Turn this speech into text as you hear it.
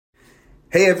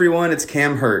Hey everyone, it's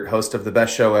Cam Hurt, host of the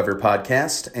Best Show Ever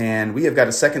podcast, and we have got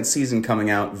a second season coming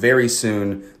out very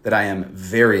soon that I am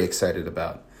very excited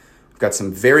about. We've got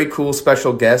some very cool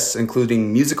special guests,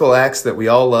 including musical acts that we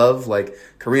all love, like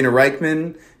Karina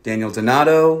Reichman, Daniel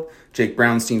Donato, Jake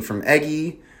Brownstein from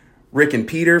Eggy, Rick and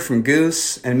Peter from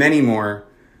Goose, and many more.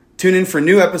 Tune in for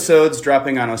new episodes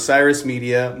dropping on Osiris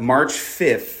Media March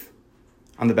 5th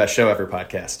on the Best Show Ever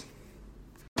podcast.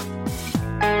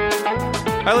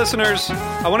 Hi, listeners.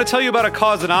 I want to tell you about a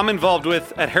cause that I'm involved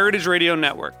with at Heritage Radio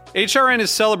Network. HRN is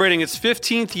celebrating its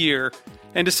 15th year,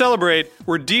 and to celebrate,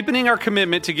 we're deepening our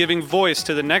commitment to giving voice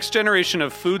to the next generation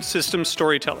of food systems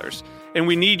storytellers, and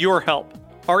we need your help.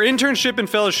 Our internship and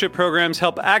fellowship programs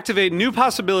help activate new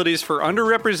possibilities for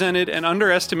underrepresented and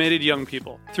underestimated young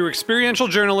people through experiential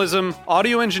journalism,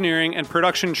 audio engineering, and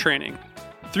production training.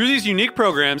 Through these unique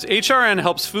programs, HRN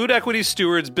helps food equity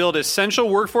stewards build essential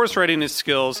workforce readiness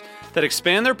skills that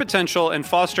expand their potential and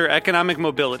foster economic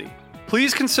mobility.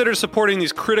 Please consider supporting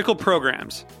these critical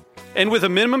programs. And with a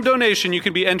minimum donation, you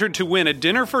can be entered to win a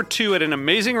dinner for two at an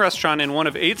amazing restaurant in one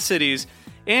of 8 cities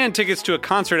and tickets to a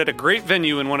concert at a great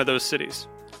venue in one of those cities.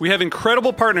 We have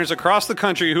incredible partners across the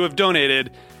country who have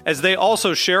donated, as they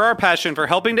also share our passion for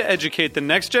helping to educate the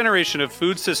next generation of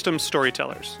food systems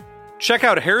storytellers. Check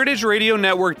out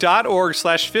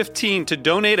heritageradionetwork.org/15 to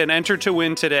donate and enter to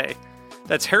win today.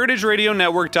 That's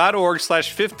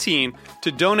heritageradionetwork.org/15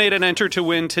 to donate and enter to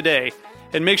win today.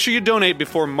 And make sure you donate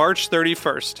before March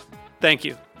 31st. Thank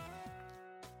you.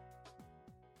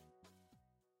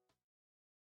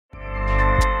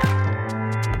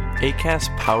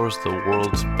 Acast powers the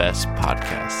world's best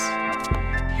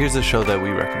podcasts. Here's a show that we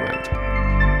recommend.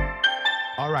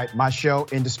 All right, my show,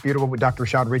 Indisputable with Dr.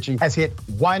 Rashad Ritchie, has hit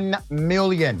 1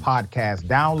 million podcast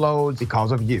downloads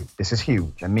because of you. This is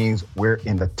huge. That means we're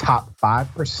in the top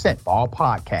 5% of all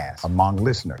podcasts among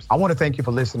listeners. I want to thank you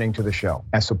for listening to the show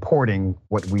and supporting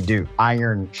what we do.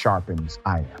 Iron sharpens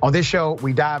iron. On this show,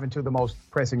 we dive into the most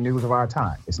pressing news of our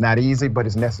time. It's not easy, but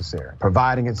it's necessary,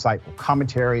 providing insightful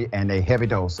commentary and a heavy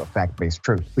dose of fact-based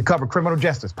truth. We cover criminal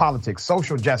justice, politics,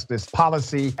 social justice,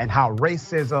 policy, and how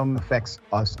racism affects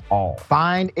us all.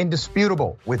 Find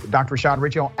Indisputable with Dr. Rashad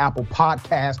Ritchie on Apple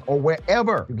Podcasts or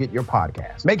wherever you get your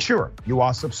podcasts. Make sure you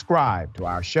are subscribed to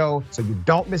our show so you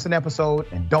don't miss an episode,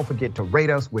 and don't forget to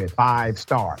rate us with 5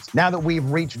 stars. Now that we've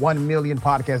reached 1 million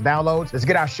podcast downloads, let's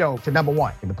get our show to number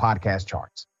 1 in the podcast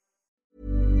charts.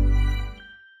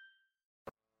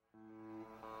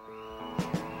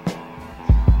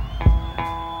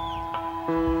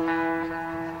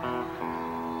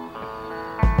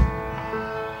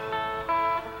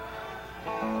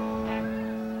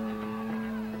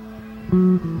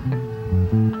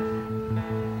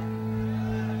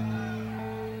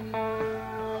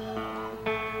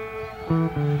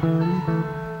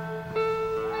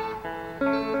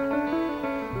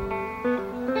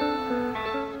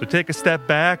 So take a step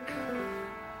back,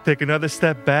 take another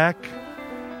step back,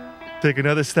 take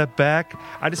another step back.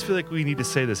 I just feel like we need to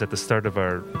say this at the start of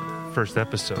our first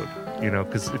episode,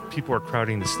 because if people are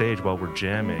crowding the stage while we're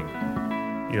jamming,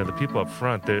 the people up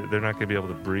front, they're not going to be able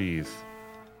to breathe.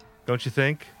 Don't you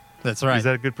think? That's right. Is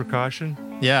that a good precaution?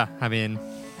 Yeah, I mean,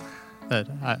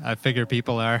 I figure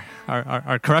people are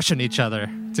crushing each other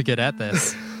to get at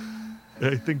this.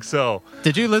 I think so.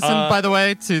 Did you listen, by the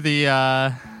way, to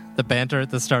the banter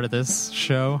at the start of this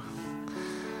show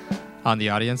on the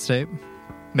audience tape?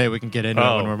 Maybe we can get into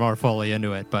it when we're more fully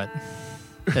into it, but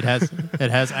it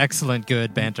has excellent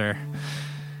good banter.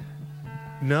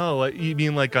 No, you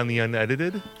mean like on the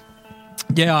unedited?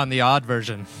 Yeah, on the odd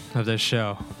version of this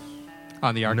show.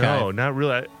 On the archive. No, not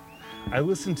really. I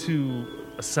listened to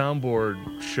a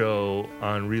soundboard show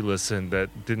on re-listen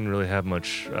that didn't really have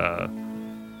much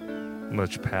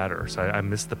patter, so I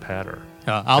missed the patter.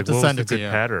 I'll have to send it to you.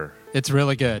 Patter? It's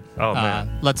really good. Oh,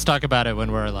 man. Let's talk about it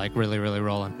when we're like really, really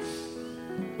rolling.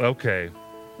 Okay.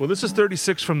 Well, this is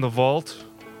 36 from the Vault.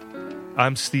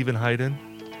 I'm Stephen Hayden.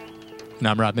 And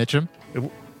I'm Rob Mitchum.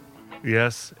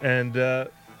 Yes, and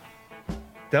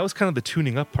that was kind of the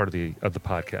tuning up part of the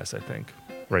podcast, I think,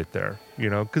 right there.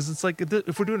 Because it's like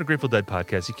if we're doing a Grateful Dead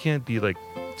podcast, you can't be like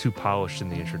too polished in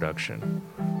the introduction.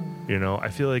 I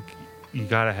feel like you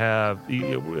gotta have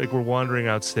like we're wandering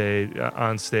on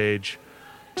stage,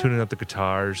 tuning up the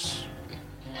guitars,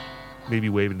 maybe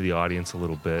waving to the audience a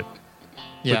little bit.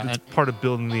 Yeah, but it's part of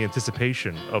building the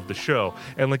anticipation of the show.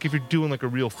 And like if you're doing like a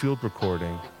real field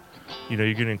recording, you're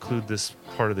going to include this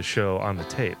part of the show on the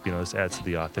tape. This adds to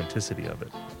the authenticity of it.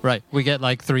 Right. We get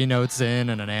like 3 notes in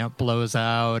and an amp blows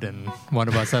out and one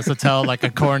of us has to tell like a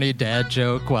corny dad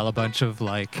joke while a bunch of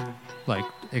like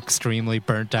extremely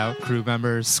burnt out crew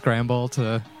members scramble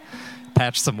to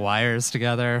patch some wires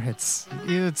together. It's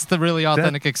the really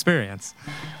authentic experience.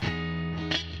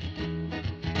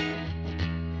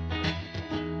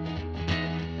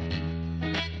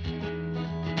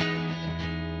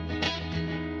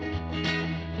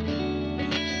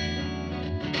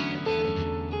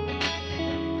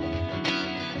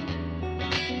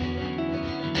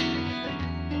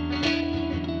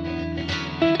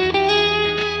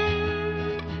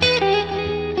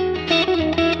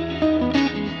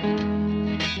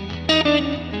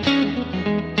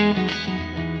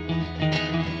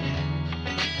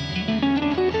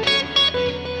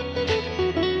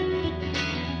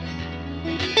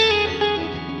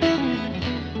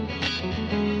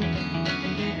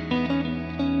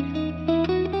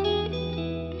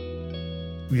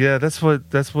 Yeah, that's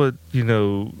what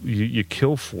you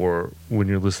kill for when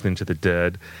you're listening to the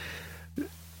Dead.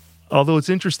 Although it's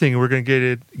interesting, we're going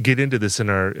to get into this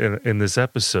in this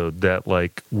episode, that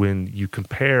like when you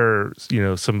compare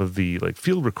some of the like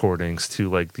field recordings to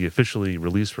like the officially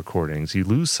released recordings, you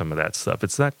lose some of that stuff.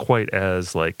 It's not quite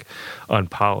as like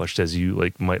unpolished as you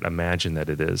like might imagine that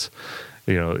it is,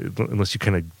 unless you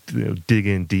kind of dig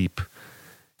in deep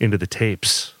into the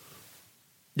tapes.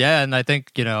 Yeah, and I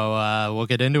think, we'll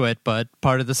get into it, but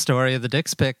part of the story of the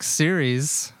Dick's Picks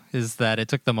series is that it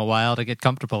took them a while to get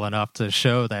comfortable enough to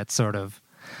show that sort of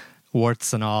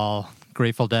warts and all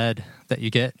Grateful Dead that you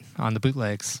get on the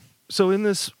bootlegs. So in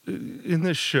this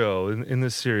show, in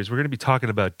this series, we're going to be talking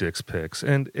about Dick's Picks,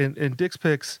 and Dick's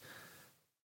Picks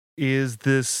is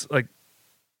this like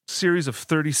series of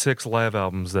 36 live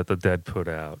albums that the Dead put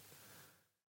out,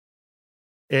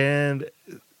 and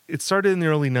it started in the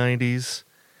early 90s.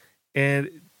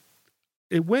 And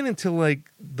it went into into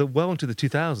the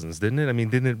 2000s, didn't it? I mean,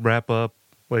 didn't it wrap up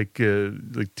like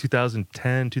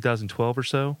 2010, 2012 or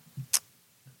so?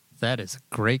 That is a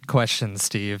great question,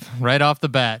 Steve. Right off the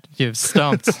bat, you've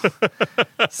stumped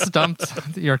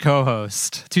your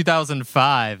co-host.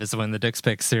 2005 is when the Dick's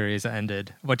Pick series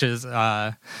ended, which is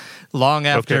long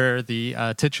after the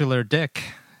titular Dick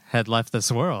had left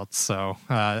this world. So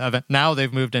now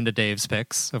they've moved into Dave's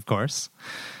Picks, of course.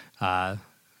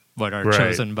 What are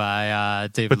chosen by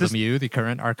David Lemieux, the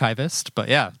current archivist. But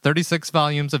yeah, 36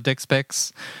 volumes of Dick's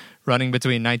Picks running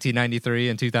between 1993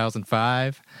 and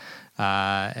 2005.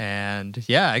 And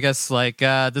yeah, I guess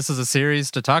this is a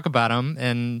series to talk about them.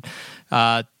 And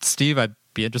Steve, I'd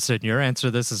be interested in your answer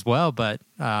to this as well. But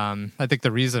I think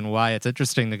the reason why it's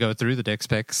interesting to go through the Dick's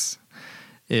Picks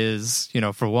is,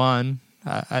 for one,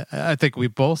 I think we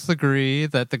both agree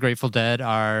that the Grateful Dead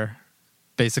are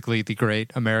basically the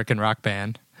great American rock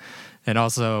band. And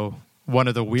also one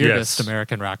of the weirdest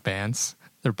American rock bands.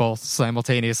 They're both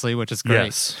simultaneously, which is great.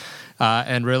 Yes.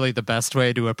 And really the best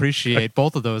way to appreciate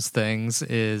both of those things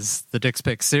is the Dick's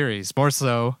Pick series. More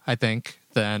so, I think,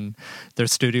 than their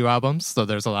studio albums, though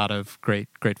there's a lot of great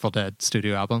Grateful Dead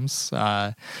studio albums.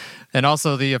 And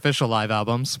also the official live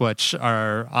albums, which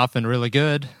are often really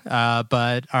good,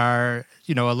 but are,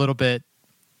 a little bit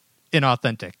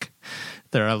inauthentic.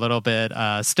 They're a little bit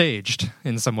staged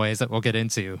in some ways that we'll get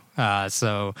into.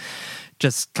 So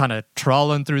just kind of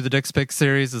trawling through the Dick's Pick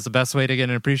series is the best way to get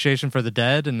an appreciation for the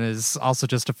Dead, and is also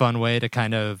just a fun way to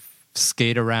kind of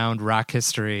skate around rock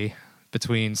history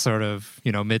between sort of,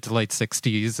 mid to late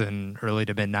 60s and early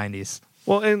to mid 90s.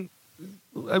 Well, and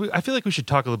I feel like we should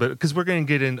talk a little bit, because we're going to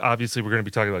get in, obviously we're going to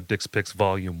be talking about Dick's Picks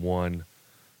Volume 1,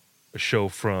 a show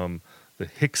from the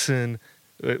Hickson,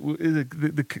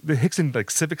 the Hickson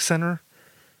Civic Center.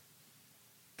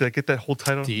 Did I get that whole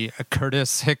title? The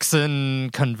Curtis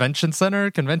Hickson Convention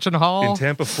Hall in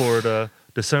Tampa, Florida,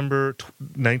 December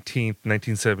 19th,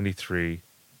 1973.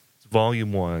 It's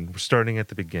Volume 1. We're starting at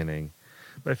the beginning.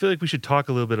 But I feel like we should talk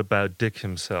a little bit about Dick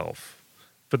himself,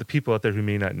 for the people out there who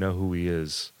may not know who he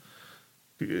is.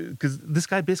 Because this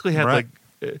guy basically had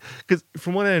because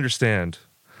from what I understand,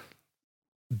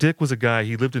 Dick was a guy,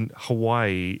 he lived in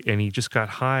Hawaii, and he just got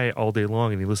high all day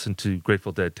long, and he listened to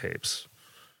Grateful Dead tapes.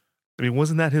 I mean,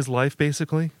 wasn't that his life,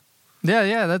 basically?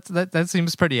 Yeah, that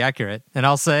seems pretty accurate. And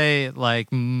I'll say,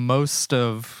 most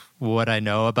of what I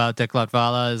know about Dick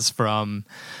Latvala is from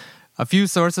a few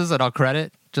sources that I'll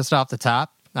credit just off the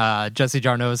top. Jesse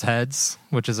Jarno's Heads,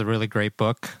 which is a really great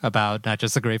book about not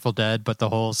just the Grateful Dead, but the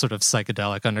whole sort of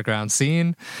psychedelic underground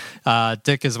scene.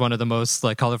 Dick is one of the most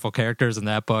colorful characters in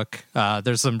that book.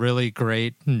 There's some really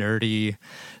great, nerdy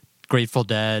Grateful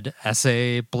Dead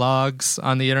essay blogs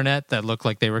on the internet that look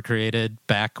like they were created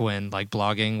back when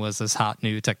blogging was this hot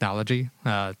new technology.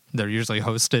 They're usually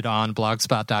hosted on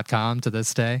blogspot.com to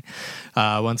this day.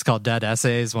 One's called Dead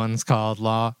Essays, one's called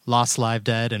Lost Live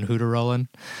Dead and Hooter Rollin'.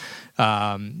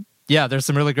 Yeah, there's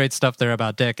some really great stuff there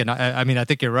about Dick. And I mean, I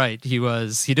think you're right. He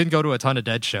didn't go to a ton of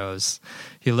Dead shows.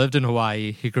 He lived in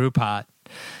Hawaii. He grew pot.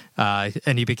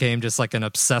 And he became just like an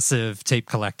obsessive tape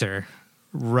collector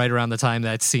right around the time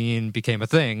that scene became a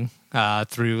thing,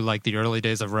 through like the early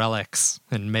days of relics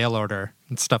and mail order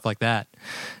and stuff like that.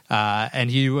 And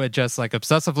he would just like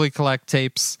obsessively collect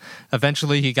tapes.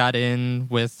 Eventually he got in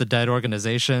with the Dead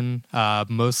organization,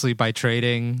 mostly by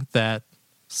trading that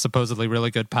supposedly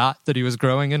really good pot that he was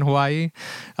growing in Hawaii,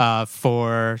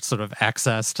 for sort of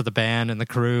access to the band and the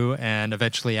crew and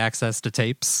eventually access to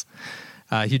tapes.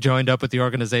 He joined up with the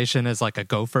organization as like a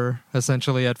gopher,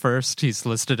 essentially, at first. He's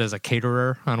listed as a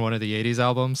caterer on one of the 80s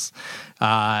albums.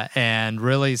 And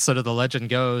really, sort of the legend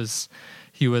goes,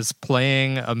 he was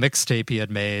playing a mixtape he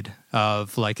had made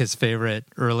of like his favorite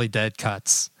early Dead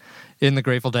cuts in the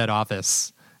Grateful Dead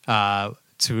office,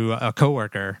 to a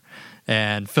coworker.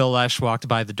 And Phil Lesh walked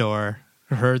by the door,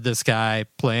 heard this guy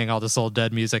playing all this old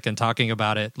Dead music and talking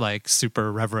about it like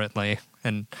super reverently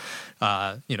and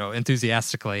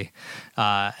enthusiastically.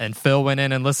 And Phil went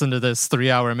in and listened to this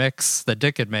 3-hour mix that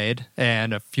Dick had made.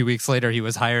 And a few weeks later, he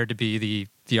was hired to be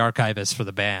the archivist for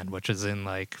the band, which is in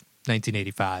like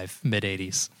 1985,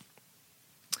 mid-'80s.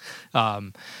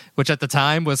 Which at the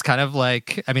time was kind of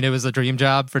like, I mean, it was a dream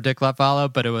job for Dick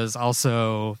Letvala, but it was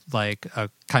also like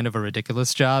a kind of a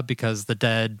ridiculous job because the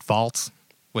Dead vault,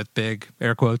 with big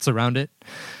air quotes around it,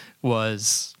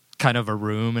 was kind of a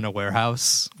room in a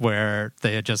warehouse where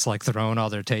they had just like thrown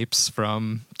all their tapes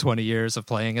from 20 years of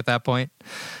playing at that point.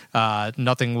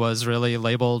 Nothing was really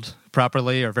labeled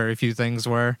properly, or very few things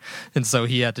were. And so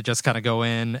he had to just kind of go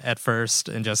in at first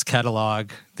and just catalog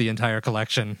the entire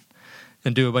collection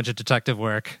and do a bunch of detective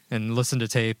work and listen to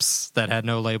tapes that had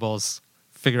no labels,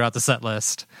 figure out the set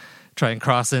list, try and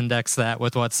cross-index that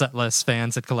with what set list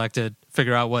fans had collected,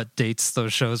 figure out what dates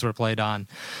those shows were played on,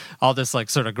 all this like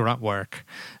sort of grunt work.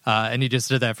 And he just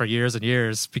did that for years and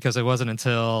years, because it wasn't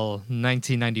until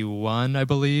 1991, I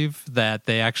believe, that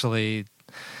the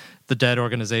Dead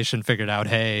organization figured out,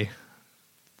 hey,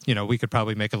 we could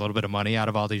probably make a little bit of money out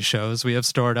of all these shows we have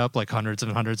stored up, like hundreds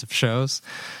and hundreds of shows,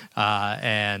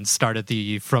 and started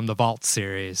the From the Vault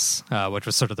series, which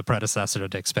was sort of the predecessor to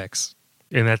Dick's Picks.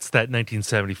 And that's that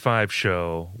 1975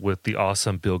 show with the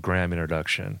awesome Bill Graham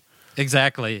introduction.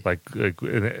 Exactly.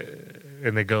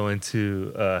 And they go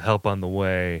into Help on the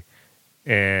Way,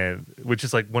 and which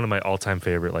is like one of my all-time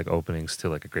favorite like openings to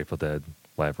like a Grateful Dead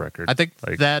live record. I think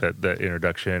like that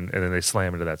introduction, and then they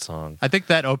slam into that song. I think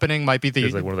that opening might be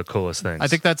it's like one of the coolest things. I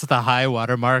think that's the high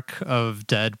watermark of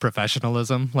Dead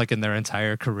professionalism, like in their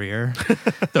entire career.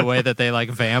 The way that they like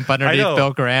vamp underneath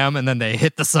Bill Graham, and then they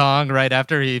hit the song right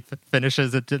after he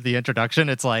finishes the introduction.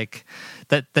 It's like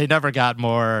that they never got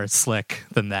more slick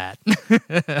than that.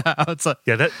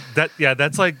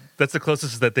 That's the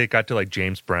closest that they got to like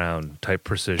James Brown type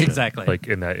precision. Exactly. Like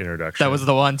in that introduction. That was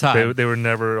the one time. They were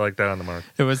never like that on the mark.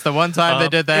 It was the one time they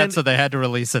did that, so they had to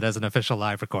release it as an official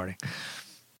live recording.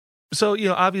 So,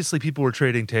 obviously people were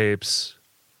trading tapes,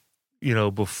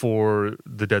 before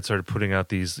the Dead started putting out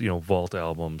these, Vault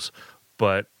albums,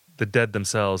 but the Dead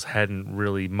themselves hadn't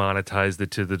really monetized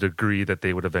it to the degree that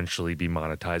they would eventually be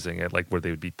monetizing it, like where they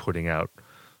would be putting out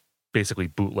basically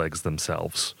bootlegs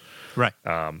themselves. Right.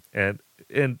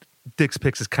 And Dick's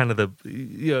Picks is kind of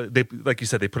they, like you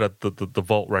said, they put out the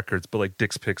Vault records, but like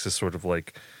Dick's Picks is sort of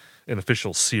like an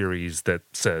official series that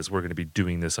says we're going to be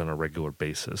doing this on a regular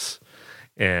basis.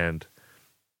 And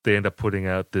they end up putting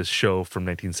out this show from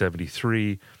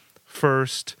 1973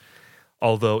 first,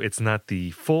 although it's not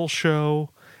the full show.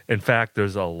 In fact,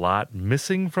 there's a lot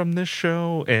missing from this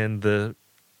show, and the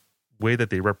way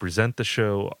that they represent the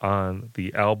show on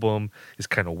the album is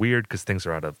kind of weird because things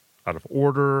are out of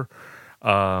order.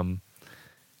 And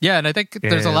I think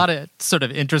there's a lot of sort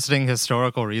of interesting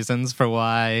historical reasons for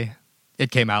why it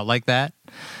came out like that.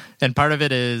 And part of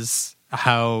it is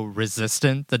how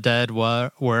resistant the Dead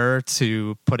were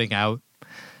to putting out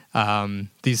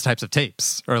these types of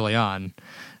tapes early on,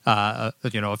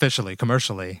 officially,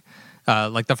 commercially.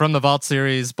 Like the From the Vault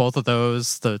series, both of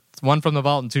those, the one From the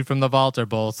Vault and two From the Vault, are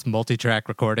both multi-track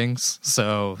recordings.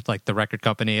 So like the record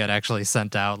company had actually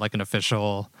sent out like an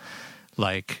official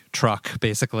like truck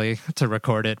basically to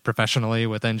record it professionally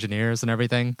with engineers and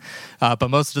everything. But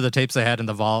most of the tapes they had in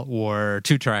the vault were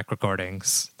 2-track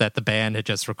recordings that the band had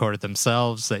just recorded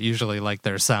themselves, that usually like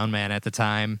their sound man at the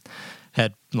time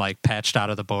had like patched out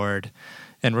of the board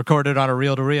and recorded on a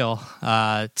reel-to-reel.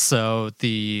 So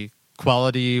the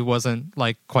quality wasn't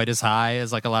like quite as high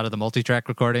as like a lot of the multi-track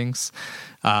recordings.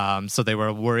 So they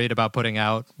were worried about putting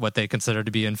out what they considered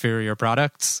to be inferior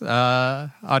products,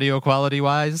 audio quality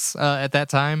wise, at that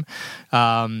time.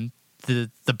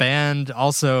 the band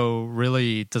also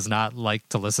really does not like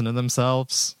to listen to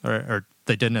themselves, or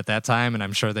they didn't at that time, and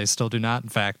I'm sure they still do not. In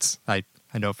fact, I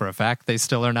know for a fact they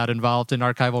still are not involved in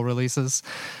archival releases.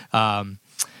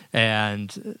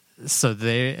 And so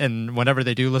whenever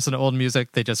they do listen to old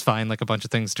music, they just find like a bunch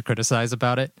of things to criticize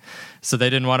about it. So they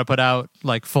didn't want to put out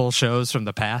like full shows from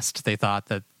the past. They thought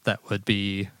that would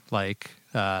be like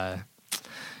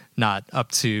not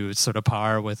up to sort of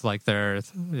par with like their,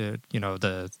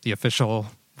 the official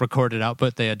recorded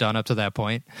output they had done up to that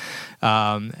point.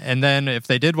 And then if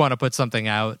they did want to put something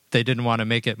out, they didn't want to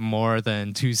make it more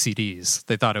than 2 CDs.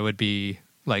 They thought it would be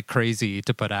like crazy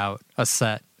to put out a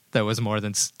set that was more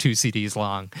than 2 CDs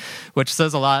long, which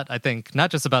says a lot, I think,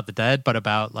 not just about the Dead, but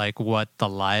about like what the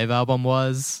live album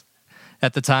was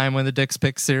at the time when the Dick's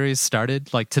Pick series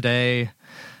started. Like today,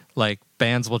 like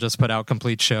bands will just put out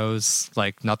complete shows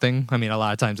like nothing. I mean, a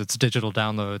lot of times it's digital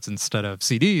downloads instead of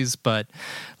CDs, but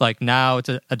like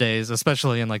nowadays,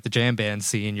 especially in like the jam band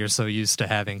scene, you're so used to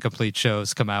having complete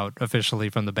shows come out officially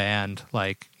from the band,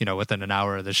 like, within an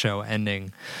hour of the show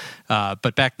ending.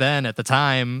 But back then at the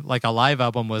time, like a live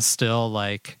album was still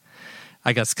like,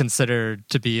 I guess, considered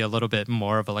to be a little bit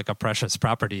more of a precious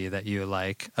property that you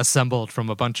like assembled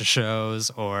from a bunch of shows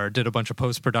or did a bunch of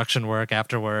post-production work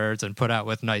afterwards and put out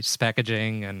with nice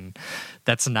packaging. And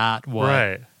that's not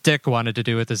what Dick wanted to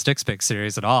do with his Dick's Pick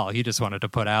series at all. He just wanted to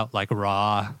put out like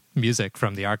raw music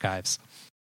from the archives.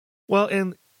 Well,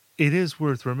 and it is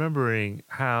worth remembering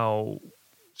how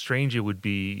strange it would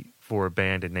be for a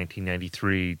band in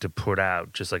 1993 to put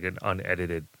out just like an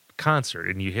unedited concert,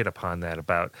 and you hit upon that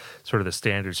about sort of the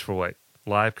standards for what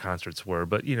live concerts were.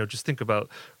 But just think about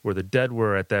where the Dead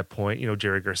were at that point.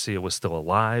 Jerry Garcia was still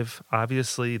alive,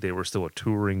 obviously. They were still a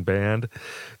touring band.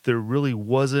 There really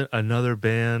wasn't another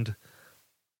band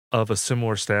of a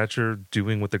similar stature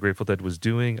doing what the Grateful Dead was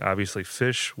doing. Obviously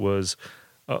Fish was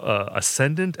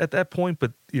ascendant at that point,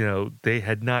 but they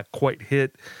had not quite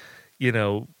hit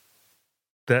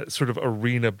that sort of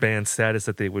arena band status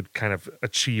that they would kind of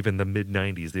achieve in the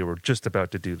mid-90s. They were just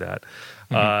about to do that.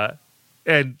 Mm-hmm.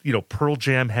 And, Pearl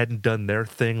Jam hadn't done their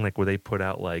thing, like where they put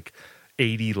out like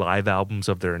 80 live albums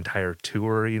of their entire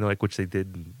tour, like which they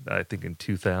did, I think, in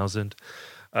 2000.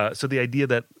 So the idea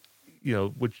that,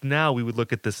 which now we would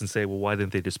look at this and say, well, why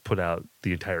didn't they just put out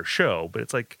the entire show? But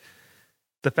it's like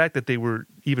the fact that they were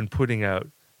even putting out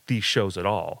these shows at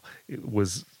all, it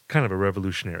was kind of a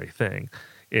revolutionary thing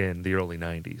in the early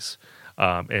 90s,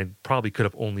 and probably could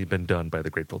have only been done by the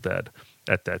Grateful Dead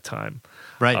at that time.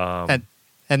 Right.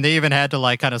 And they even had to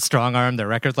like kind of strong arm their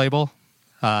record label.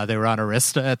 They were on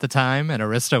Arista at the time, and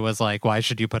Arista was like, why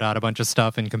should you put out a bunch of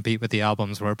stuff and compete with the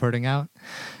albums we're putting out?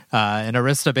 And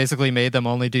Arista basically made them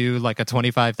only do like a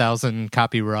 25,000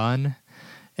 copy run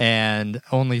and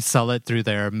only sell it through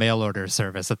their mail order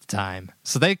service at the time.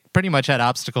 So they pretty much had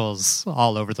obstacles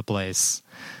all over the place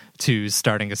to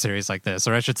starting a series like this,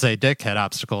 or I should say Dick had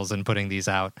obstacles in putting these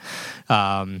out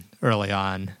early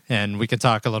on. And we could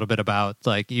talk a little bit about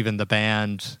like even the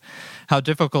band, how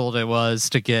difficult it was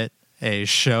to get a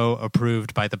show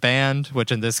approved by the band,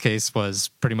 which in this case was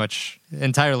pretty much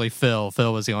entirely Phil.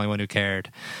 Phil was the only one who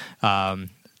cared to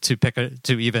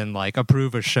even like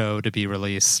approve a show to be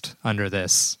released under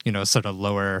this, sort of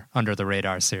lower under the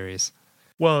radar series.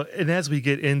 Well, and as we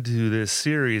get into this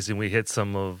series and we hit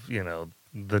some of,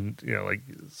 like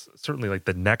certainly like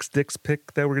the next Dick's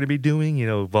Pick that we're going to be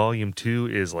doing, volume 2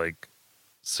 is like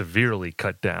severely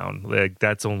cut down. Like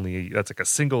that's like a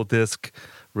single disc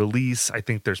release. I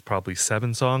think there's probably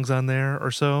 7 songs on there or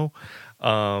so.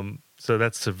 So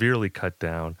that's severely cut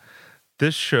down.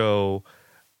 This show,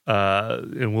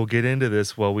 and we'll get into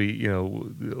this while we, a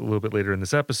little bit later in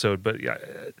this episode, but yeah,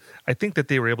 I think that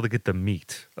they were able to get the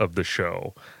meat of the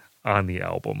show on the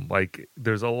album. Like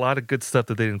there's a lot of good stuff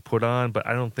that they didn't put on, but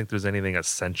I don't think there's anything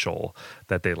essential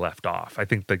that they left off. I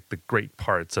think the great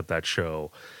parts of that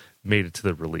show made it to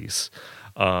the release.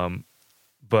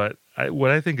 But what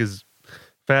I think is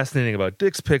fascinating about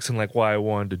Dick's Picks and like why I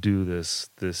wanted to do this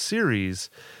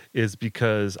series is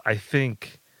because I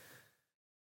think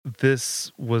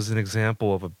this was an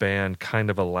example of a band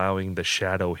kind of allowing the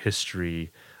shadow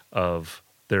history of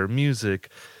their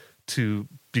music to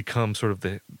become sort of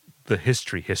the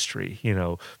history,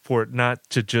 for it not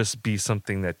to just be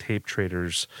something that tape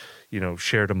traders,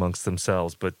 shared amongst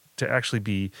themselves, but to actually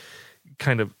be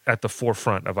kind of at the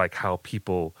forefront of like how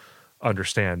people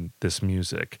understand this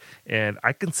music. And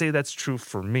I can say that's true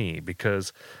for me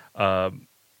because the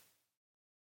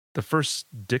first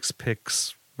Dick's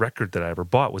Picks record that I ever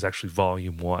bought was actually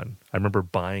volume 1. I remember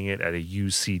buying it at a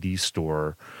used CD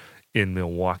store in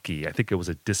Milwaukee. I think it was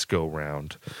a disco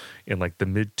round in like the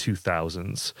mid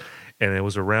 2000s. And it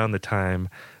was around the time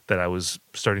that I was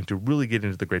starting to really get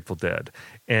into the Grateful Dead.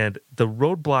 And the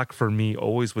roadblock for me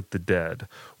always with the Dead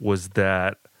was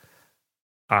that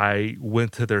I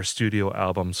went to their studio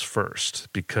albums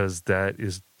first, because that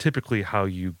is typically how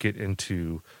you get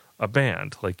into a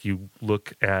band. Like, you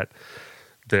look at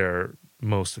their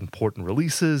most important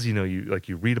releases,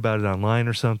 you read about it online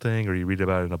or something, or you read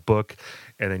about it in a book,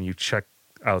 and then you check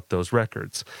out those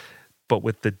records. But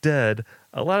with the Dead,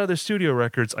 a lot of their studio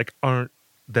records like aren't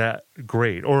that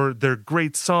great, or they're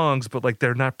great songs, but like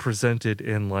they're not presented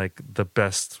in like the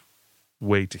best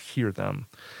way to hear them.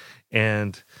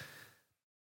 And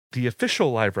the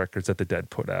official live records that the Dead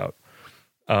put out,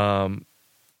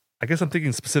 I guess I'm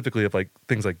thinking specifically of like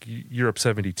things like Europe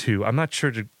 72. I'm not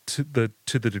sure to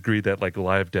the degree that like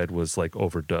Live Dead was like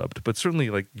overdubbed, but certainly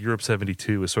like Europe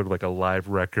 72 is sort of like a live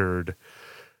record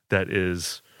that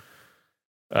is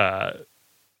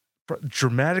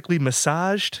dramatically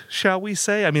massaged, shall we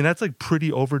say? I mean, that's like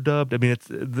pretty overdubbed. I mean,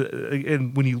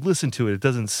 and when you listen to it, it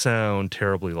doesn't sound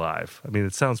terribly live. I mean,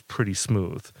 it sounds pretty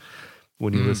smooth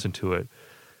when you listen to it.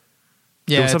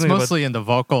 Yeah, it's mostly in the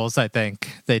vocals, I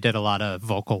think. They did a lot of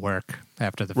vocal work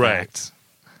after the fact.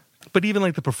 But even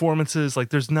like the performances, like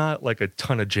there's not like a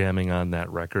ton of jamming on that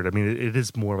record. I mean, it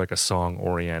is more like a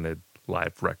song-oriented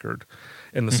live record.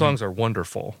 And the songs are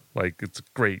wonderful. Like, it's a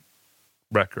great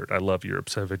record. I love Europe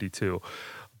 72.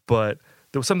 But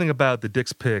there was something about the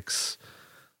Dix Picks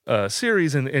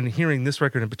series and hearing this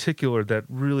record in particular that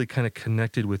really kind of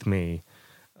connected with me.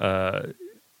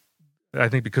 I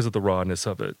think because of the rawness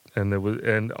of it,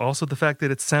 and also the fact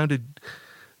that it sounded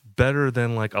better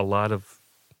than like a lot of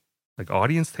like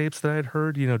audience tapes that I had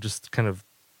heard, just kind of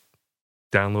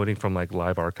downloading from like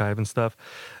Live Archive and stuff.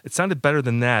 It sounded better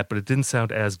than that, but it didn't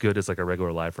sound as good as like a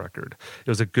regular live record. It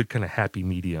was a good kind of happy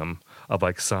medium of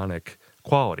like sonic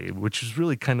quality, which is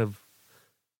really kind of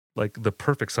like the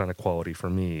perfect sonic quality for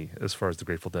me as far as the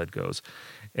Grateful Dead goes.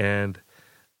 And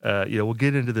we'll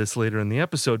get into this later in the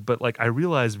episode, but like I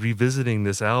realized revisiting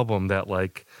this album that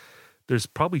like there's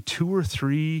probably 2 or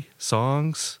 3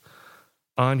 songs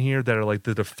on here that are like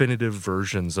the definitive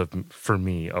versions for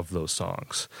me of those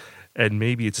songs. And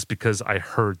maybe it's just because I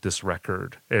heard this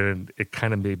record and it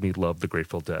kind of made me love the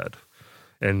Grateful Dead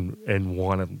and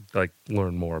want to like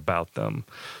learn more about them.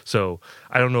 So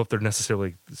I don't know if they're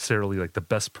necessarily like the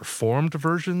best performed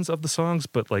versions of the songs,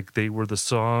 but like they were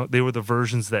the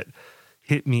versions that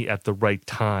hit me at the right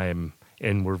time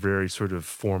and were very sort of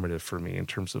formative for me in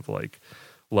terms of like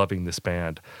loving this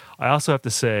band. I also have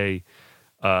to say,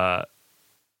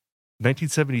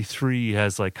 1973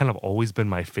 has like kind of always been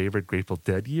my favorite Grateful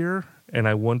Dead year, and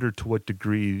I wonder to what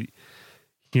degree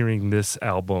hearing this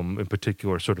album in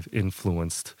particular sort of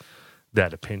influenced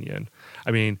that opinion.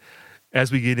 I mean,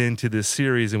 as we get into this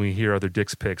series and we hear other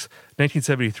Dix Picks,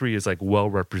 1973 is like well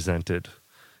represented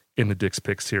in the Dix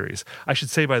Pick series. I should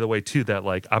say, by the way, too, that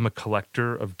like I'm a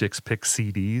collector of Dix Pick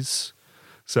CDs,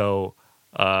 so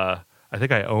I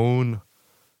think I own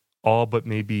all but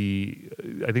maybe,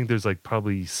 I think there's like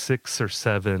probably 6 or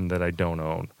 7 that I don't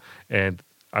own. And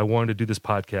I wanted to do this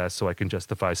podcast so I can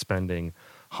justify spending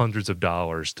hundreds of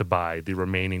dollars to buy the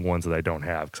remaining ones that I don't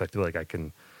have, because I feel like I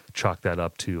can chalk that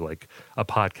up to like a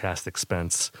podcast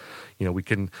expense.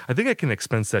 I think I can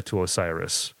expense that to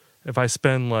Osiris. If I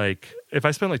spend like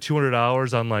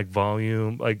 $200 on like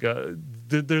volume, like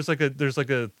there's like a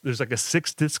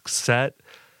 6-disc set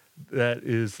that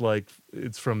is like,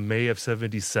 it's from May of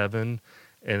 77,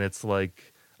 and it's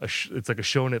like it's like a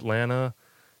show in Atlanta,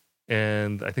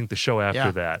 and I think the show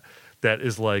after that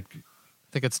is like,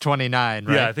 I think it's 29,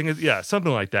 right? Yeah, I think it's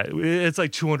something like that. It's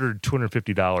like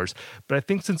 $250. But I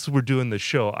think since we're doing the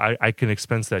show, I can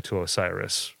expense that to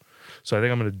Osiris. So I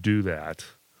think I'm going to do that.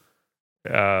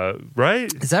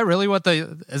 Right? Is that really what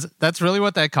that's really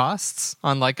what that costs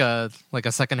on like a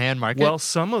secondhand market? Well,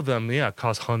 some of them,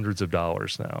 cost hundreds of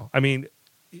dollars now. I mean,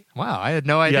 wow, I had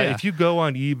no idea. Yeah, if you go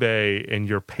on eBay and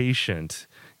you're patient,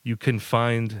 you can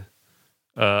find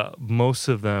most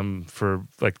of them for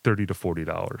like $30 to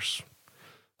 $40.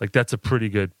 Like, that's a pretty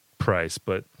good price,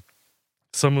 but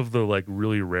some of the like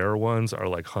really rare ones are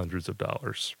like hundreds of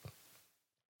dollars.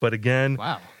 But again,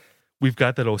 wow, we've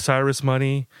got that Osiris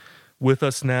money with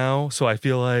us now, so I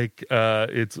feel like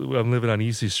I'm living on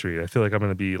Easy Street. I feel like I'm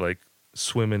going to be like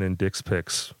swimming in Dix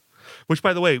Picks. Which,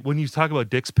 by the way, when you talk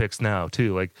about Dix Picks now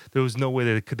too, like there was no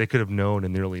way they could have known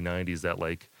in the early '90s that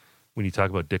like when you talk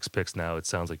about Dix Picks now, it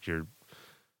sounds like you're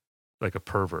like a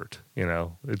pervert.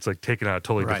 It's like taking out a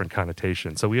totally different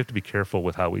connotation. So we have to be careful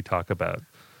with how we talk about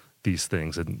these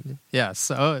things. And yeah,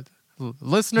 so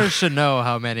listeners should know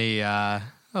how many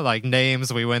like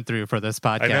names we went through for this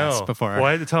podcast before. Well,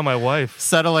 I had to tell my wife.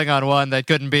 Settling on one that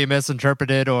couldn't be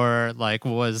misinterpreted or like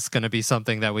was going to be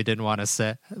something that we didn't want to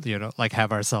say, like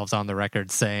have ourselves on the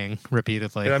record saying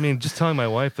repeatedly. I mean, just telling my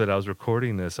wife that I was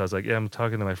recording this, I was like, yeah, I'm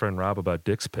talking to my friend Rob about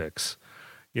Dick's Pics.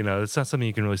 It's not something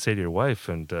you can really say to your wife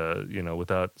and,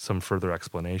 without some further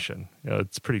explanation.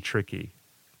 It's pretty tricky.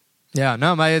 Yeah,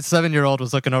 no, my 7-year-old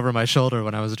was looking over my shoulder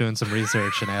when I was doing some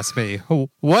research and asked me,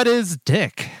 what is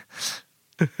dick?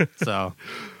 So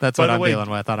that's what I'm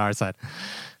dealing with on our side.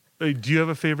 Do you have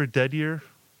a favorite dead year?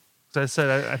 As I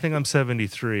said, I think I'm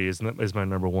 73 is my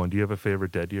number one. Do you have a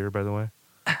favorite dead year, by the way?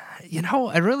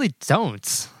 I really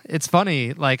don't. It's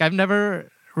funny. Like, I've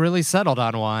never really settled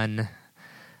on one.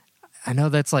 I know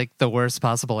that's like the worst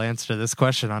possible answer to this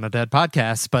question on a dead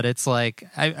podcast, but it's like,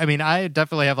 I mean, I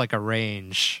definitely have like a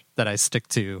range that I stick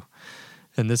to.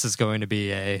 And this is going to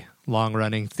be a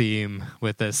long-running theme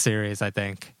with this series, I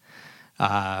think.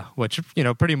 Which,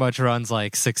 pretty much runs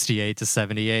like 68 to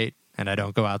 78, and I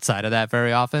don't go outside of that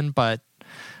very often. But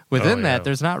within that,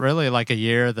 there's not really like a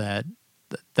year that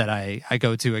I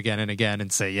go to again and again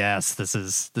and say, yes, this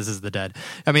is the dead.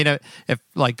 I mean, if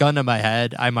like gun to my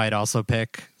head, I might also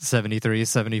pick 73,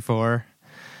 74,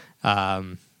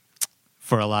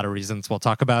 for a lot of reasons we'll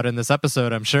talk about in this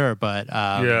episode, I'm sure. But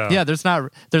there's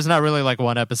not really like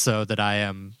one episode that I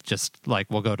am just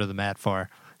like, we'll go to the mat for.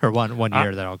 Or one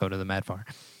year that I'll go to the mat for.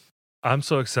 I'm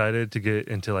so excited to get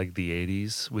into like the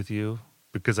 80s with you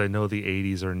because I know the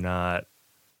 80s are not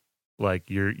like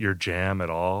your jam at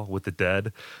all with the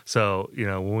dead. So,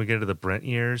 when we get into the Brent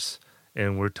years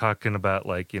and we're talking about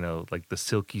like, like the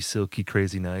silky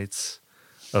crazy nights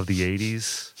of the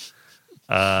 80s,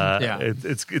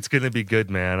 it's going to be good,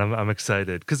 man. I'm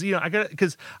excited because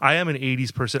I am an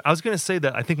 80s person. I was going to say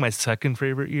that I think my second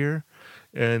favorite year,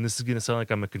 and this is going to sound like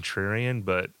I'm a contrarian,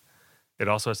 but it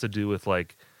also has to do with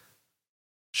like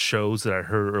shows that I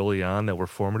heard early on that were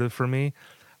formative for me.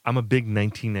 I'm a big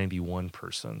 1991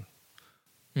 person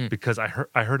because I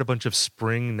heard a bunch of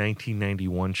spring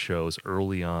 1991 shows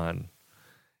early on,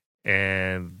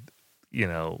 and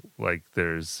like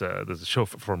there's a show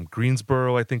from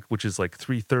Greensboro, I think, which is like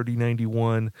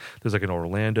 3/30/91. There's like an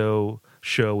Orlando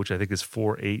show, which I think is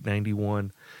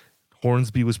 4/8/91.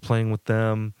 Hornsby was playing with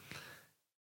them.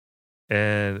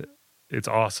 And it's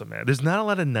awesome, man. There's not a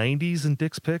lot of 90s in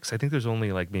Dick's Pics. I think there's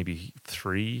only like maybe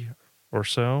 3 or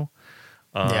so.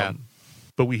 But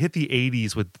we hit the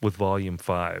 80s with Volume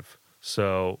 5.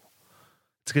 So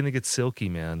it's going to get silky,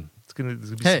 man. It's going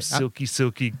to be some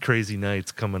silky, crazy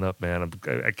nights coming up, man.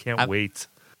 I can't wait.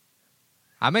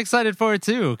 I'm excited for it,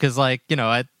 too, because, like,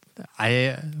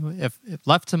 if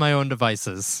left to my own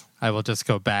devices, I will just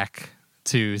go back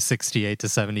to 68 to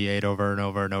 78 over and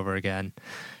over and over again.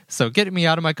 So getting me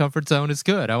out of my comfort zone is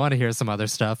good. I want to hear some other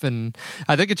stuff, and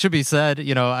I think it should be said.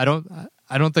 I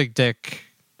don't think Dick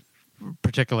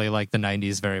particularly liked the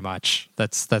 '90s very much.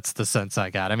 That's the sense I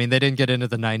got. I mean, they didn't get into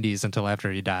the '90s until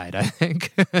after he died, I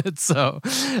think. So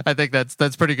I think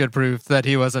that's pretty good proof that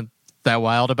he wasn't that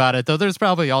wild about it. Though there's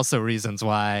probably also reasons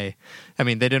why. I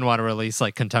mean, they didn't want to release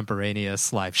like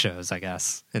contemporaneous live shows, I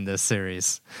guess, in this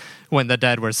series when the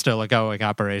Dead were still a going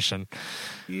operation.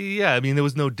 Yeah, I mean, there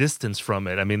was no distance from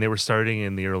it. I mean, they were starting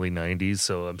in the early 90s,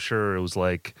 so I'm sure it was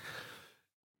like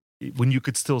when you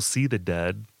could still see the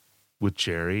Dead with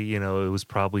Jerry, it was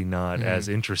probably not as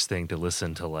interesting to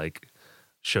listen to like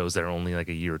shows that are only like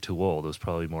a year or two old. It was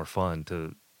probably more fun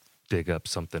to dig up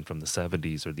something from the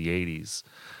 70s or the 80s.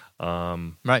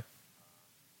 Right.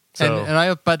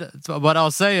 So, but what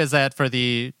I'll say is that for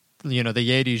the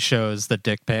the 80s shows that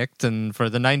Dick picked and for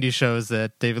the 90s shows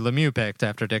that David Lemieux picked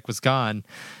after Dick was gone,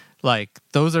 like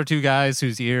those are two guys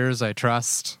whose ears I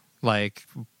trust. Like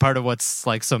part of what's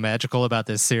like so magical about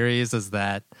this series is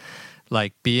that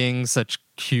like being such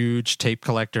huge tape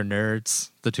collector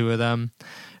nerds, the two of them,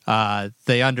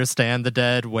 they understand the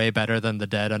Dead way better than the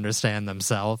Dead understand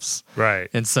themselves. Right.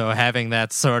 And so having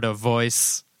that sort of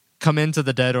voice come into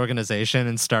the Dead organization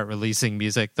and start releasing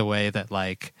music the way that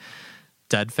like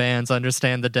Dead fans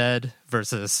understand the Dead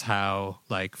versus how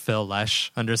like Phil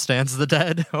Lesh understands the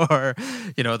Dead, or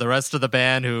the rest of the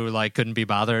band who like couldn't be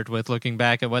bothered with looking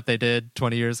back at what they did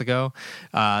 20 years ago.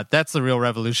 That's the real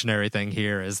revolutionary thing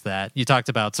here, is that you talked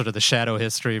about sort of the shadow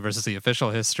history versus the official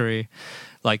history.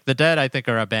 Like the Dead, I think,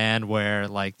 are a band where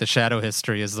like the shadow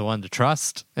history is the one to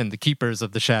trust, and the keepers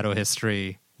of the shadow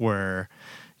history were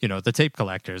the tape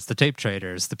collectors, the tape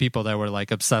traders, the people that were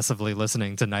like obsessively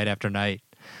listening to night after night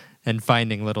and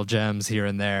finding little gems here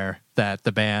and there that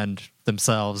the band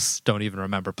themselves don't even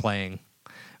remember playing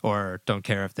or don't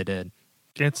care if they did.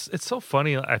 It's so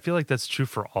funny. I feel like that's true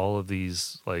for all of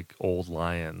these like old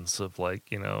lions of like,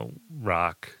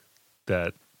 rock,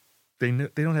 that they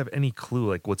don't have any clue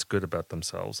like what's good about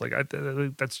themselves. Like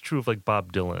that's true of like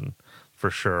Bob Dylan for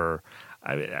sure.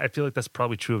 I feel like that's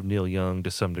probably true of Neil Young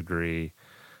to some degree.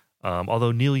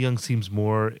 Although Neil Young seems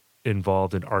more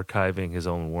involved in archiving his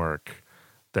own work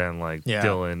than like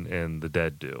Dylan and the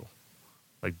Dead do.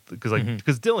 Like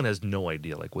because Dylan has no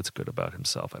idea like what's good about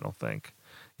himself, I don't think.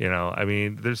 I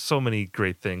mean, there's so many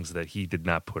great things that he did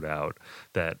not put out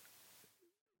that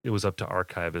it was up to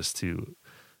archivists to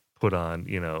put on,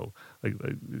 I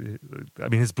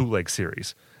mean, his bootleg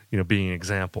series, being an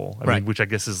example. I mean, which I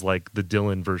guess is like the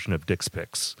Dylan version of Dick's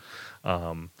Picks.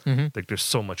 Like there's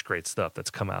so much great stuff that's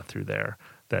come out through there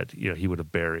that, he would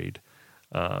have buried,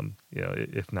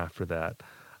 if not for that.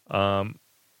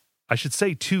 I should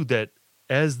say too, that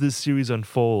as this series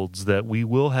unfolds, that we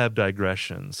will have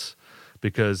digressions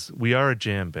because we are a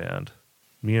jam band.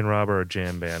 Me and Rob are a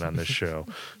jam band on this show.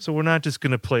 So we're not just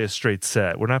going to play a straight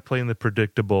set. We're not playing the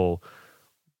predictable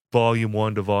Volume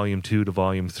 1 to Volume 2 to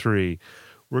Volume 3.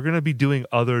 We're going to be doing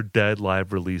other Dead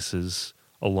live releases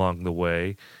along the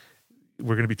way.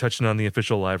 We're going to be touching on the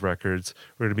official live records.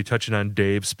 We're going to be touching on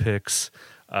Dave's picks.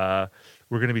 We're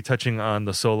going to be touching on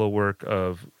the solo work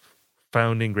of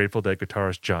founding Grateful Dead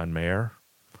guitarist John Mayer.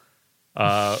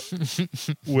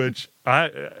 Which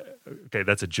okay,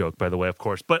 that's a joke, by the way, of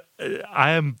course. But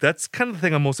that's kind of the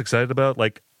thing I'm most excited about.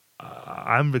 Like,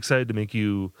 I'm excited to make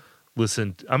you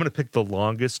listen. I'm going to pick the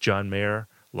longest John Mayer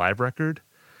live record,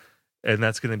 and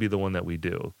that's going to be the one that we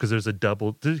do because there's a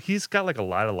double. He's got like a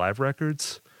lot of live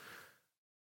records,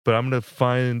 but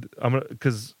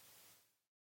because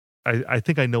I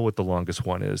think I know what the longest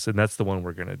one is, and that's the one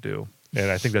we're going to do. And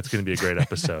I think that's going to be a great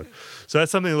episode. So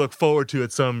that's something to look forward to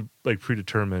at some like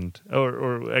predetermined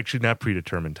or actually not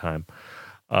predetermined time.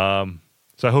 So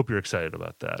I hope you're excited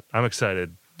about that. I'm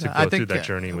excited to go through that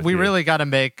journey with you. We really got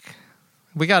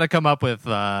to come up with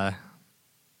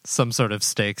some sort of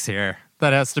stakes here.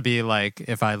 That has to be like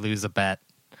if I lose a bet.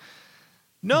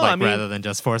 No, I mean, rather than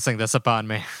just forcing this upon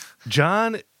me.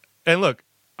 John, and look,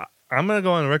 I'm going to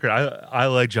go on the record. I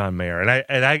like John Mayer, and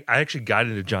I actually got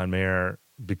into John Mayer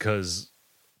because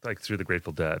like through the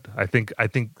Grateful Dead. I think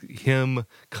him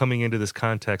coming into this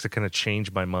context, it kind of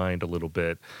changed my mind a little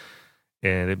bit,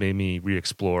 and it made me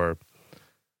re-explore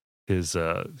his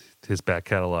back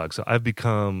catalog. So I've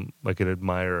become like an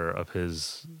admirer of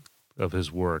his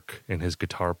work and his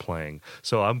guitar playing.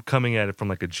 So I'm coming at it from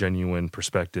like a genuine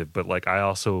perspective, but like I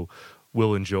also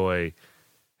will enjoy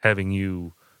having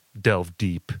you delve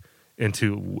deep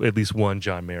into at least one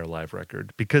John Mayer live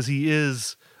record because he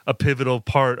is a pivotal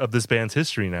part of this band's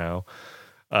history now.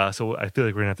 So I feel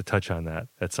like we're going to have to touch on that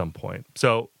at some point.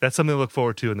 So that's something to look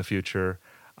forward to in the future.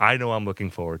 I know I'm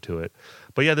looking forward to it.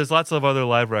 But yeah, there's lots of other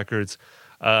live records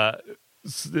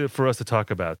for us to talk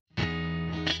about.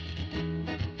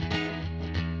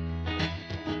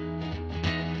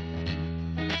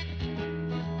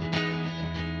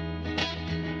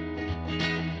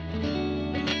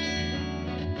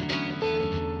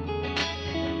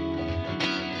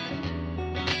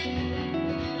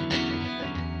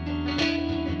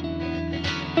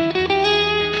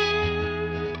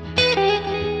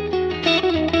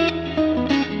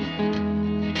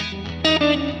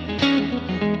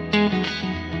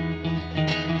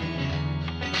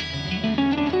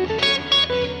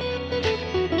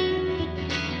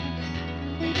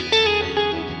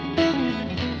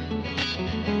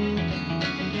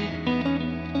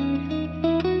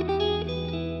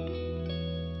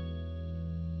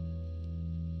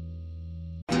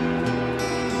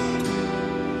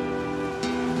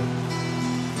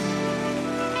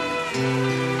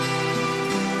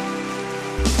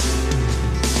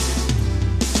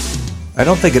 I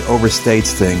don't think it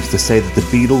overstates things to say that the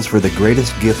Beatles were the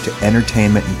greatest gift to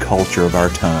entertainment and culture of our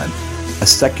time, a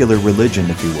secular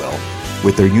religion, if you will,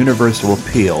 with their universal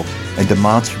appeal and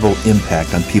demonstrable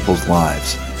impact on people's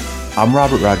lives. I'm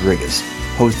Robert Rodriguez,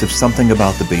 host of Something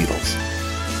About the Beatles.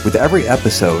 With every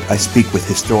episode, I speak with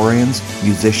historians,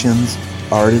 musicians,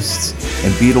 artists,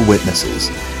 and Beatle witnesses,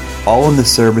 all in the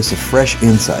service of fresh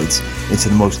insights into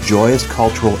the most joyous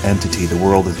cultural entity the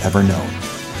world has ever known.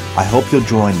 I hope you'll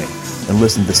join me and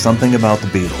listen to Something About the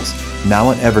Beatles, now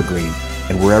on Evergreen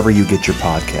and wherever you get your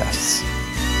podcasts.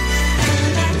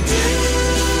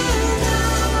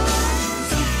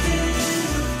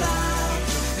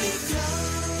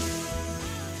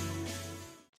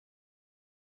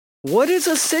 What is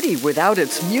a city without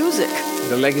its music?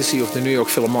 The legacy of the New York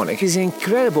Philharmonic is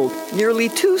incredible. Nearly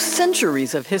 2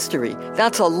 centuries of history.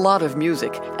 That's a lot of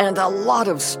music and a lot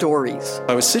of stories.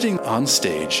 I was sitting on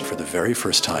stage for the very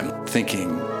first time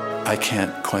thinking, I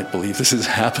can't quite believe this is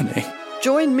happening.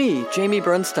 Join me, Jamie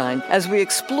Bernstein, as we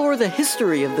explore the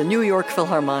history of the New York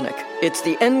Philharmonic. It's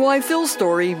the NY Phil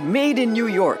story made in New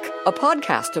York, a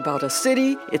podcast about a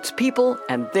city, its people,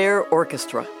 and their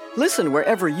orchestra. Listen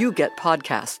wherever you get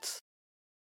podcasts.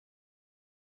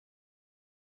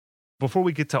 Before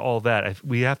we get to all that,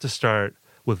 we have to start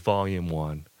with Volume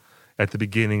 1 at the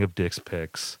beginning of Dick's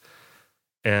Picks.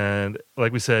 And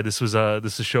like we said, this is a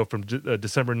show from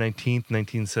December 19th,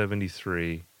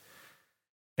 1973.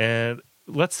 And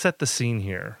let's set the scene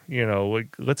here.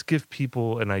 Let's give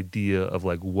people an idea of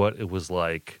what it was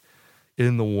like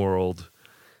in the world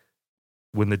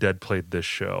when the Dead played this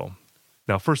show.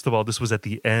 Now, first of all, this was at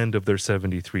the end of their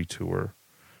 73 tour.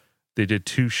 They did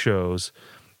 2 shows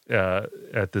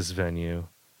at this venue.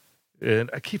 And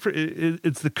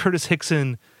it's the Curtis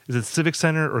Hickson, is it Civic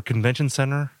Center or Convention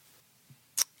Center?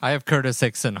 I have Curtis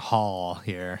Hickson Hall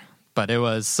here, but it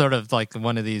was sort of like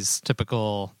one of these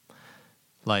typical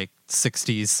 60s,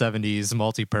 70s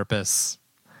multi-purpose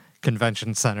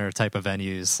convention center type of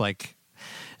venues. Like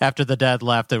after the Dead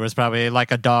left, there was probably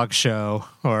like a dog show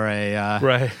or a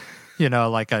right.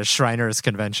 Like a Shriners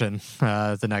convention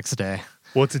the next day.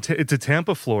 Well, it's a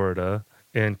Tampa, Florida,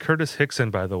 and Curtis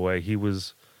Hickson, by the way, he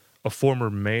was a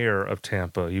former mayor of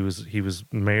Tampa. He was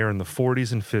mayor in the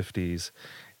 40s and 50s,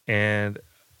 and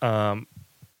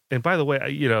by the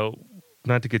way,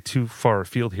 not to get too far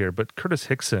afield here, but Curtis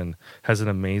Hickson has an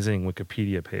amazing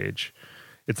Wikipedia page.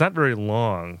 It's not very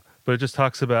long, but it just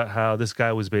talks about how this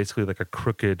guy was basically like a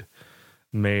crooked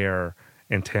mayor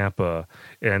in Tampa.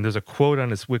 And there's a quote on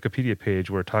his Wikipedia page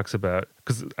where it talks about,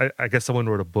 because I guess someone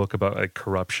wrote a book about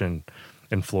corruption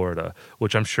in Florida,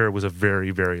 which I'm sure was a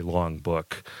very, very long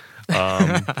book.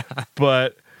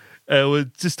 But it was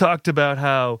just talked about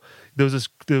how there was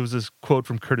this quote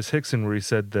from Curtis Hickson where he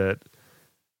said that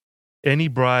any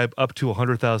bribe up to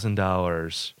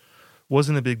 $100,000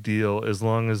 wasn't a big deal as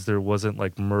long as there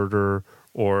wasn't murder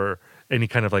or any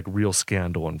kind of real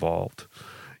scandal involved.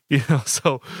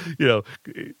 So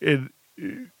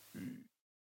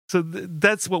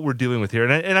that's what we're dealing with here,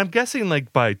 and I'm guessing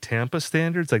by Tampa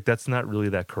standards, that's not really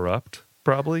that corrupt,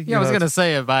 probably. Yeah, I was gonna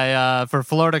say for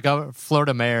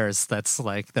Florida mayors, that's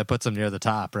that puts them near the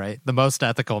top, right? The most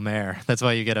ethical mayor. That's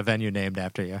why you get a venue named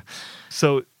after you.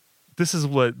 So this is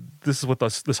what this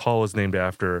hall is named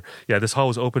after. Yeah, this hall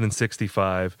was opened in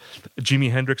 '65.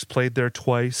 Jimi Hendrix played there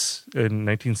twice in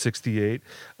 1968.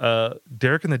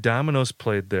 Derek and the Dominos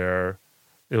played there.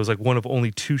 It was one of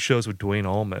only 2 shows with Duane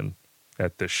Allman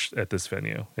at this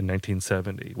venue in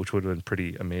 1970, which would have been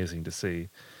pretty amazing to see.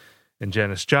 And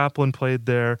Janis Joplin played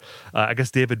there. I guess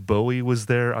David Bowie was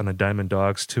there on the Diamond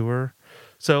Dogs tour.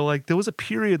 So there was a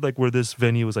period where this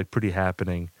venue was pretty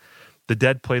happening. The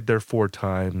Dead played there 4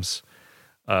 times,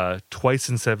 twice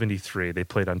in 73. They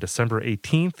played on December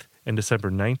 18th and December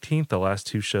 19th, the last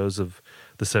 2 shows of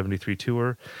the 73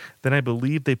 tour. Then I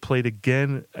believe they played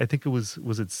again, I think it was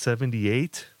it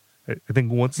 78? I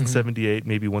think once in 78,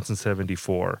 maybe once in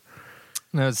 74.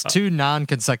 No, it's 2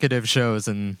 non-consecutive shows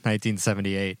in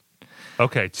 1978.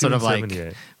 Okay, 2 sort in of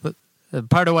 78.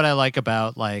 Part of what I like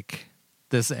about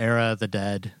this era of the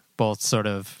Dead, both sort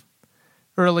of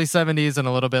early 70s and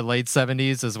a little bit late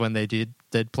 70s, is when they did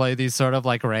play these sort of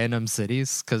random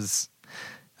cities, because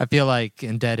I feel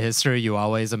in Dead history you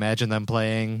always imagine them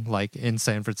playing in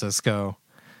San Francisco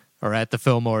or at the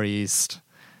Fillmore East.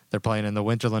 They're playing in the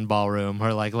Winterland Ballroom,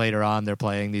 or later on they're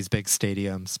playing these big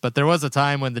stadiums. But there was a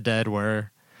time when the Dead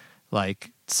were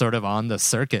sort of on the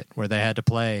circuit where they had to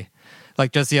play.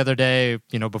 Just the other day,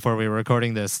 before we were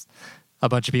recording this, a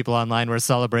bunch of people online were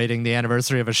celebrating the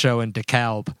anniversary of a show in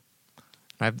DeKalb.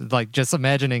 I'm just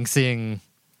imagining seeing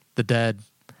the Dead,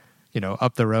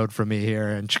 up the road from me here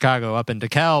in Chicago, up in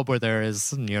DeKalb, where there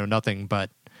is, nothing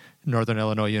but Northern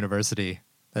Illinois University.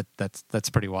 That's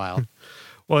pretty wild.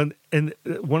 Well, and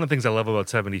one of the things I love about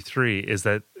 73 is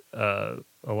that a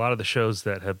lot of the shows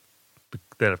that have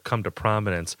come to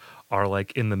prominence are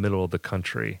in the middle of the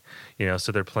country.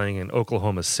 So they're playing in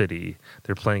Oklahoma City,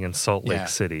 they're playing in Salt Lake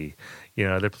City.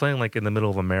 They're playing in the middle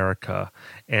of America,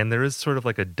 and there is sort of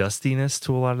a dustiness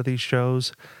to a lot of these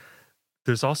shows.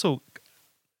 There's also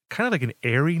kind of an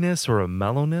airiness or a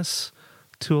mellowness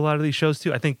to a lot of these shows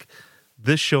too. I think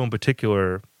this show in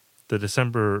particular, the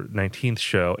December 19th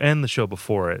show and the show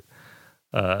before it,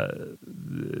 both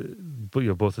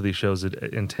of these shows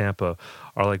in Tampa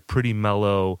are pretty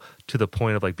mellow to the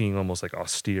point of being almost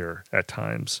austere at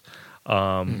times.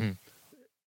 And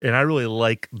I really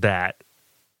like that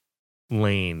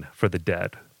lane for the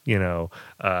Dead,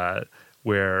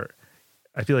 where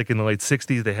I feel like in the late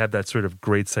 60s, they had that sort of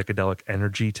great psychedelic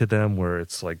energy to them where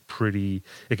it's like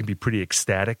it can be pretty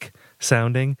ecstatic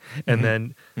sounding. And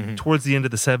then towards the end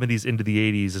of the 70s into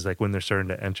the 80s is like when they're starting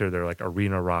to enter their like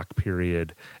arena rock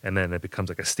period. And then it becomes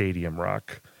like a stadium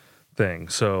rock thing.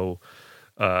 So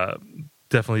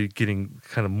definitely getting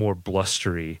kind of more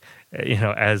blustery,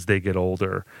 as they get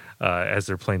older, as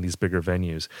they're playing these bigger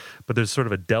venues. But there's sort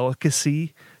of a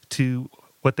delicacy to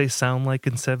what they sound like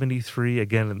in 73,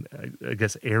 again, I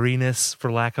guess airiness,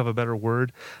 for lack of a better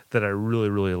word, that I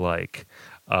really, really like.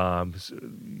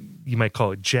 You might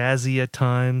call it jazzy at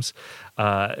times.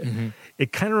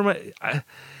 It kind of reminds...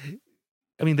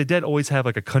 I mean, the Dead always have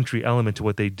like a country element to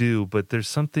what they do, but there's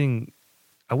something...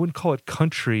 I wouldn't call it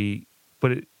country,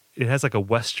 but it has like a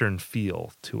Western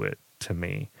feel to it, to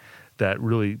me, that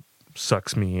really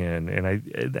sucks me in. And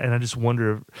I just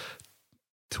wonder...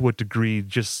 to what degree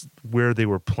just where they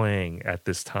were playing at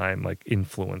this time like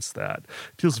influenced that.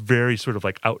 It feels very sort of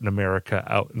like out in America,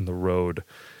 out in the road,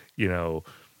 we're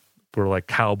like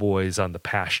cowboys on the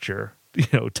pasture,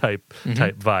 type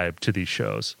vibe to these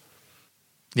shows.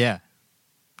 Yeah.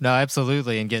 No,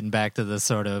 absolutely. And getting back to this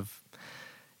sort of,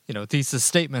 thesis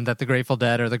statement that the Grateful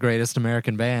Dead are the greatest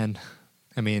American band.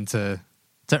 I mean, to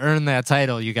earn that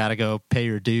title, you got to go pay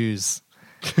your dues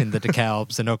in the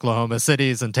DeKalbs and Oklahoma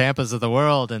cities and Tampas of the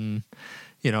world and,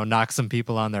 knock some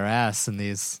people on their ass in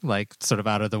these like sort of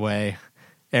out of the way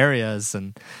areas.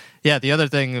 And yeah, the other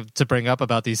thing to bring up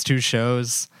about these two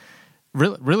shows,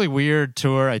 really weird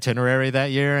tour itinerary that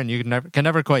year. And you can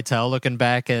never quite tell looking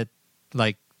back at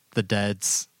like the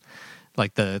Dead's,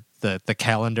 like the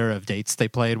calendar of dates they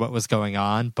played, what was going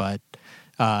on. But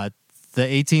the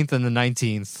 18th and the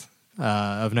 19th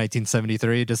of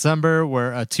 1973, December,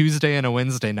 were a Tuesday and a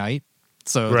Wednesday night.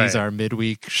 So these are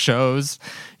midweek shows,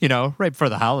 right before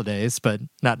the holidays, but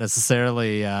not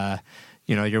necessarily,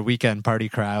 your weekend party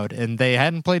crowd. And they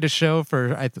hadn't played a show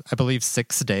for, I believe,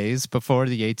 6 days before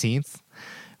the 18th,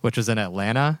 which was in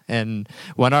Atlanta. And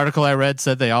one article I read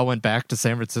said they all went back to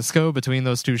San Francisco between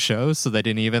those two shows. So they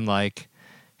didn't even like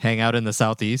hang out in the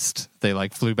Southeast. They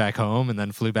like flew back home and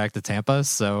then flew back to Tampa.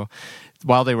 So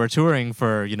while they were touring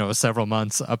for, several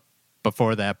months up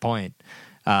before that point,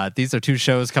 these are two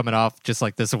shows coming off just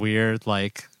like this weird,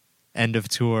 like end of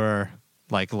tour,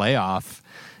 like layoff.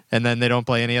 And then they don't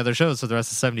play any other shows for the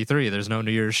rest of 73. There's no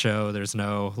New Year's show. There's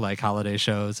no like holiday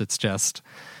shows. It's just,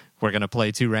 we're going to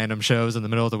play 2 random shows in the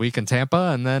middle of the week in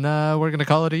Tampa. And then we're going to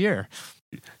call it a year.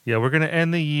 Yeah, we're going to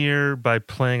end the year by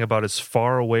playing about as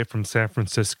far away from San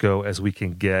Francisco as we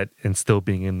can get and still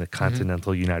being in the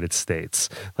continental United States,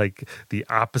 like the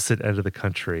opposite end of the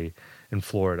country in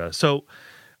Florida. So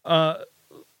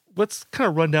let's kind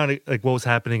of run down like what was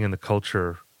happening in the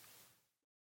culture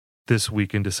this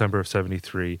week in December of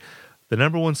 73. The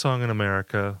number one song in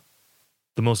America,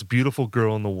 The Most Beautiful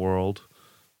Girl in the World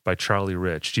by Charlie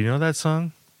Rich. Do you know that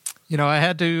song? I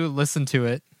had to listen to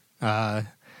it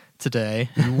today.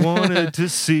 You wanted to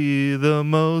see the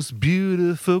most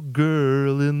beautiful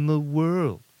girl in the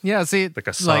world. Yeah, see, like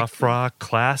a soft rock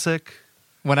classic.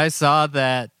 When I saw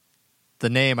the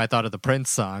name, I thought of the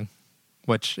Prince song,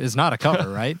 which is not a cover,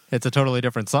 right? It's a totally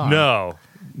different song. No,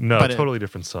 totally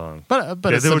different song. But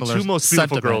there were two most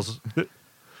beautiful girls.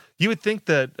 You would think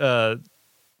that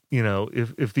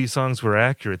if these songs were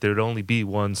accurate, there would only be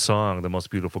one song, The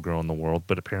Most Beautiful Girl in the World.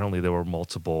 But apparently, there were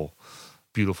multiple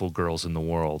beautiful girls in the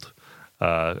world,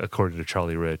 according to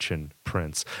Charlie Rich and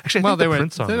Prince. Actually, I think the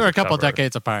Prince song they were a couple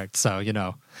decades apart, so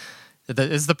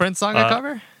is the Prince song a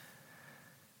cover?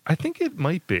 I think it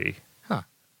might be. Huh.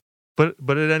 But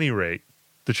at any rate,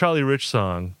 the Charlie Rich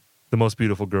song, "The Most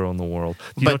Beautiful Girl in the World."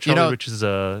 Do you know Charlie Rich's?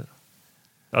 I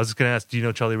was just going to ask, do you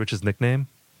know Charlie Rich's nickname?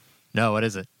 No, what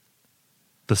is it?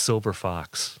 The Silver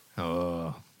Fox.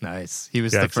 Oh, nice. He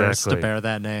was the first to bear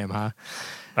that name, huh?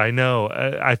 I know.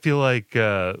 I feel like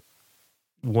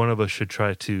one of us should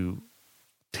try to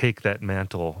take that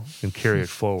mantle and carry it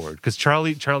forward. Because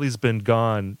Charlie's been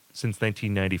gone since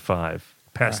 1995,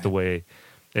 passed away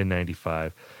in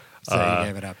 95. So he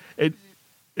gave it up.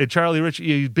 Charlie Rich,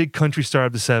 big country star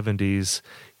of the 70s.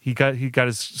 He got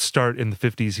his start in the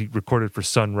 50s. He recorded for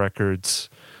Sun Records.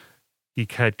 He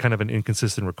had kind of an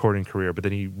inconsistent recording career, but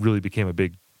then he really became a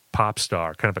big pop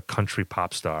star, kind of a country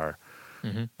pop star.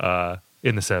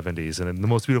 In the 70s. And The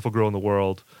Most Beautiful Girl in the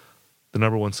World, the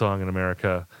number one song in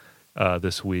America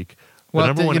this week. The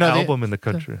number one album in the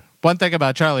country. One thing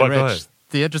about Charlie Rich,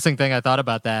 the interesting thing I thought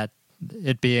about that,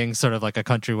 it being sort of like a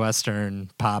country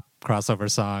western pop crossover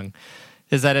song,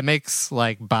 is that it makes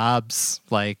like Bob's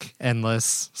like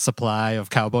endless supply of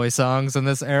cowboy songs in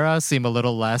this era seem a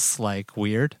little less like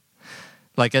weird.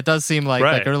 Like it does seem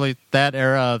like early that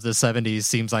era of the 70s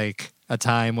seems like a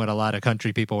time when a lot of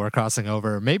country people were crossing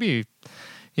over. Maybe,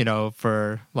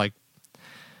 for like,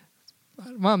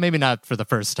 well, maybe not for the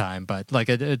first time, but like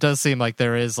it does seem like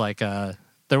there was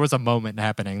a moment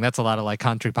happening. That's a lot of like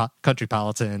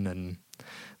countrypolitan and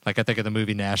like I think of the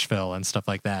movie Nashville and stuff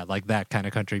like that kind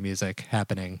of country music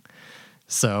happening.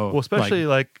 So, well, especially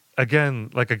like again,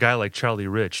 like a guy like Charlie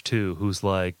Rich too, who's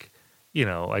like,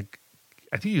 like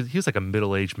I think he was like a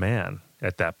middle-aged man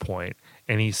at that point,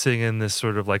 and he's singing this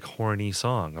sort of like horny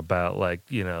song about like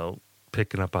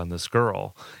picking up on this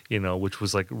girl, which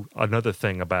was like another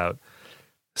thing about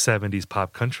 70s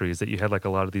pop country is that you had like a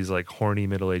lot of these like horny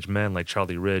middle-aged men like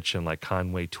Charlie Rich and like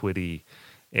Conway Twitty,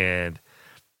 and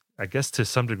I guess to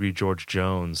some degree George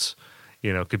Jones,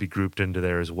 could be grouped into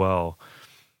there as well.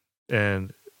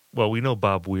 And well, we know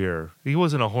Bob Weir. He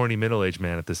wasn't a horny middle-aged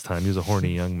man at this time. He was a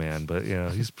horny young man, but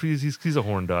he's a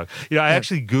horn dog. I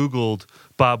actually Googled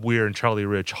Bob Weir and Charlie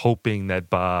Rich, hoping that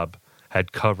Bob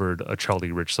had covered a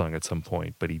Charlie Rich song at some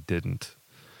point, but he didn't.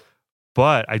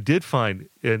 But I did find,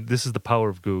 and this is the power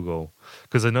of Google,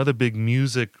 because another big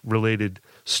music-related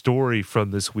story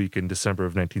from this week in December of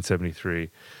 1973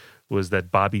 was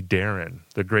that Bobby Darin,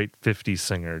 the great 50s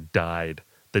singer, died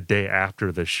the day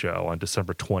after this show on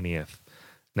December 20th,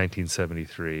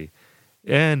 1973.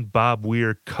 And Bob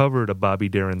Weir covered a Bobby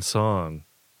Darin song,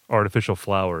 Artificial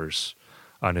Flowers,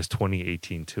 on his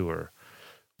 2018 tour.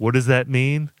 What does that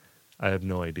mean? I have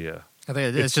no idea. I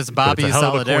think it's just Bobby's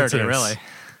solidarity, really.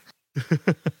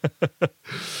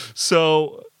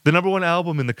 So, the number one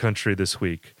album in the country this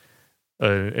week,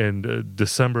 in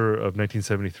December of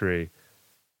 1973,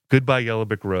 Goodbye Yellow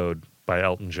Brick Road by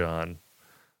Elton John,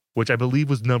 which I believe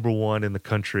was number one in the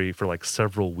country for like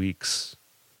several weeks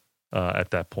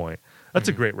at that point. That's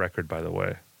a great record, by the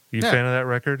way. You a fan of that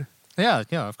record? Yeah,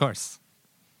 of course.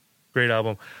 Great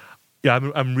album. Yeah,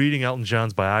 I'm reading Elton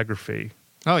John's biography.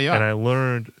 Oh, yeah. And I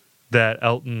learned that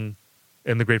Elton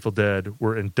and the Grateful Dead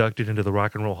were inducted into the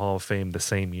Rock and Roll Hall of Fame the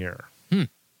same year.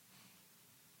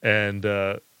 And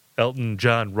Elton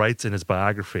John writes in his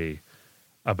biography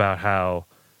about how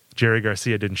Jerry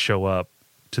Garcia didn't show up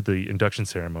to the induction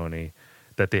ceremony,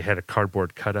 that they had a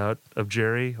cardboard cutout of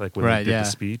Jerry, like when he did the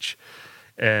speech.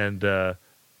 And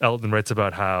Elton writes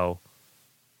about how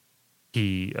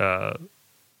he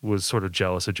was sort of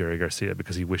jealous of Jerry Garcia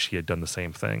because he wished he had done the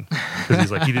same thing. Because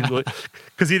he's like, he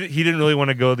didn't really want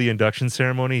to go to the induction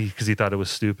ceremony because he thought it was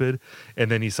stupid.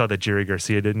 And then he saw that Jerry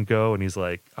Garcia didn't go, and he's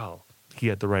like, oh, he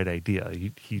had the right idea.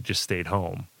 He just stayed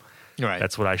home. Right.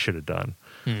 That's what I should have done.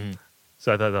 Mm-hmm.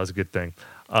 So I thought that was a good thing.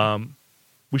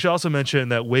 We should also mention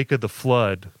that Wake of the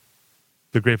Flood,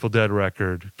 the Grateful Dead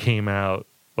record, came out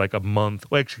like a month,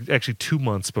 well, actually 2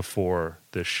 months before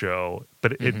this show,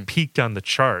 but it peaked on the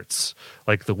charts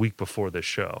like the week before this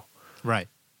show. Right.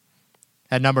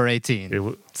 At number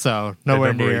 18. So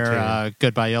nowhere near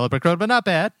Goodbye Yellow Brick Road, but not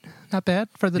bad. Not bad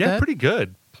for the Dead. Yeah, pretty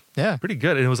good. Yeah. Pretty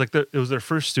good. And it was like it was their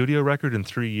first studio record in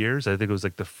 3 years. I think it was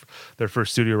like their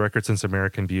first studio record since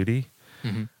American Beauty.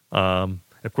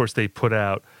 Of course, they put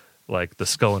out like the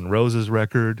Skull and Roses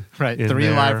record. Right. 3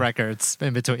 live records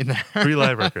in between there. 3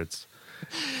 live records.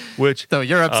 Which, so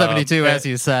Europe 72, as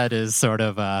you said, is sort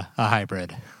of a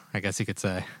hybrid, I guess you could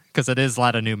say, because it is a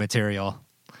lot of new material,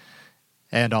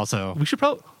 and also we should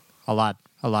probably a lot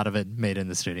of it made in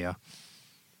the studio.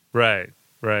 Right.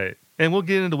 And we'll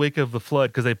get into Wake of the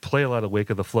Flood because they play a lot of Wake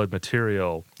of the Flood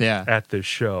material at this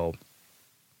show,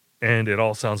 and it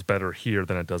all sounds better here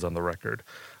than it does on the record.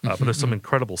 But there's some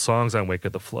incredible songs on Wake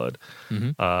of the Flood.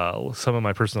 Some of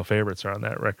my personal favorites are on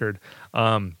that record.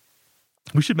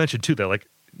 We should mention too that, like,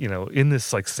 in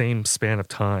this like same span of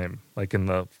time, like in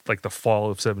the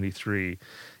fall of 73,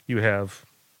 you have,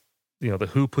 the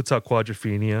Who puts out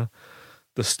Quadrophenia,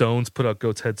 the Stones put out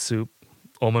Goat's Head Soup,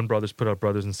 Allman Brothers put out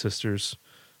Brothers and Sisters,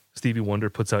 Stevie Wonder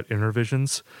puts out Inner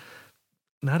Visions.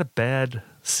 Not a bad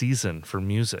season for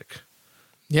music.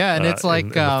 Yeah, and it's like in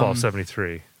the fall of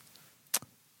 73.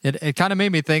 It kind of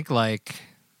made me think, like,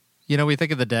 we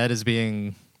think of the Dead as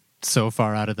being so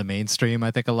far out of the mainstream,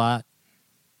 I think, a lot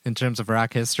in terms of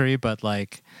rock history, but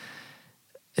like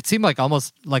it seemed like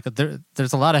almost like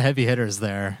there's a lot of heavy hitters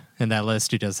there in that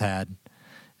list you just had.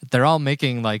 They're all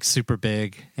making like super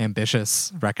big,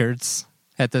 ambitious records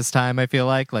at this time. I feel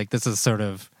like this is sort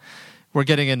of, we're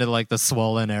getting into like the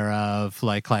swollen era of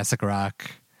like classic rock,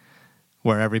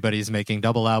 where everybody's making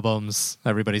double albums,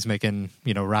 everybody's making,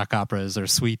 rock operas or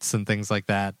suites and things like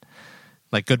that.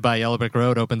 Like Goodbye Yellow Brick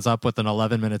Road opens up with an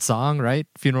 11-minute song, right?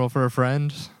 Funeral for a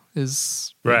Friend.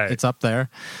 is right. It's up there.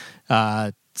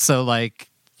 So like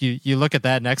you look at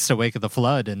that next to Wake of the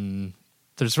Flood, and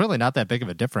there's really not that big of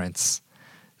a difference.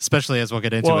 Especially as we'll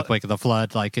get into with Wake of the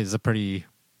Flood, like is a pretty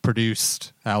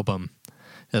produced album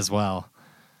as well.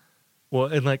 Well,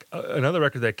 and like another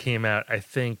record that came out, I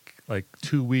think like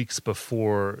 2 weeks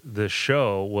before the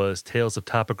show was Tales of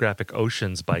Topographic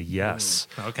Oceans by Yes,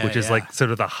 which is like sort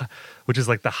of the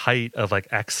height of like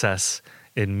excess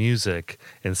in music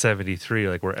in '73,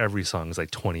 like where every song is like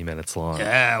 20 minutes long.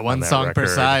 Yeah, one song record. per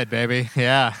side, baby.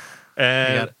 Yeah.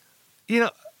 And do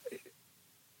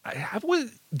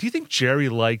you think Jerry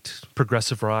liked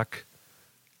progressive rock?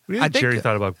 What do you think Jerry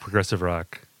thought about progressive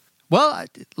rock? Well,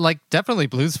 like definitely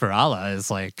Blues for Allah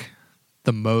is like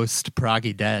the most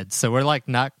proggy dead. So we're like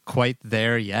not quite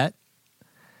there yet.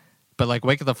 But like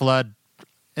Wake of the Flood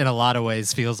in a lot of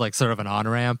ways feels like sort of an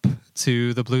on-ramp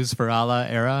to the Blues for Allah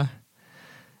era.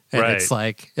 And it's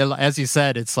like, as you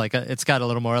said, it's like it's got a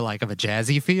little more like of a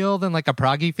jazzy feel than like a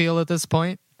proggy feel at this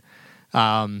point.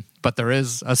 But there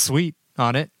is a suite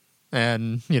on it.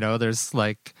 And, there's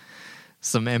like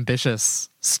some ambitious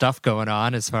stuff going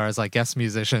on as far as like guest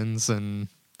musicians, and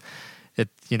it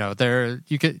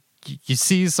you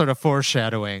see sort of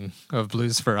foreshadowing of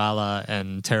Blues for Allah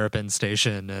and Terrapin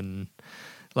Station and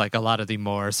like a lot of the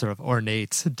more sort of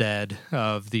ornate dead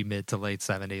of the mid to late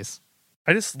 70s.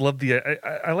 I just love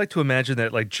I like to imagine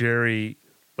that like Jerry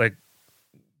like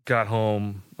got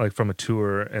home like from a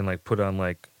tour and like put on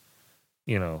like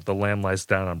The Lamb Lies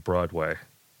Down on Broadway.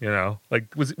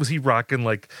 Like was he rocking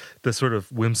like the sort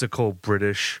of whimsical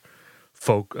British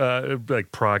folk,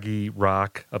 like proggy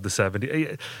rock of the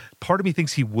 70s? Part of me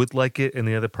thinks he would like it, and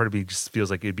the other part of me just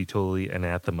feels like it'd be totally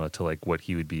anathema to like what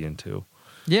he would be into.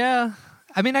 Yeah,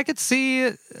 I mean, I could see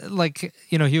like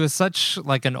he was such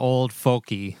like an old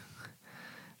folky,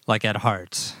 like at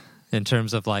heart, in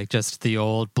terms of like just the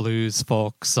old blues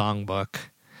folk songbook.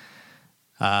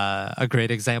 A great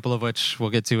example of which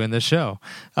we'll get to in this show.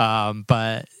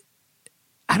 But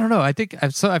I don't know.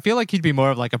 I feel like he'd be more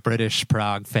of like a British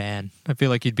prog fan. I feel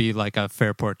like he'd be like a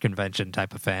Fairport Convention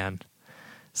type of fan.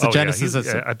 So Genesis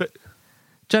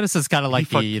Genesis kind of like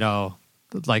the,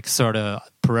 like sort of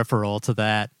peripheral to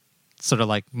that, sort of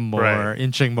like more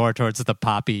inching more towards the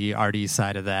poppy arty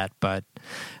side of that. But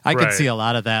I could see a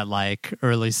lot of that like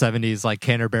early 70s like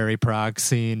Canterbury prog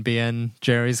scene being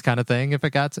Jerry's kind of thing if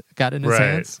it got in his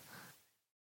hands.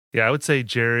 Yeah, I would say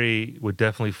Jerry would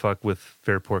definitely fuck with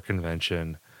Fairport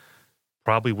Convention.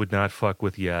 Probably would not fuck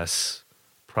with Yes.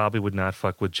 Probably would not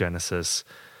fuck with Genesis.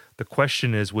 The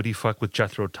question is, would he fuck with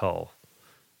Jethro Tull?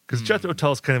 Because Jethro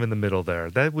Tull's kind of in the middle there.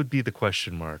 That would be the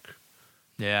question mark.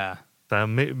 Yeah.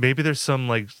 Maybe there's some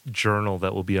like journal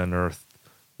that will be unearthed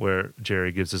where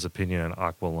Jerry gives his opinion on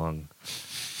Aqualung,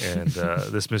 and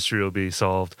this mystery will be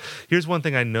solved. Here's one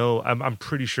thing I know. I'm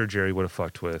pretty sure Jerry would have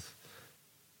fucked with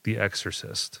The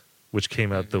Exorcist, which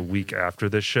came out the week after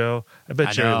this show. I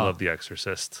bet Jerry loved The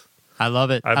Exorcist. I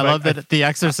love it. I love that The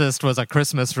Exorcist was a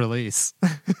Christmas release.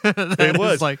 It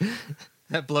was like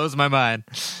that blows my mind.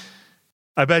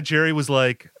 I bet Jerry was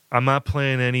like, I'm not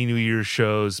playing any New Year's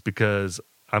shows because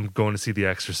I'm going to see The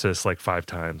Exorcist like 5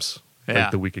 times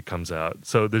like the week it comes out.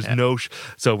 So there's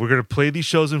so we're going to play these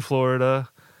shows in Florida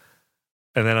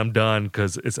and then I'm done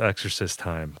because it's Exorcist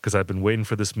time, because I've been waiting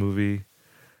for this movie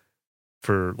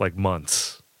for like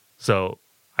months. So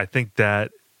I think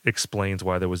that explains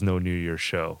why there was no New Year's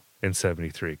show in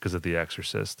 73, because of The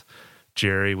Exorcist.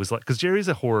 Jerry was like, because Jerry's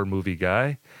a horror movie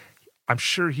guy. I'm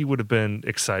sure he would have been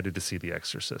excited to see The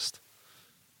Exorcist.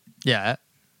 Yeah.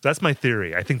 That's my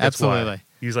theory. I think that's why.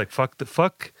 He's like,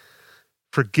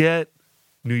 forget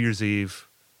New Year's Eve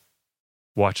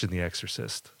watching The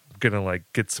Exorcist. I'm going to like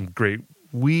get some great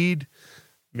weed,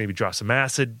 maybe draw some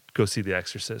acid, go see The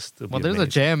Exorcist. Well, there's a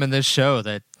jam in this show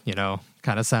that,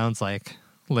 kind of sounds like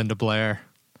Linda Blair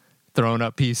throwing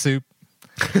up pea soup.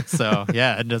 So,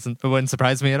 yeah, it wouldn't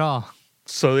surprise me at all.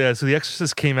 So The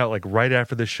Exorcist came out like right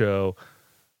after the show.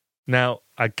 Now,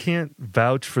 I can't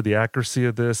vouch for the accuracy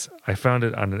of this. I found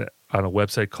it on a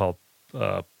website called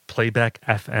Playback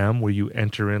FM, where you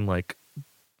enter in like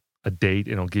a date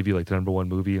and it'll give you like the #1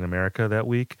 movie in America that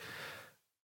week.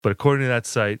 But according to that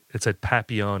site, it said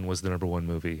Papillon was the #1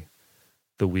 movie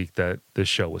the week that this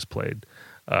show was played.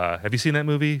 Have you seen that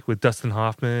movie with Dustin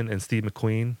Hoffman and Steve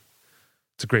McQueen?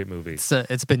 It's a great movie.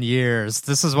 It's been years.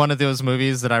 This is one of those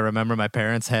movies that I remember my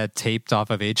parents had taped off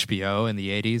of HBO in the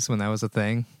 80s when that was a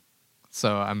thing.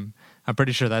 So I'm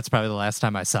pretty sure that's probably the last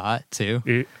time I saw it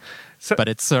too. But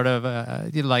it's sort of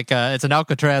it's an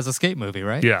Alcatraz escape movie,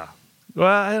 right? Yeah.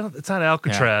 Well, it's not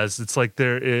Alcatraz. Yeah. It's like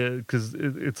because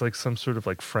it's like some sort of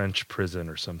like French prison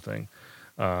or something.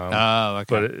 Okay.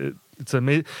 But it's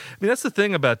amazing. I mean, that's the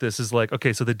thing about this is like,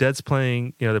 okay, so the Dead's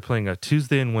playing, they're playing a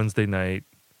Tuesday and Wednesday night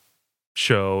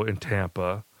show in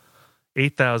Tampa,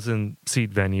 8,000 seat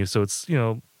venue. So it's,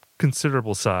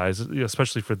 considerable size,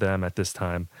 especially for them at this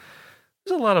time.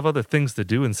 There's a lot of other things to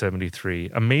do in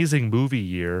 73. Amazing movie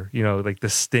year. Like The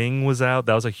Sting was out.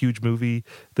 That was a huge movie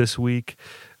this week.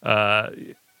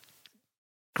 Great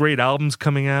albums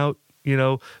coming out.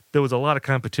 There was a lot of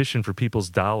competition for people's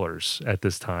dollars at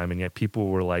this time, and yet people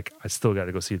were like, I still got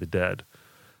to go see the Dead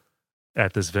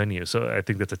at this venue. So I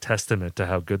think that's a testament to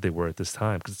how good they were at this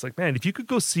time. Because it's like, man, if you could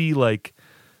go see like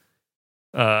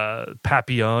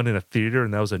Papillon in a theater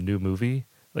and that was a new movie,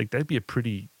 like that'd be a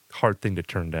pretty hard thing to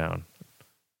turn down.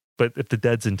 But if the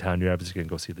Dead's in town, you're obviously going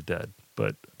to go see the Dead.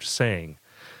 But I'm just saying,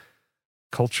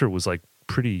 culture was like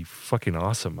pretty fucking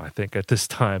awesome, I think, at this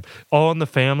time. All in the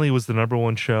Family was the number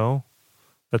one show.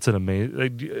 That's an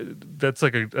amazing. That's a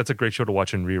great show to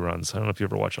watch in reruns. I don't know if you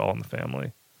ever watch All in the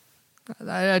Family.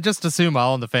 I just assume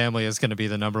All in the Family is going to be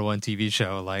the number one TV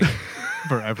show, like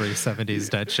for every 70s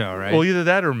Dead show, right? Well, either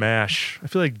that or MASH. I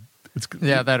feel like it's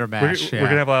that or MASH. We're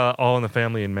gonna have All in the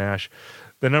Family and MASH.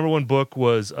 The number one book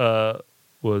was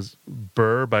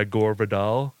Burr by Gore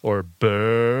Vidal, or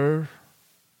Burr,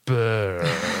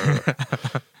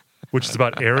 which is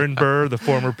about Aaron Burr, the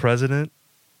former president.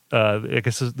 I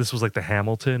guess this was like the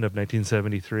Hamilton of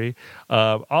 1973.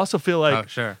 I also feel like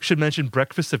should mention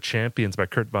Breakfast of Champions by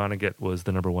Kurt Vonnegut was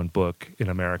the number one book in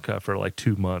America for like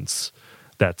 2 months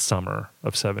that summer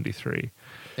of 73.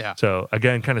 Yeah. So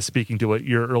again, kind of speaking to what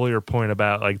your earlier point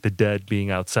about like the Dead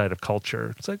being outside of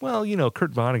culture. It's like, well,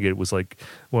 Kurt Vonnegut was like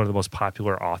one of the most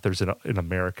popular authors in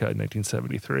America in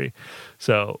 1973.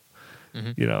 So,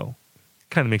 kind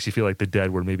of makes you feel like the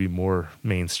Dead were maybe more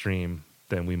mainstream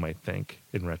than we might think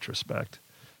in retrospect.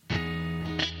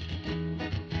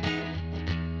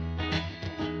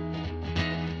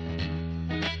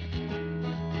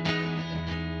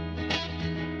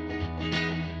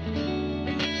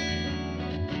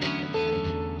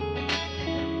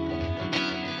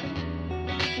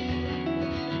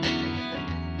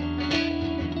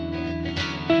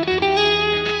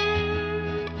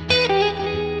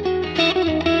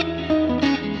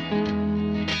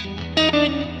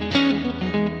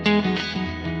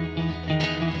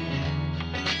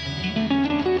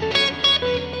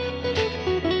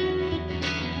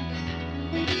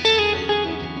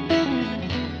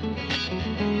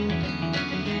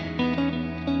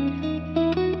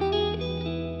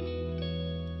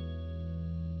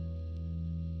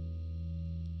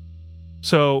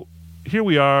 So here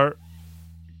we are,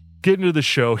 getting to the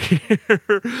show here.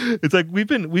 It's like we've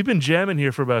been jamming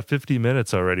here for about 50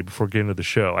 minutes already before getting to the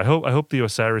show. I hope the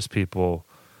Osiris people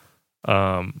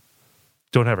don't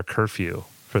have a curfew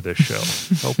for this show.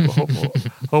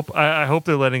 I hope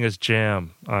they're letting us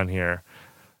jam on here.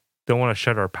 Don't want to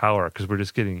shut our power because we're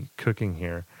just getting cooking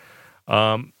here.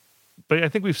 But I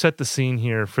think we've set the scene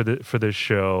here for this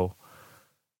show.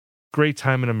 Great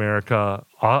time in America,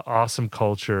 awesome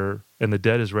culture, and the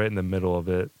Dead is right in the middle of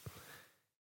it.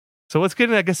 So let's get,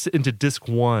 I guess, into disc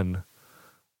one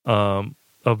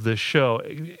of this show.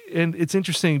 And it's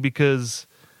interesting because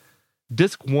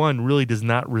disc one really does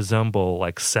not resemble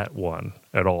like set one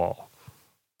at all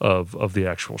of the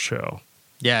actual show.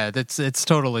 Yeah, it's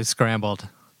totally scrambled.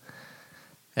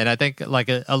 And I think like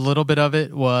a little bit of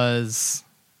it was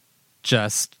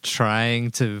just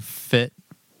trying to fit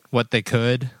what they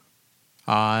could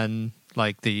on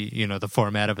like the the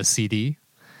format of a CD.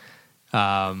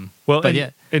 And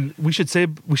we should say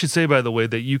by the way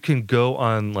that you can go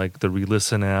on like the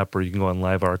Relisten app or you can go on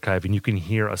Live Archive and you can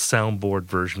hear a soundboard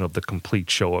version of the complete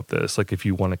show of this. Like if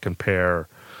you want to compare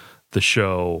the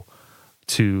show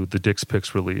to the Dick's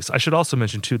Picks release. I should also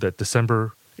mention too that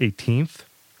December 18th,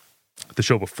 the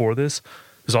show before this,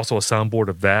 there's also a soundboard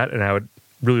of that, and I would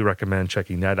really recommend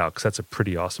checking that out because that's a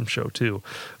pretty awesome show too.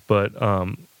 But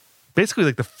basically,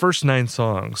 like the first 9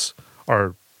 songs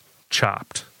are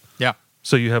chopped. Yeah.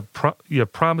 So you have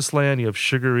Promised Land, you have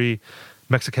Sugary,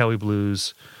 Mexicali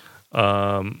Blues,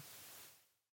 Direwolf,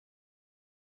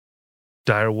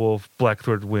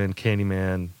 Blackthorn Wind,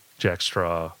 Candyman, Jack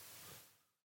Straw,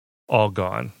 all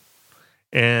gone.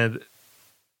 And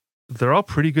they're all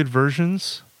pretty good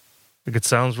versions. Like it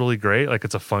sounds really great. Like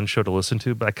it's a fun show to listen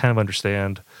to, but I kind of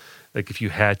understand like if you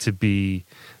had to be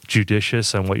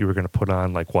judicious on what you were going to put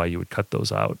on, like why you would cut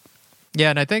those out. Yeah,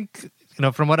 and I think,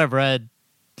 from what I've read,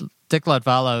 Dick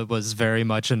Latvala was very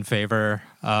much in favor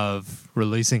of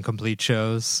releasing complete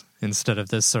shows instead of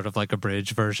this sort of like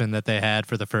abridged version that they had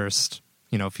for the first,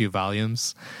 few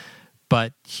volumes.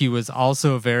 But he was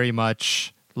also very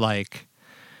much like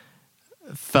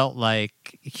felt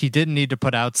like he didn't need to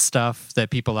put out stuff that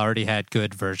people already had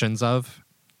good versions of.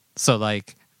 So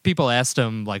like people asked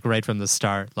him like right from the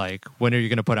start, like, when are you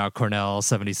going to put out Cornell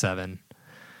 77?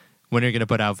 When are you going to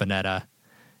put out Veneta?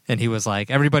 And he was like,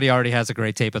 everybody already has a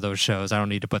great tape of those shows. I don't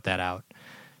need to put that out.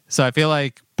 So I feel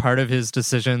like part of his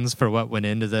decisions for what went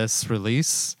into this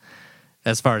release,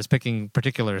 as far as picking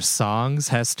particular songs,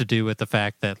 has to do with the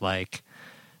fact that like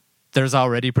there's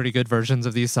already pretty good versions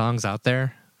of these songs out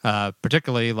there.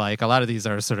 Particularly like a lot of these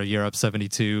are sort of Europe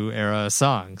 72 era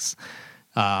songs.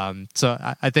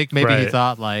 So I think maybe he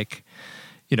thought like,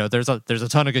 you know, there's a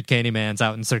ton of good Candymans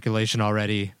out in circulation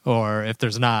already, or if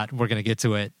there's not, we're going to get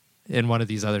to it in one of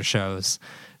these other shows.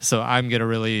 So I'm going to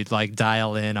really like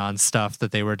dial in on stuff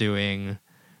that they were doing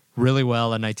really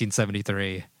well in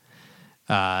 1973.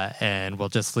 And we'll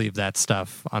just leave that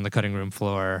stuff on the cutting room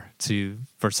floor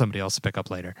for somebody else to pick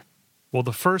up later. Well,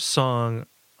 the first song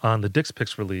on the Dick's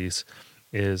Picks release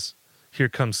is Here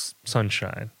Comes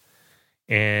Sunshine,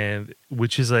 and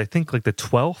which is, I think, like the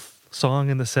 12th song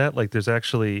in the set. Like there's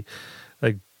actually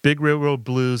like Big Railroad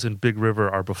Blues and Big River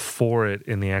are before it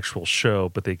in the actual show,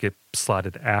 but they get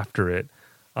slotted after it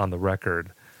on the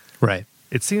record. Right.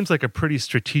 It seems like a pretty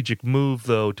strategic move,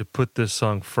 though, to put this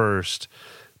song first,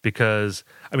 because,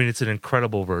 I mean, it's an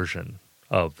incredible version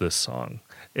of this song.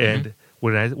 And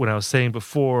when I was saying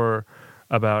before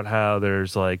about how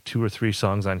there's like 2 or 3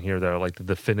 songs on here that are like the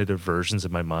definitive versions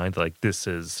in my mind, like this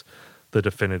is the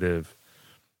definitive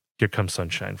Here Comes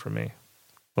Sunshine for me.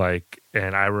 Like,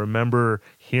 and I remember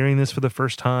hearing this for the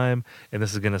first time, and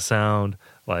this is going to sound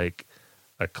like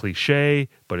a cliche,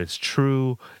 but it's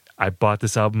true. I bought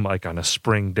this album like on a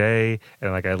spring day,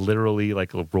 and like I literally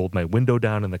like rolled my window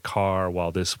down in the car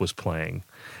while this was playing.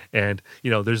 And,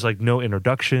 you know, there's like no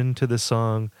introduction to this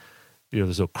song. You know,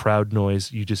 there's no crowd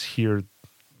noise. You just hear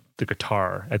the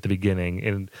guitar at the beginning,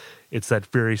 and it's that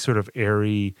very sort of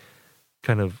airy,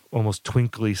 kind of almost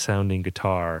twinkly sounding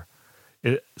guitar.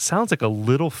 It sounds like a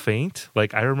little faint.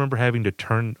 Like I remember having to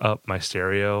turn up my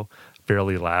stereo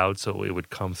fairly loud so it would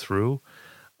come through.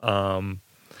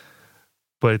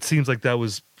 But it seems like that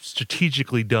was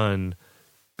strategically done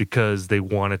because they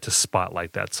wanted to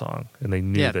spotlight that song, and they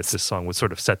knew that this song would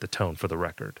sort of set the tone for the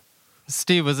record.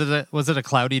 Steve, was it a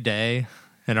cloudy day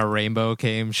and a rainbow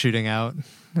came shooting out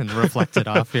and reflected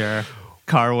off your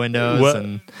car windows,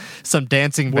 and some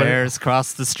dancing bears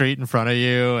crossed the street in front of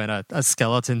you, and a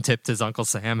skeleton tipped his Uncle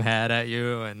Sam hat at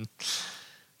you, and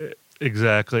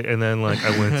exactly. And then like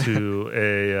I went to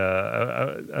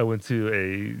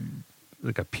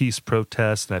a peace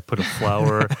protest, and I put a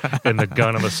flower in the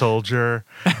gun of a soldier,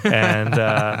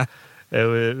 and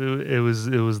it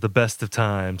was the best of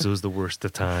times. It was the worst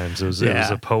of times. It was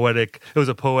a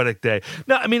poetic day.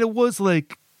 No, I mean, it was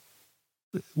like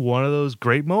one of those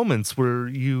great moments where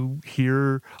you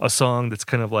hear a song that's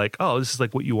kind of like, oh, this is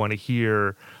like what you want to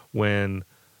hear when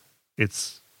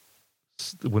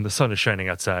the sun is shining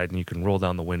outside, and you can roll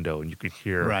down the window and you can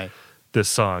hear this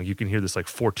song. You can hear this like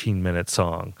 14-minute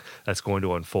song that's going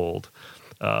to unfold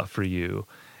for you.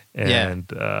 And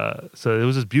so it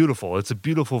was just beautiful. It's a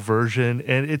beautiful version,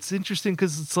 and it's interesting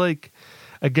because it's like,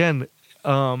 again,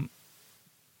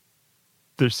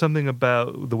 there's something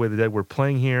about the way that we're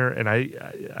playing here, and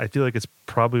I feel like it's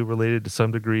probably related to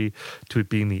some degree to it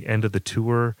being the end of the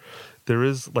tour. There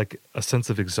is like a sense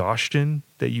of exhaustion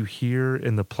that you hear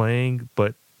in the playing,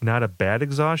 but not a bad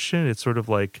exhaustion. It's sort of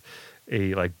like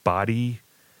a body.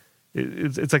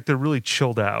 It's like they're really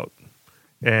chilled out,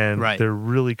 and they're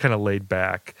really kind of laid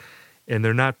back, and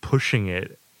they're not pushing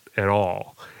it at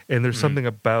all. And there's something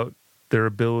about their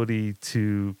ability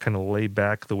to kind of lay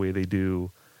back the way they do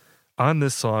on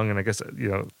this song, and I guess, you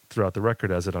know, throughout the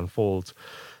record as it unfolds,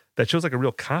 that shows like a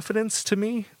real confidence to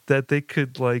me that they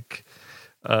could like,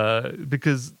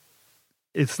 because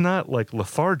it's not like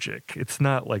lethargic. It's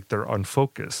not like they're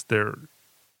unfocused. They're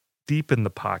deep in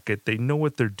the pocket. They know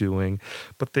what they're doing,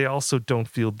 but they also don't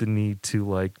feel the need to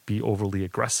like be overly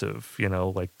aggressive, you know,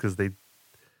 like, because they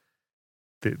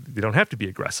don't have to be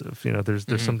aggressive. You know, there's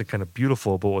something kind of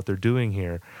beautiful about what they're doing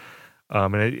here.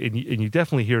 And you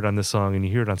definitely hear it on this song, and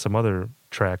you hear it on some other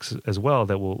tracks as well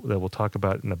that we'll talk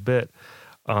about in a bit.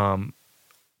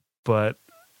 But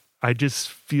I just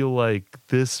feel like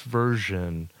this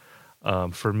version,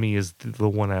 for me, is the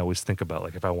one I always think about.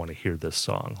 Like if I want to hear this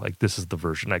song, like this is the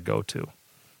version I go to.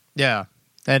 Yeah,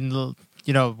 and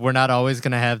you know, we're not always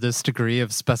going to have this degree of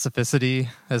specificity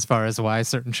as far as why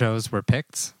certain shows were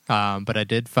picked. But I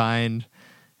did find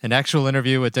an actual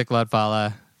interview with Dick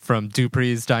Latvala from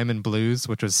Dupree's Diamond Blues,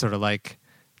 which was sort of like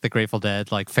the Grateful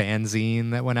Dead like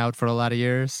fanzine that went out for a lot of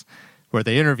years, where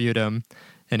they interviewed him,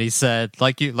 And he said,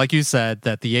 like you said,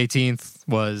 that the 18th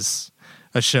was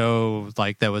a show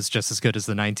like that was just as good as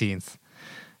the 19th,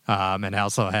 and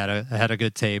also had a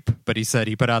good tape. But he said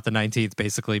he put out the 19th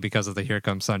basically because of the "Here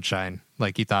Comes Sunshine."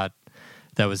 Like he thought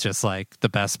that was just like the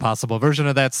best possible version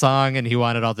of that song, and he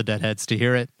wanted all the Deadheads to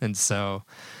hear it, and so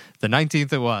the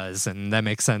 19th it was, and that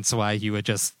makes sense why he would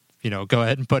just go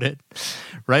ahead and put it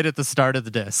right at the start of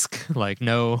the disc, like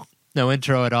no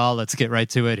intro at all. Let's get right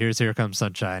to it. Here's "Here Comes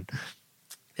Sunshine."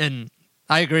 And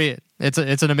I agree. It's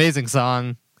an amazing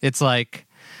song. It's like,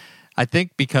 I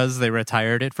think because they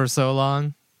retired it for so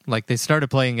long, like they started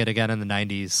playing it again in the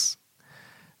 90s,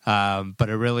 but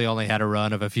it really only had a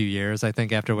run of a few years, I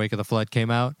think, after Wake of the Flood came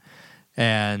out.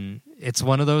 And it's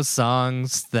one of those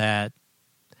songs that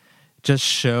just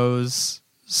shows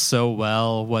so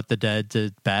well what the Dead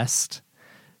did best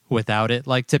without it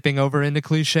like tipping over into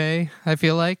cliche, I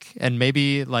feel like. And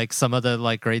maybe like some of the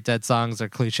like great Dead songs are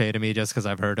cliche to me just because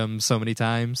I've heard them so many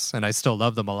times and I still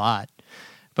love them a lot.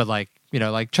 But like,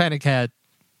 like China Cat,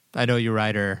 I Know You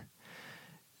Rider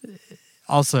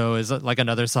also is like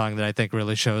another song that I think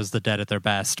really shows the Dead at their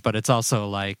best. But it's also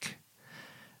like,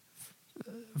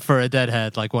 for a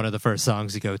Deadhead, like one of the first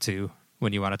songs you go to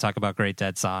when you want to talk about great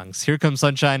Dead songs. "Here Comes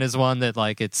Sunshine" is one that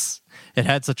like it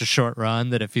had such a short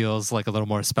run that it feels like a little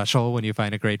more special when you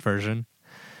find a great version.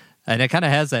 And it kind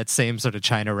of has that same sort of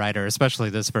China Rider,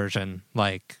 especially this version,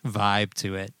 like vibe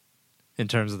to it in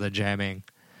terms of the jamming.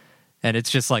 And it's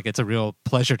just like, it's a real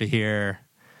pleasure to hear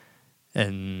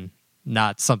and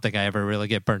not something I ever really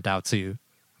get burnt out to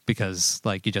because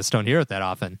like you just don't hear it that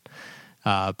often.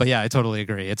 But yeah, I totally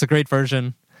agree. It's a great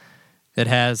version. It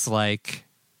has like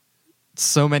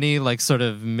so many like sort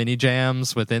of mini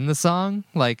jams within the song.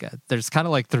 Like there's kind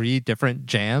of like 3 different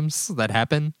jams that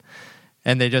happen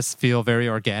and they just feel very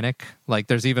organic. Like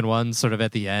there's even one sort of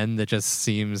at the end that just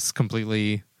seems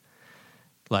completely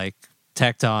like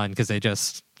tacked on because they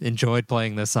just enjoyed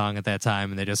playing this song at that time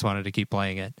and they just wanted to keep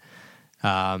playing it.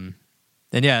 And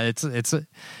yeah, it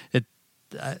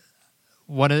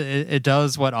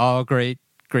does what all great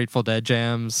Grateful Dead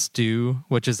jams do,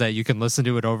 which is that you can listen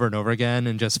to it over and over again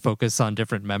and just focus on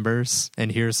different members and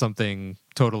hear something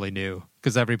totally new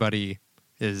because everybody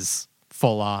is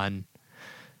full on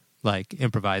like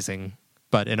improvising,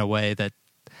 but in a way that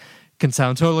can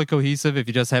sound totally cohesive if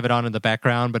you just have it on in the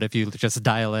background. But if you just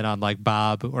dial in on like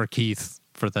Bob or Keith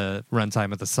for the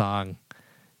runtime of the song,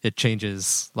 it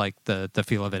changes like the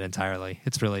feel of it entirely.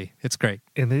 It's great.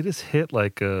 And they just hit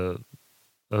like a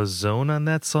zone on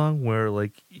that song where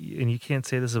like, and you can't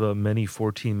say this about many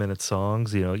 14-minute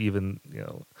songs, even,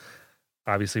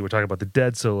 obviously we're talking about the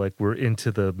Dead. So like we're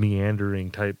into the meandering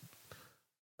type,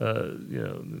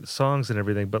 songs and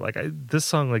everything. But like this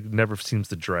song like never seems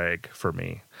to drag for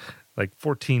me. Like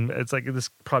 14, it's like this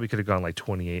probably could have gone like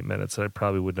 28 minutes. And I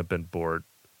probably wouldn't have been bored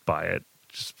by it.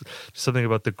 Just something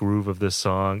about the groove of this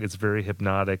song. It's very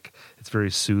hypnotic. It's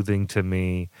very soothing to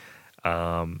me.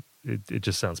 It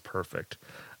just sounds perfect.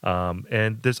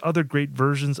 And there's other great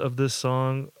versions of this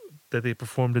song that they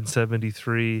performed in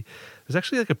 73. There's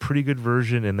actually like a pretty good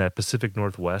version in that Pacific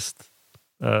Northwest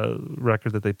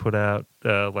record that they put out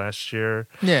last year.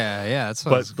 Yeah, that's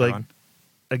what I was like,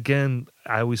 again,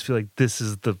 I always feel like this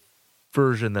is the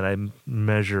version that I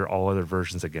measure all other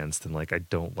versions against, and like I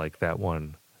don't like that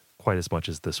one quite as much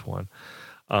as this one.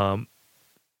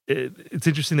 It's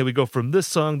interesting that we go from this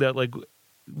song that like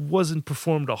wasn't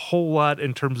performed a whole lot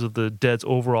in terms of the Dead's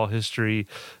overall history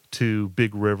to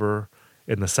Big River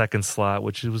in the second slot,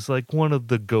 which was like one of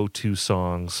the go-to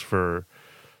songs for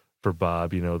Bob,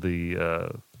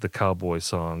 the cowboy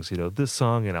songs, this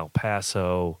song in El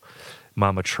Paso,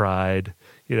 Mama Tried,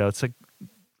 it's like,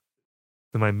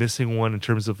 am I missing one in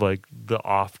terms of like the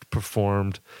oft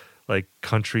performed like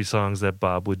country songs that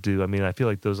Bob would do? I mean, I feel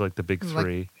like those are like the big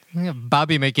 3. Yeah,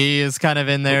 Bobby McGee is kind of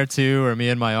in there too, or Me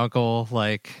and My Uncle.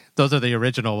 Like those are the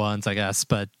original ones, I guess,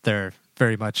 but they're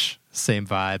very much same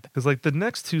vibe. Because like the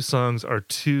next 2 songs are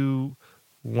 2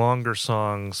 longer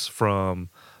songs from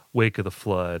Wake of the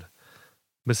Flood,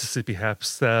 Mississippi Half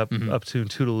Step, Up Tune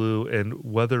Toodaloo, and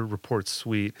Weather Report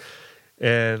Suite.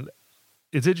 And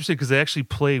it's interesting because they actually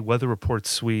play Weather Report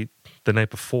Suite the night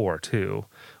before too,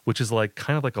 which is like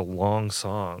kind of like a long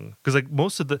song. Because like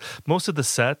most of the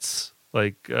sets,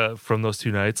 like from those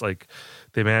 2 nights, like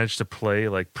they managed to play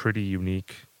like pretty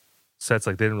unique sets.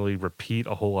 Like they didn't really repeat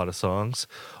a whole lot of songs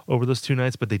over those 2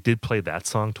 nights, but they did play that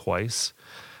song twice.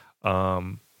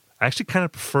 I actually kind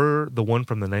of prefer the one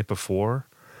from the night before,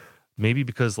 maybe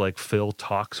because like Phil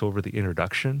talks over the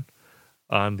introduction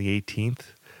on the 18th,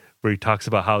 where he talks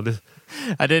about how this.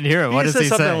 I didn't hear it. What does he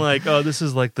say? Something like, "Oh, this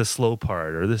is like the slow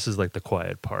part," or "This is like the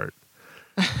quiet part."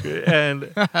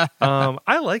 And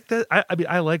I like that. I mean,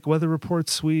 I like Weather Report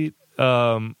Suite.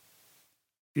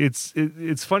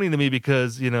 It's funny to me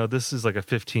because, you know, this is like a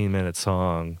 15-minute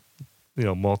song, you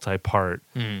know, multi-part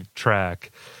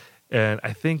track. And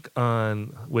I think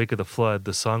on Wake of the Flood,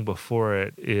 the song before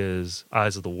it is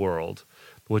Eyes of the World,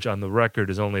 which on the record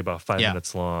is only about 5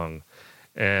 minutes long.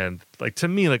 And like, to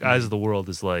me, like Eyes of the World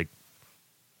is like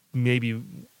maybe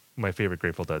my favorite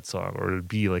Grateful Dead song, or it'd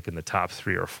be like in the top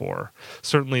 3 or 4.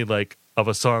 Certainly like of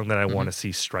a song that I want to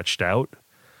see stretched out,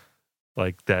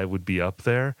 like that would be up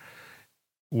there.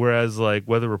 Whereas like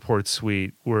Weather Report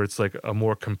Suite, where it's like a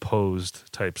more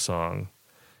composed type song.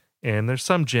 And there's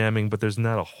some jamming, but there's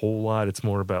not a whole lot. It's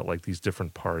more about like these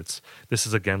different parts. This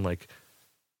is again like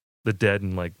the Dead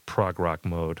in like prog rock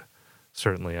mode,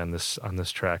 certainly on this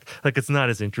track. Like it's not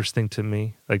as interesting to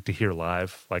me, like to hear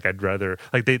live. Like I'd rather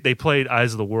like they played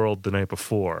Eyes of the World the night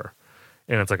before,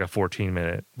 and it's like a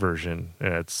 14-minute version,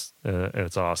 and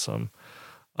it's awesome.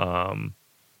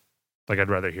 Like I'd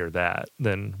rather hear that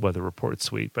than Weather Report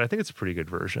Suite, but I think it's a pretty good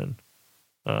version.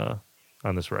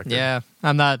 On this record. Yeah,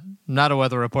 I'm not a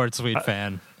Weather Report Suite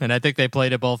fan, and I think they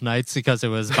played it both nights because it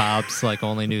was Bob's like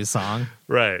only new song.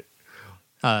 Right.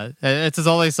 It's his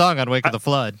only song on Wake of the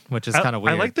Flood, which is kind of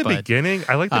weird. I like the beginning.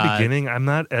 Beginning. I'm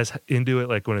not as into it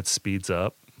like when it speeds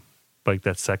up, like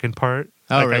that second part.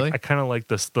 Oh, like, really? I kind of like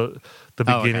the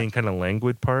beginning kind of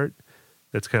languid part.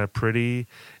 That's kind of pretty,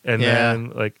 and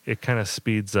then like it kind of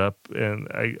speeds up, and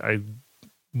I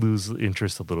lose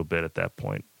interest a little bit at that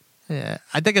point. Yeah,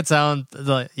 I think it sounds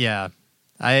like,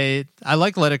 I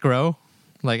like Let It Grow,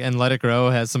 like, and Let It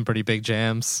Grow has some pretty big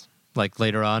jams like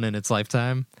later on in its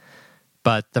lifetime,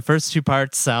 but the first 2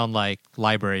 parts sound like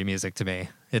library music to me.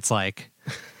 It's like,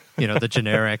 you know, the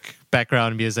generic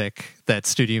background music that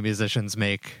studio musicians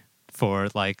make for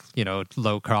like, you know,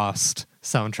 low cost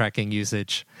soundtracking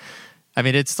usage. I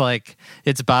mean, it's like,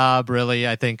 it's Bob really,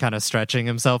 I think, kind of stretching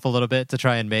himself a little bit to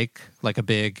try and make like a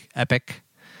big epic,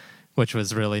 which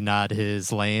was really not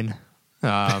his lane.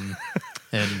 And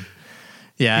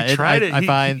yeah, he tried it. I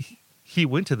find he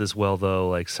went to this well though,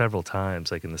 like several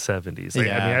times, like in the 70s. Like,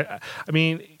 yeah. I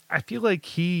mean, I feel like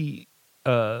he.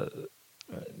 I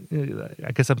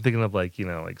guess I'm thinking of like, you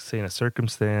know, like Saint of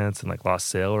Circumstance and like Lost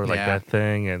Sailor, like that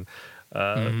thing, and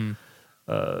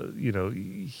you know,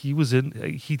 he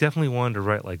definitely wanted to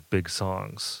write like big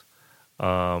songs.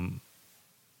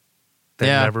 That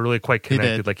never really quite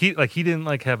connected. He didn't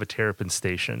like have a Terrapin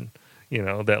Station, you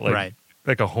know, that like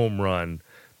like a home run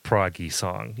proggy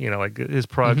song. You know, like his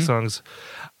prog songs.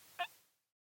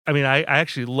 I mean, I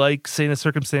actually like Saint of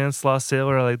Circumstance, Lost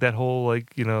Sailor. I like that whole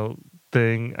like, you know,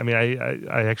 thing. I mean,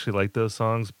 I actually like those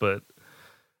songs, but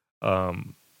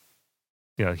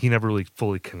you know, he never really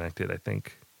fully connected, I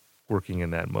think, working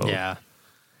in that mode. Yeah.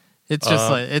 It's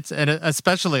just like and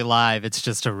especially live, it's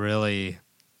just a really,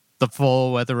 the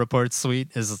full Weather Report Suite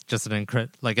is just an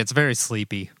like it's very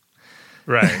sleepy.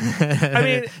 Right. I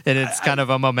mean, and it's kind of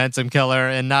a momentum killer,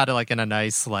 and not like in a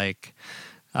nice like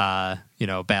you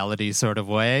know, ballady sort of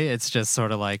way. It's just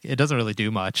sort of like it doesn't really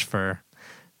do much for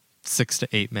 6 to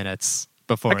 8 minutes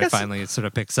before it finally sort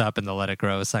of picks up in the Let It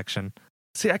Grow section.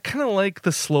 See, I kind of like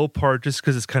the slow part just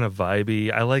because it's kind of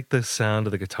vibey. I like the sound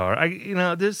of the guitar. You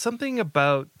know, there's something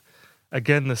about,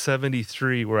 again, the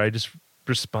 73 where I just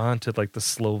respond to like the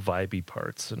slow vibey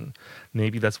parts, and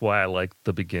maybe that's why I like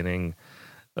the beginning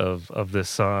of this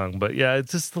song. But yeah,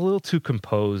 it's just a little too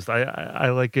composed. I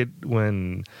like it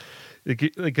when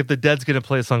like if the Dead's gonna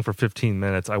play a song for 15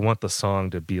 minutes, I want the song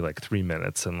to be like 3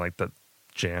 minutes and like the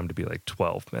jam to be like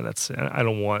 12 minutes, and I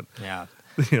don't want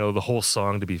you know, the whole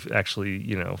song to be actually,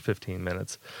 you know, 15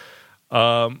 minutes.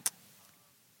 And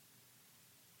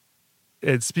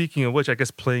speaking of which, I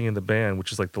guess Playing in the Band,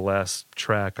 which is like the last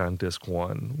track on disc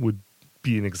 1, would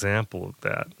be an example of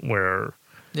that, where,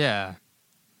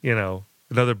 you know,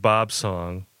 another Bob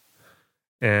song,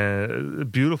 and a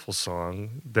beautiful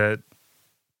song that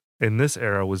in this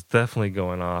era was definitely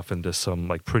going off into some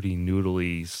like pretty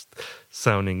noodly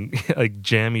sounding like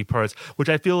jammy parts, which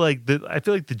I feel like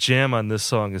the jam on this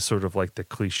song is sort of like the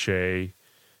cliche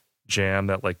jam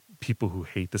that like people who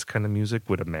hate this kind of music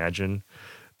would imagine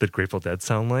that Grateful Dead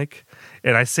sound like.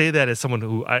 And I say that as someone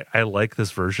who I like this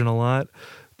version a lot,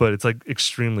 but it's like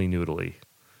extremely noodly.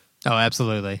 Oh,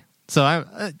 absolutely. So I'm,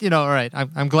 you know, all right.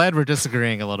 I'm glad we're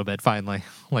disagreeing a little bit finally,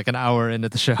 like an hour into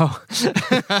the show.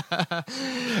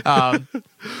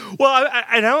 Well,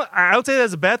 I don't say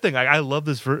that's a bad thing. I love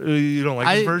this. You don't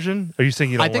like this version? Are you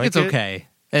saying you don't like it? I think it's okay.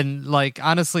 And like,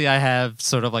 honestly, I have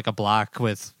sort of like a block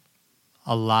with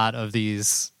a lot of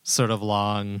these sort of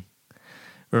long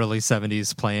early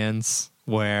 70s plans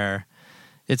where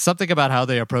it's something about how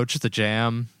they approach the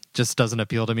jam just doesn't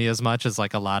appeal to me as much as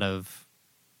like a lot of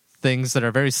things that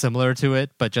are very similar to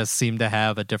it, but just seem to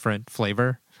have a different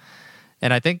flavor.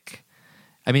 And I think,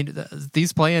 I mean,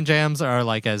 these play-in jams are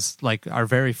are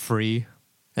very free,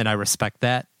 and I respect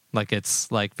that. Like,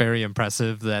 it's like very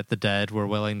impressive that the Dead were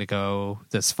willing to go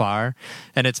this far.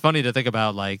 And it's funny to think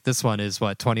about, like, this one is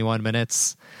 21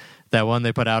 minutes. That one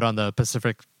they put out on the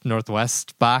Pacific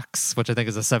Northwest box, which I think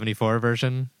is a 74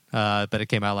 version, but it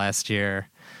came out last year.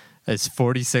 It's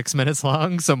 46 minutes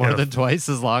long, so more than twice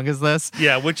as long as this.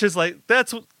 Yeah, which is like,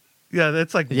 that's way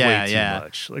too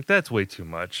much. Like, that's way too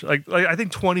much. Like I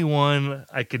think 21,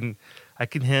 I can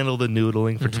handle the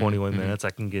noodling for 21 minutes. I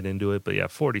can get into it,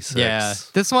 but 46. Yeah,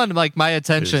 this one, like, my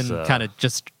attention kind of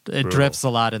just, it drifts a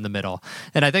lot in the middle.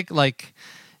 And I think, like,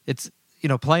 it's,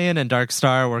 Play-In and Dark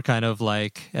Star were kind of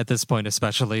like, at this point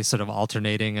especially, sort of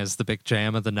alternating as the big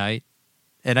jam of the night.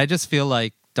 And I just feel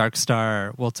like Dark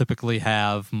Star will typically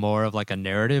have more of like a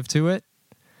narrative to it,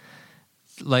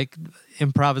 like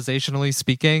improvisationally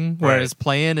speaking, whereas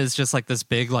Play-In is just like this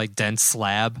big, like, dense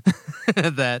slab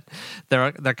that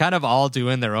they're kind of all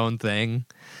doing their own thing,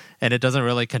 and it doesn't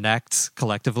really connect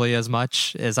collectively as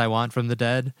much as I want from the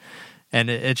Dead. And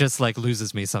it just like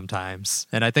loses me sometimes.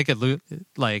 And I think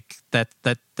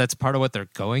that's part of what they're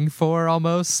going for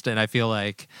almost. And I feel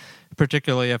like,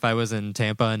 particularly if I was in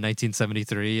Tampa in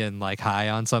 1973 and like high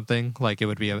on something, like it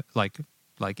would be like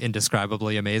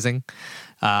indescribably amazing.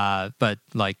 But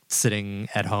like sitting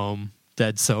at home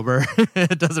dead sober,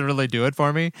 it doesn't really do it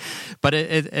for me. But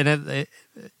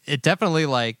it definitely,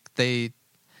 like, they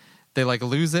like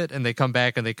lose it and they come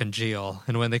back and they congeal.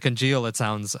 And when they congeal, it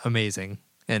sounds amazing.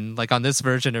 And like on this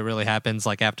version, it really happens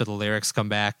like after the lyrics come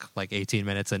back, like 18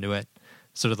 minutes into it,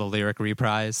 sort of the lyric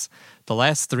reprise. The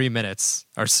last 3 minutes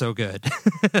are so good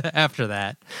after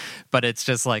that. But it's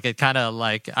just like, it kind of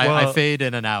like, I fade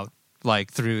in and out,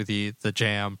 like through the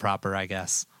jam proper, I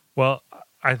guess. Well,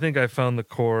 I think I found the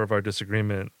core of our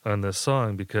disagreement on this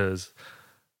song, because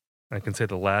I can say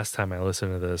the last time I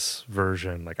listened to this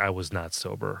version, like, I was not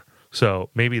sober. So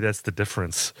maybe that's the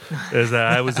difference, is that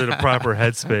I was in a proper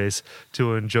headspace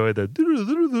to enjoy the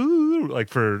like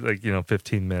for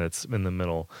 15 minutes in the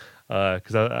middle,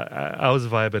 because I was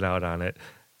vibing out on it.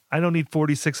 I don't need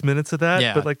 46 minutes of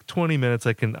that, but like 20 minutes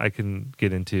I can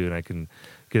get into, and I can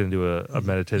get into a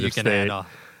meditative state.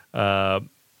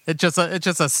 It's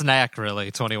just a snack, really.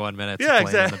 21 minutes. Yeah, of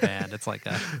playing in the band. It's like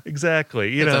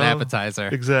exactly. It's an appetizer.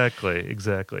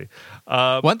 Exactly.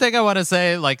 One thing I want to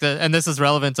say, like, and this is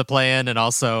relevant to Play-In, and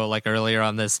also like earlier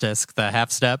on this disc, the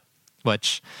half step,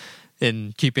 which,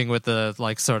 in keeping with the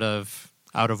like sort of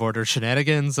out of order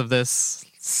shenanigans of this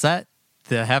set,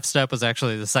 the half step was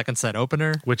actually the second set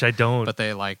opener, which I don't. But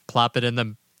they like plop it in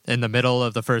the middle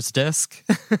of the first disc,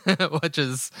 which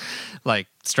is like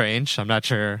strange. I'm not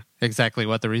sure exactly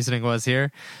what the reasoning was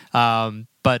here.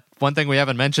 But one thing we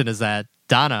haven't mentioned is that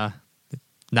Donna,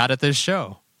 not at this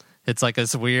show. It's like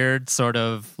this weird sort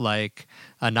of like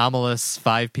anomalous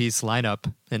 5-piece lineup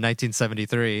in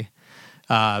 1973,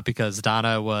 because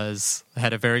Donna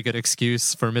had a very good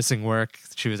excuse for missing work.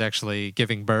 She was actually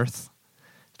giving birth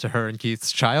to her and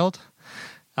Keith's child.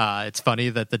 It's funny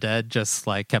that the Dead just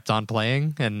like kept on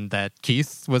playing, and that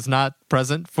Keith was not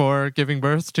present for giving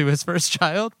birth to his first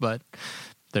child. But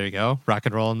there you go, rock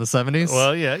and roll in the 70s.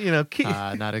 Well, yeah, Keith,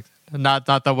 not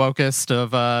the wokest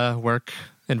of work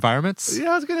environments.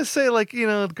 Yeah, I was gonna say, like,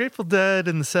 Grateful Dead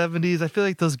in the 70s. I feel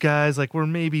like those guys like were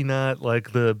maybe not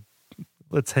like the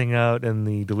let's hang out in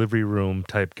the delivery room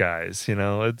type guys.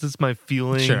 It's just my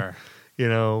feeling. Sure.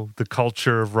 The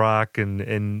culture of rock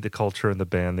and the culture in the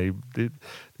band.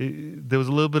 There was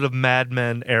a little bit of Mad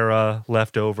Men era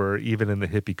left over, even in the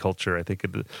hippie culture, I think,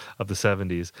 of the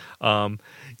 70s.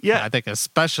 I think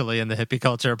especially in the hippie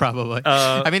culture, probably.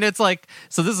 I mean, it's like,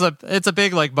 so it's a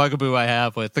big like bugaboo I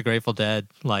have with the Grateful Dead,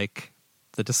 like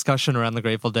the discussion around the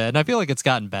Grateful Dead. And I feel like it's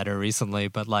gotten better recently,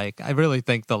 but like I really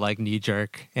think the like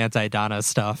knee-jerk anti-Donna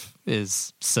stuff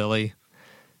is silly.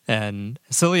 And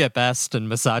silly at best and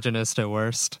misogynist at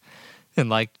worst. And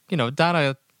like,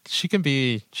 Donna, she can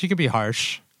be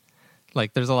harsh.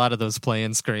 Like, there's a lot of those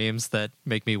Play-In screams that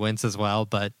make me wince as well,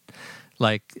 but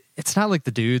like, it's not like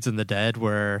the dudes in the Dead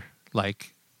were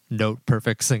like note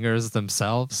perfect singers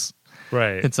themselves.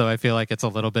 Right. And so I feel like it's a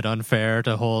little bit unfair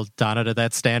to hold Donna to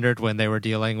that standard when they were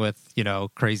dealing with,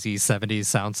 crazy 70s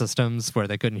sound systems where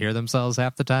they couldn't hear themselves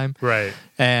half the time. Right.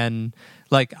 And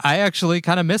like, I actually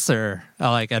kind of miss her,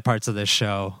 like, at parts of this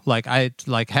show. Like,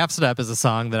 Half Step is a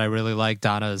song that I really like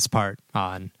Donna's part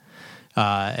on.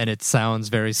 And it sounds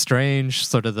very strange,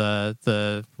 sort of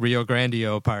the Rio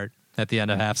Grande part at the end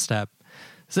of Half Step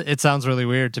it sounds really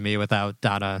weird to me without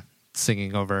Donna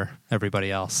singing over everybody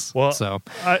else. Well, so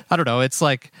I don't know. It's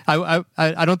like I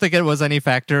don't think it was any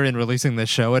factor in releasing this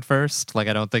show at first. Like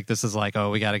I don't think this is like,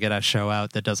 oh, we got to get a show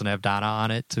out that doesn't have Donna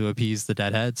on it to appease the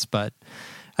Deadheads. But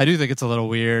I do think it's a little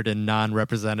weird and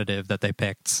non-representative that they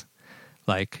picked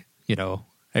like, you know,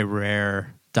 a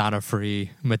rare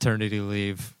Donna-free maternity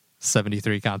leave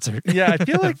 73 concert. Yeah, I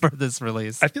feel like for this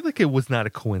release. I feel like it was not a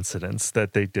coincidence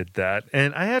that they did that.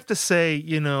 And I have to say,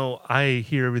 you know, I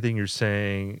hear everything you're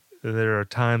saying. There are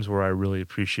times where I really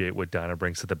appreciate what Donna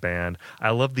brings to the band.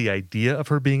 I love the idea of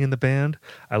her being in the band.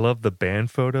 I love the band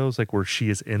photos, like where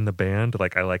she is in the band.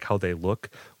 Like I like how they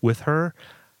look with her.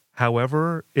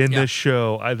 However, in this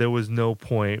show, there was no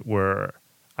point where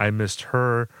I missed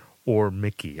her or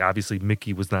Mickey. Obviously,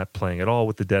 Mickey was not playing at all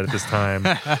with the Dead at this time.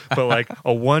 But like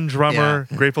a one drummer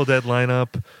Grateful Dead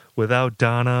lineup without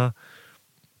Donna.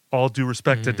 All due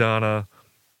respect to Donna,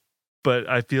 but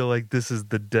I feel like this is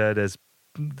the Dead as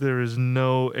there is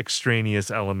no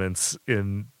extraneous elements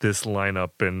in this lineup,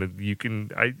 and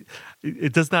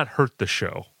it does not hurt the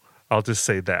show. I'll just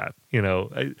say that, you know.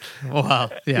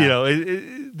 You know,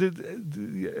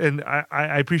 and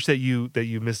I appreciate that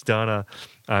you missed Donna,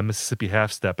 Mississippi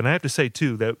Half Step, and I have to say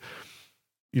too that,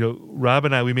 you know, Rob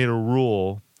and I, we made a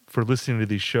rule for listening to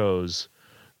these shows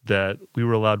that we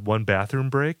were allowed one bathroom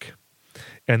break,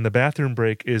 and the bathroom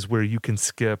break is where you can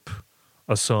skip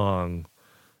a song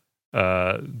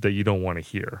that you don't want to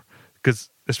hear, because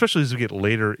especially as we get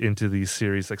later into these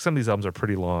series, like some of these albums are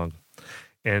pretty long,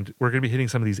 and we're going to be hitting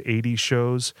some of these 80s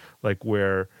shows, like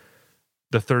where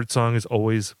the third song is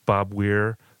always Bob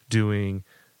Weir doing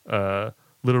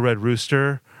Little Red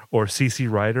Rooster or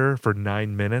CC Rider for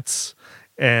 9 minutes,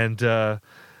 and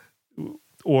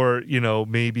or, you know,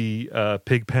 maybe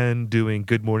Pigpen doing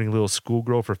Good Morning Little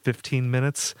Schoolgirl for 15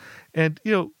 minutes, and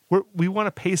you know we want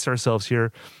to pace ourselves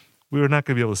here. We were not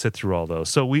going to be able to sit through all those.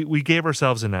 So we gave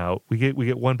ourselves an out. We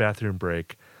get one bathroom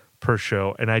break per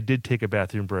show. And I did take a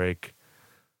bathroom break,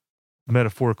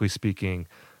 metaphorically speaking,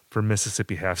 for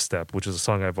Mississippi Half Step, which is a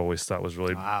song I've always thought was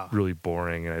really, really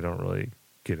boring. And I don't really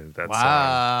get into that song.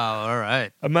 Wow. All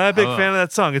right. I'm not a big fan of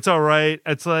that song. It's all right.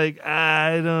 It's like, do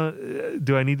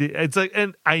I need to? It's like,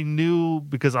 and I knew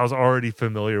because I was already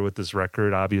familiar with this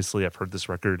record. Obviously, I've heard this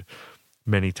record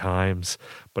many times,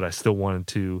 but I still wanted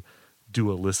to do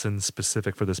a listen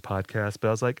specific for this podcast, but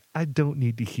I was like, I don't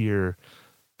need to hear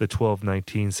the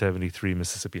 12-19-73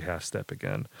 Mississippi Half Step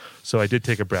again. So I did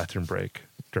take a bathroom break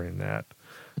during that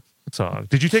song.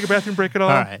 Did you take a bathroom break at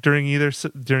all during either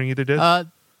disc?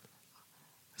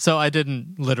 So I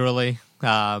didn't literally,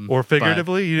 or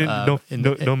figuratively. You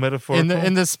didn't. No metaphorical.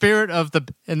 In the spirit of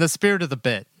the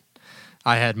bit,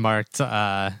 I had marked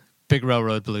Big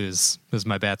Railroad Blues as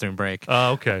my bathroom break.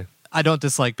 Oh, okay. I don't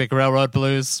dislike Big Railroad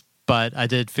Blues, but I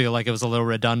did feel like it was a little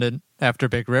redundant after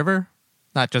Big River.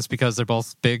 Not just because they're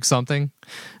both big something,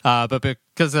 but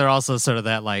because they're also sort of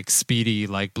that like speedy,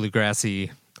 like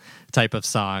bluegrassy type of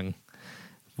song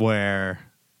where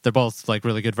they're both like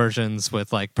really good versions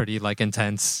with like pretty like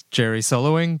intense Jerry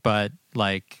soloing, but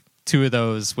like two of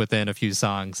those within a few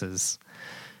songs is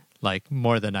like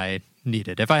more than I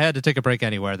needed. If I had to take a break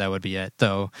anywhere, that would be it.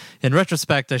 Though, in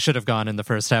retrospect, I should have gone in the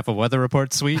first half of Weather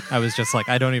Report Suite. I was just like,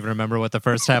 I don't even remember what the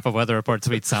first half of Weather Report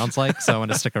Suite sounds like, so I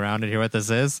want to stick around and hear what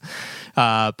this is.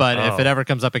 But if it ever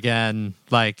comes up again,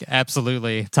 like,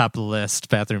 absolutely top of the list,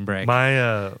 bathroom break.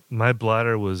 My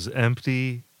bladder was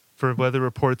empty for Weather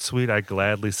Report Suite. I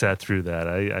gladly sat through that.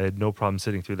 I had no problem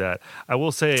sitting through that. I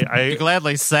will say, you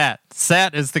gladly sat.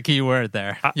 Sat is the key word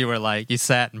there. You were like, you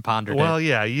sat and pondered well, it.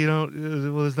 Yeah, you know,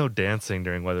 there's no dancing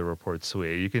during Weather Report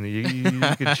Suite. You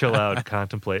can chill out and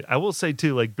contemplate. I will say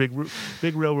too, like Big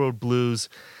Railroad Blues,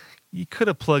 you could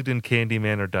have plugged in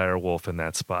Candyman or Dire Wolf in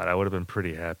that spot. I would have been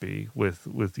pretty happy with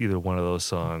either one of those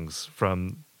songs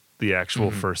from the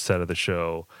actual first set of the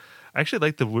show. I actually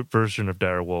like the version of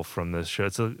Dire Wolf from this show.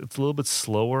 It's a little bit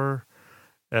slower,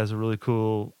 has a really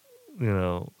cool, you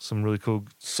know, some really cool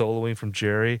soloing from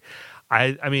Jerry.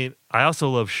 I mean, I also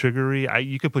love Sugary.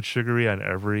 You could put Sugary on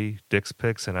every Dick's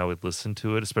Picks, and I would listen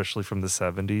to it, especially from the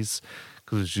 70s,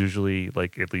 because it's usually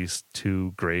like at least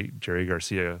two great Jerry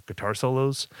Garcia guitar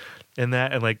solos in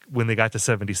that. And like when they got to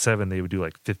 77, they would do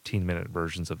like 15-minute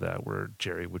versions of that where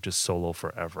Jerry would just solo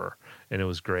forever, and it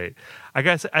was great. I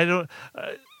guess I don't.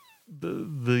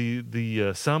 The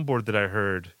soundboard that I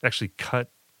heard actually cut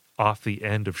off the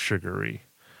end of Sugary.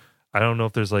 I don't know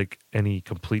if there's like any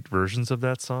complete versions of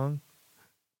that song,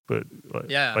 but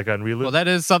like on Reload. Well, that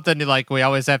is something like we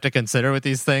always have to consider with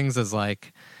these things is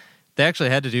like they actually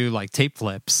had to do like tape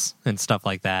flips and stuff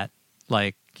like that.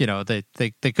 Like, you know, they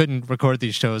couldn't record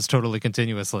these shows totally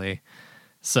continuously.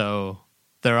 So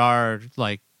there are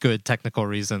like good technical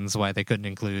reasons why they couldn't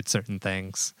include certain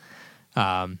things.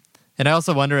 And I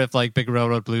also wonder if like Big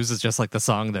Railroad Blues is just like the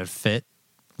song that fit.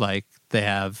 Like they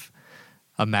have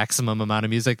a maximum amount of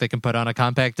music they can put on a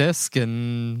compact disc,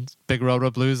 and Big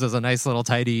Railroad Blues is a nice little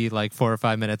tidy like 4 or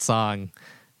 5 minute song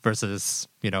versus,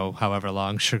 however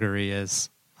long Sugary is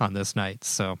on this night.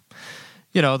 So,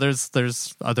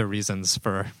 there's other reasons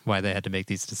for why they had to make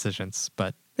these decisions,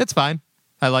 but it's fine.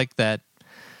 I like that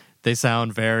they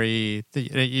sound very.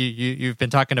 You've been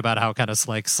talking about how kind of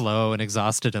like slow and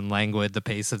exhausted and languid the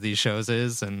pace of these shows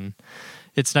is, and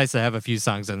it's nice to have a few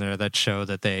songs in there that show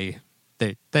that they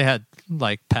had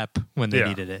like pep when they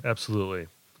needed it. Absolutely.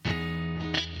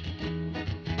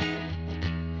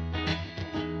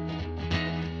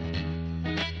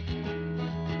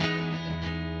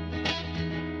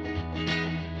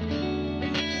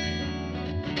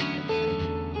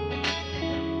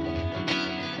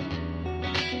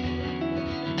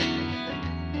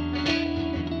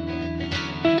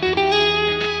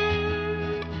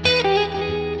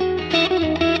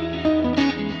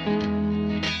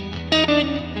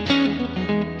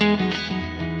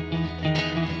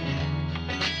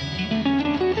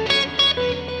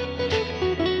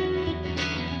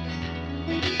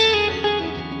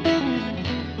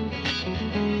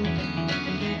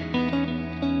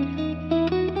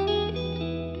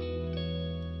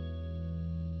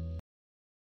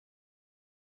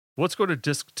 Let's go to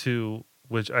disc 2,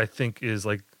 which I think is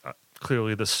like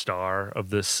clearly the star of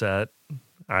this set.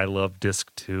 I love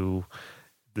disc 2.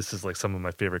 This is like some of my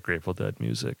favorite Grateful Dead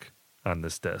music on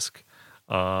this disc.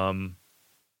 How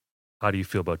do you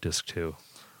feel about disc 2?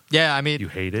 Yeah, I mean, you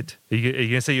hate it? Are you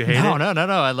gonna say you hate it? No.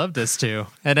 I love disc 2,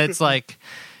 and it's like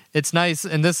it's nice.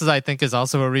 And this is, I think, is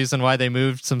also a reason why they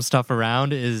moved some stuff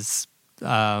around. Is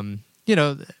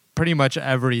pretty much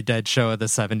every Dead show of the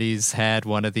 70s had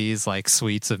one of these like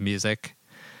suites of music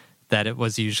that it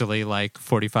was usually like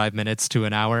 45 minutes to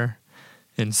an hour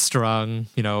and strung,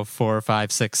 4,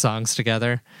 5, 6 songs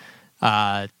together.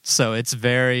 So it's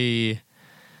very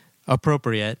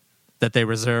appropriate that they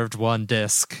reserved one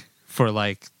disc for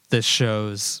like this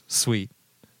show's suite.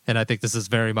 And I think this is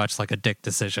very much like a Dick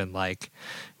decision. Like,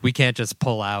 we can't just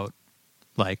pull out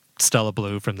like Stella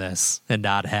Blue from this and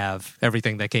not have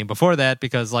everything that came before that,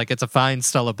 because like it's a fine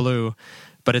Stella Blue,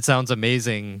 but it sounds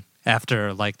amazing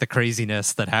after like the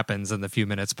craziness that happens in the few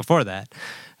minutes before that.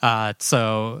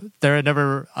 So there had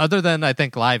never, other than I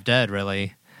think Live Dead,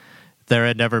 really, there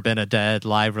had never been a Dead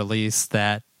live release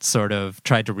that sort of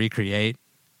tried to recreate,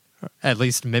 at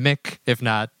least mimic, if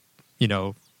not,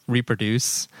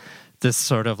 reproduce this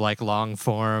sort of like long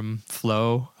form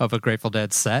flow of a Grateful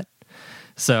Dead set.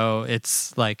 So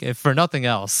it's like, if for nothing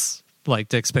else, like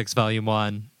Dick's Picks Volume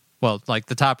 1, well, like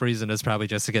the top reason is probably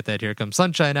just to get that Here Comes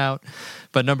Sunshine out.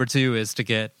 But number 2 is to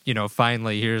get,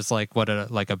 finally, here's like what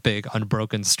a big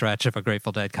unbroken stretch of a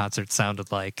Grateful Dead concert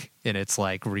sounded like in its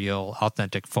like real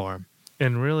authentic form.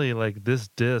 And really, like, this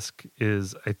disc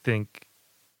is, I think,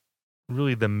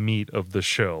 really the meat of the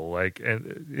show. Like,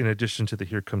 and in addition to the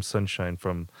Here Comes Sunshine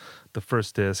from the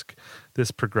first disc, this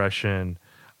progression,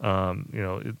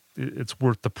 it's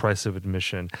worth the price of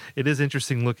admission. It is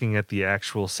interesting looking at the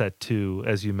actual set too,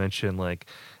 as you mentioned. Like,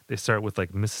 they start with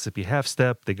like Mississippi Half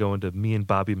Step, they go into Me and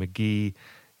Bobby McGee,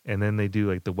 and then they do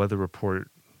like the Weather Report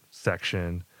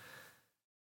section,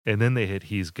 and then they hit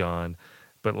He's Gone.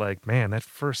 But like, man, that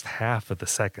first half of the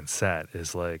second set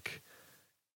is like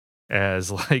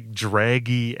as like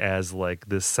draggy as like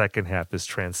this second half is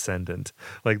transcendent.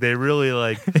 Like, they really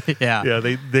like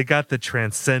they got the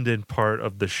transcendent part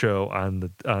of the show on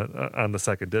the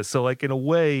second disc. So like, in a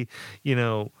way,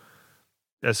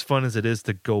 as fun as it is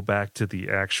to go back to the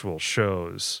actual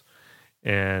shows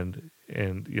and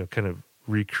kind of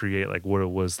recreate like what it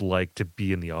was like to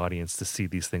be in the audience to see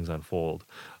these things unfold,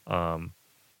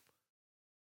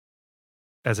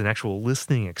 as an actual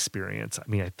listening experience, I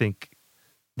mean, I think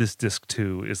this disc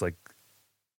 2 is like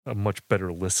a much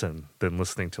better listen than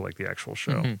listening to like the actual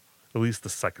show. Mm-hmm. At least the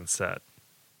second set.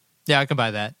 Yeah, I can buy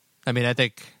that. I mean, I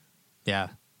think,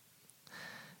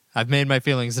 I've made my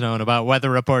feelings known about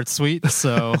Weather Report Suite,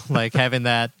 so like having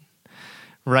that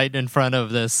right in front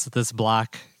of this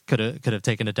block could have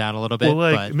taken it down a little bit.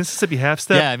 Well, like, but Mississippi Half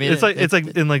Step. Yeah, I mean, it's like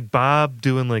in like Bob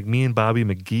doing like Me and Bobby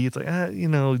McGee. It's like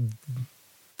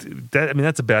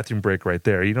that's a bathroom break right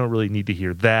there. You don't really need to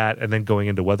hear that. And then going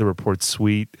into Weather Report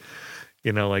Suite,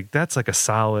 like that's like a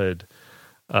solid,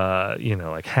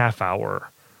 like half hour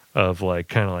of like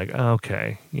kind of like,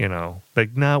 okay,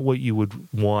 like not what you would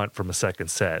want from a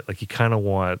second set. Like, you kind of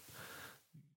want,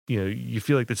 you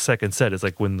feel like the second set is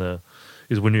like when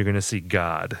is when you're going to see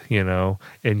God, you know,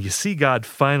 and you see God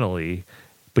finally,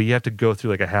 but you have to go through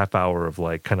like a half hour of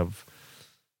like kind of,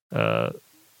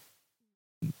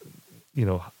 you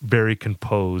know, very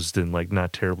composed and like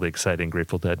not terribly exciting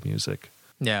Grateful Dead music.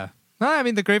 Yeah. Well, I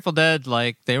mean, the Grateful Dead,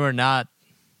 like, they were not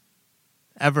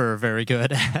ever very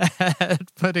good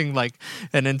at putting like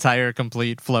an entire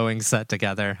complete flowing set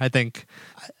together. I think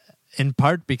in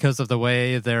part because of the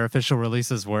way their official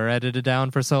releases were edited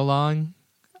down for so long.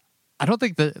 I don't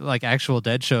think that like actual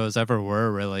Dead shows ever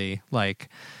were really like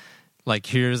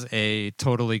here's a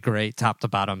totally great top to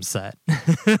bottom set.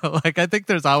 Like, I think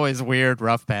there's always weird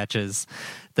rough patches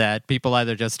that people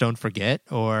either just don't forget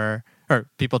or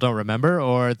people don't remember,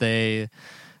 or they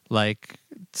like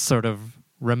sort of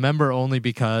remember only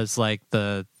because like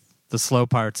the slow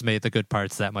parts made the good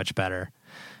parts that much better.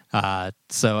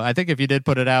 So I think if you did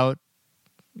put it out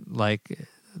like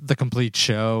the complete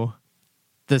show,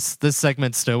 this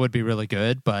segment still would be really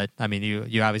good, but I mean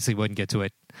you obviously wouldn't get to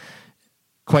it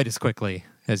quite as quickly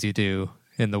as you do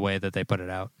in the way that they put it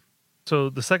out. So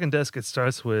the second disc, it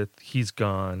starts with He's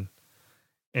Gone,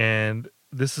 and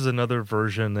this is another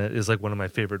version that is like one of my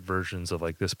favorite versions of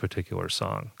like this particular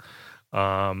song.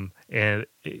 Like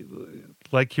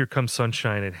Here Comes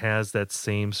Sunshine, it has that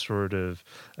same sort of,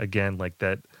 again, like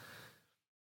that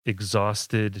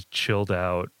exhausted, chilled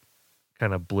out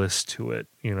kind of bliss to it,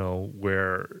 you know,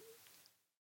 where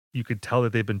you could tell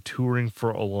that they've been touring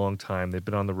for a long time. They've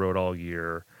been on the road all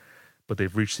year, but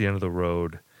they've reached the end of the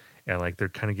road and like they're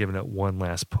kind of giving it one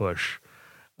last push.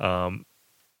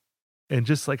 And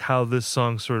just like how this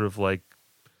song sort of like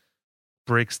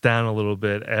breaks down a little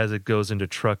bit as it goes into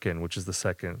Truckin', which is the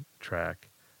second track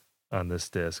on this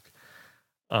disc.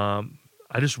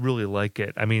 I just really like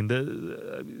it. I mean,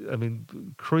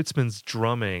 Kreutzmann's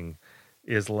drumming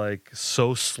is like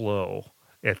so slow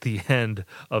at the end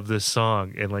of this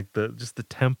song, and like the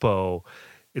tempo,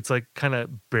 it's like kind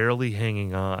of barely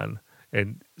hanging on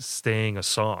and staying a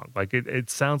song. Like it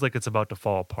sounds like it's about to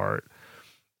fall apart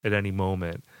at any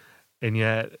moment. And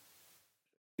yet,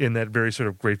 in that very sort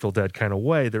of Grateful Dead kind of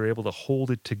way, they're able to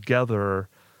hold it together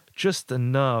just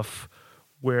enough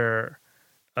where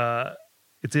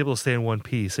it's able to stay in one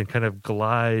piece and kind of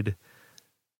glide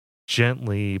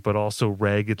gently, but also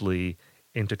raggedly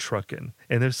into Truckin'.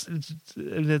 And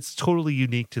it's totally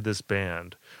unique to this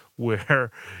band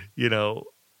where, you know,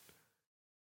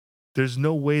 there's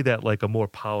no way that like a more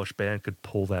polished band could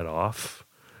pull that off.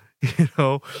 You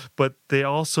know, but they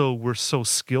also were so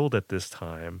skilled at this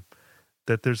time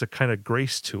that there's a kind of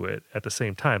grace to it at the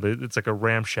same time. It's like a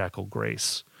ramshackle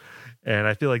grace. And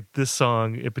I feel like this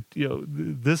song,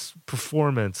 this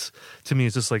performance to me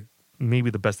is just like maybe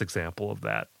the best example of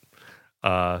that.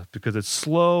 Because it's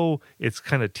slow, it's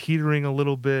kind of teetering a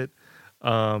little bit,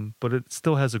 but it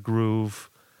still has a groove.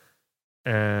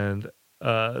 And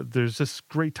there's just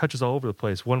great touches all over the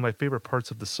place. One of my favorite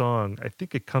parts of the song, I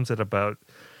think it comes at about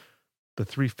the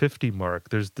 350 mark.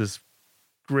 There's this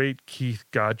great Keith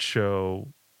Godchaux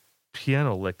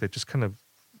piano lick that just kind of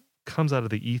comes out of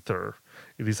the ether.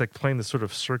 And he's like playing this sort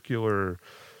of circular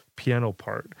piano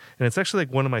part, and it's actually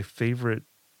like one of my favorite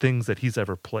things that he's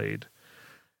ever played.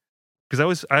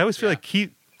 Because I always feel like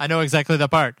Keith. I know exactly the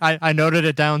part. I noted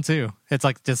it down too. It's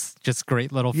like just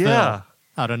great little fill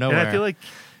out of nowhere. And I feel like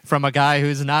from a guy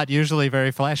who's not usually very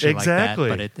flashy like that,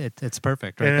 but it's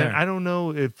perfect right there. I don't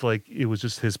know if like it was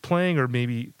just his playing or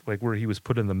maybe like where he was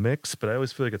put in the mix, but I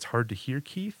always feel like it's hard to hear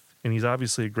Keith, and he's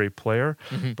obviously a great player,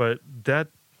 but that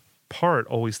part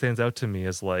always stands out to me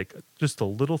as like just a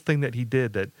little thing that he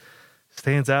did that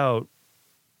stands out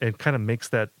and kind of makes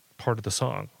that part of the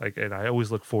song. Like, and I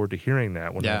always look forward to hearing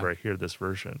that whenever I hear this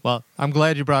version. Well, I'm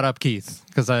glad you brought up Keith,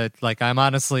 because I'm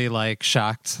honestly like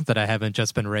shocked that I haven't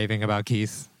just been raving about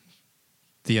Keith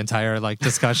the entire like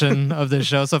discussion of this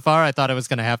show so far. I thought I was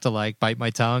going to have to like bite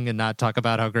my tongue and not talk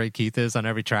about how great Keith is on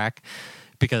every track,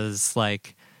 because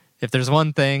like if there's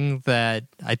one thing that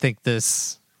I think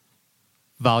this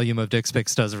volume of Dick's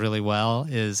Picks does really well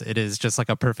is it is just like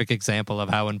a perfect example of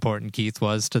how important Keith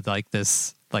was to like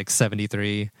this like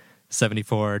 73,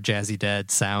 74 Jazzy Dead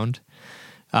sound.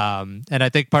 And I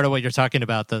think part of what you're talking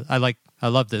about, I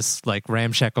love this like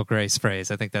ramshackle grace phrase.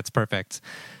 I think that's perfect.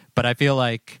 But I feel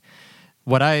like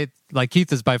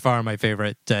Keith is by far my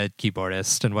favorite Dead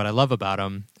keyboardist, and what I love about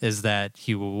him is that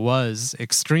he was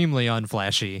extremely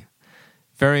unflashy,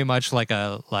 very much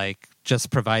like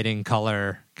just providing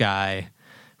color guy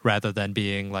rather than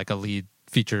being like a lead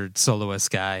featured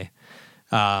soloist guy.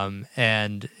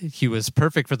 And he was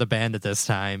perfect for the band at this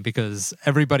time because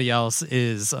everybody else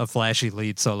is a flashy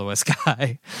lead soloist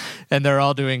guy. And they're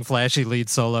all doing flashy lead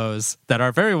solos that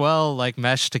are very well like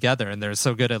meshed together. And they're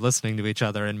so good at listening to each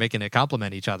other and making it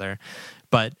complement each other.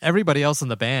 But everybody else in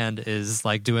the band is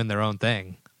like doing their own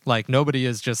thing. Like nobody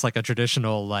is just like a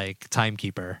traditional like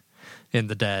timekeeper in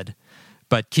the Dead.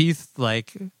 But Keith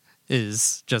like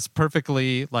is just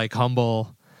perfectly like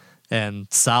humble and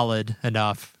solid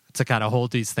enough to kind of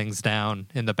hold these things down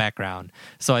in the background.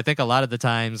 So I think a lot of the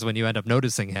times when you end up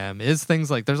noticing him is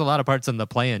things like there's a lot of parts in the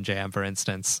play-in jam, for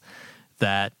instance,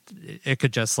 that it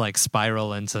could just like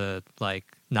spiral into like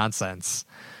nonsense.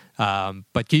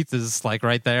 But Keith is like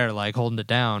right there, like holding it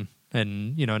down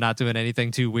and, you know, not doing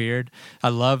anything too weird. I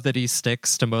love that he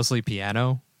sticks to mostly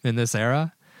piano in this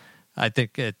era. I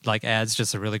think it like adds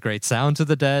just a really great sound to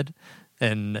the Dead.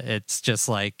 And it's just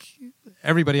like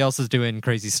everybody else is doing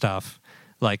crazy stuff.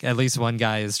 Like at least one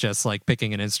guy is just like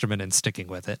picking an instrument and sticking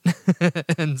with it.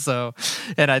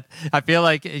 and I feel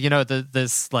like, you know,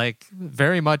 this like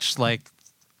very much like,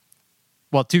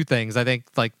 well, two things. I think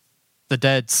like the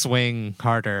Dead swing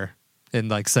harder in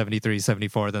like 73,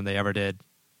 74 than they ever did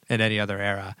in any other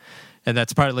era. And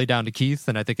that's partly down to Keith.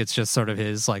 And I think it's just sort of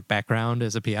his like background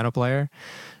as a piano player.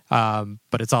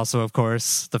 But it's also, of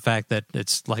course, the fact that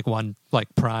it's like one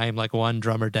like prime, like one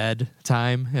drummer dead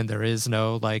time, and there is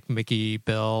no like Mickey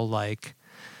Bill like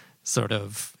sort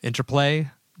of interplay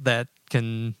that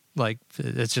can like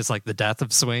it's just like the death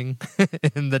of swing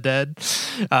in the Dead.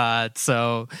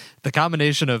 So the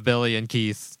combination of Billy and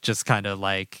Keith just kind of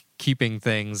like keeping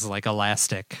things like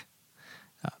elastic,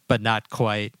 but not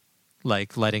quite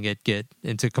like letting it get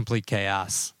into complete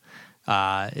chaos,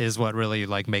 is what really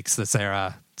like makes this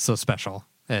era so special.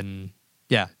 And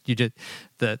yeah, you did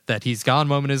that He's Gone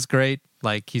moment is great.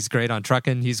 Like he's great on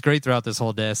Truckin'. He's great throughout this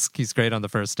whole disc. He's great on the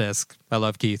first disc. I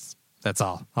love Keith. That's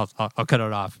all. I'll cut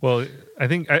it off. Well, I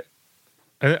think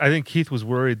Keith was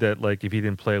worried that like if he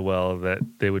didn't play well, that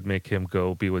they would make him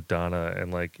go be with Donna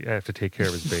and like have to take care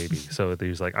of his baby. So he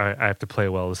was like, I have to play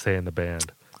well to stay in the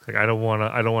band. Like I don't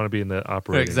want to be in the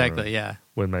operating room. Yeah.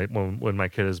 When my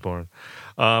kid is born.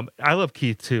 I love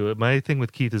Keith too. My thing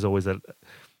with Keith is always that,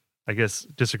 I guess,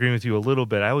 disagreeing with you a little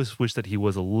bit, I always wish that he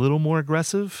was a little more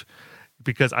aggressive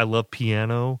because I love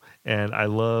piano and I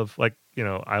love, like, you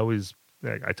know,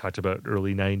 I talked about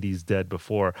early 90s Dead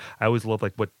before. I always loved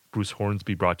like what Bruce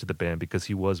Hornsby brought to the band because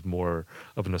he was more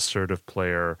of an assertive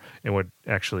player and would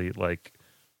actually like,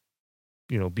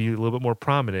 you know, be a little bit more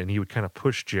prominent. He would kind of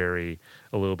push Jerry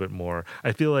a little bit more.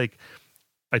 I feel like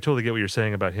I totally get what you're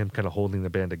saying about him kind of holding the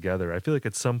band together. I feel like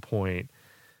at some point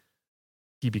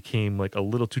he became like a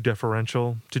little too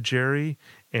deferential to Jerry,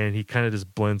 and he kind of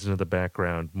just blends into the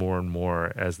background more and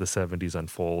more as the 70s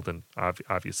unfold. And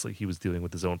obviously he was dealing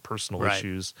with his own personal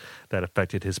issues that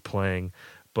affected his playing.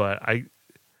 But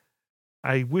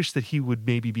I wish that he would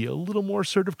maybe be a little more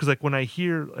assertive, because like when I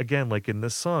hear, again, like in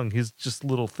this song, his just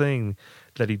little thing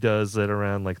that he does at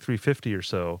around like 350 or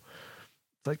so,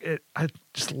 like I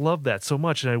just love that so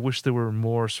much, and I wish there were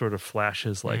more sort of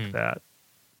flashes like that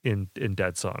in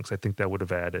Dead songs. I think that would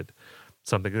have added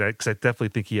something, because I definitely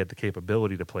think he had the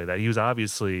capability to play that. He was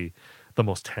obviously the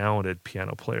most talented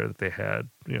piano player that they had,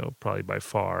 you know, probably by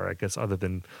far, I guess, other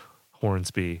than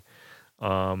Hornsby.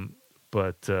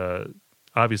 But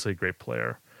obviously a great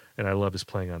player, and I love his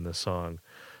playing on this song.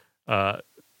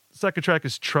 Second track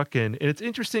is Truckin', and it's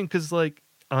interesting because like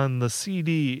on the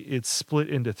CD, it's split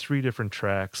into 3 different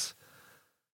tracks.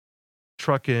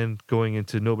 Truckin', going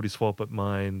into Nobody's Fault But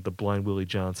Mine, the Blind Willie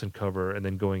Johnson cover, and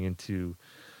then going into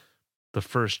the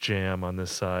first jam on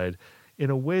this side. In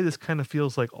a way, this kind of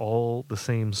feels like all the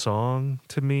same song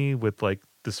to me, with like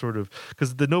this sort of,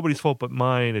 because the Nobody's Fault But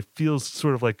Mine, it feels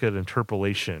sort of like an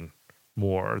interpolation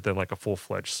more than like a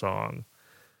full-fledged song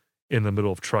in the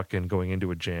middle of Truckin' going into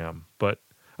a jam. But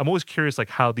I'm always curious like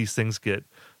how these things get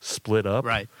split up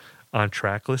on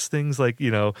track listings, like,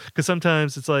 you know, because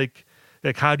sometimes it's like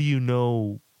how do you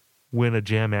know when a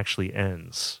jam actually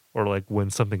ends, or like when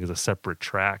something is a separate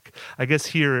track? I guess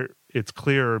here it's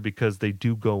clearer because they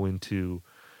do go into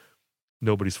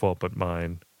Nobody's Fault But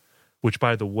Mine, which,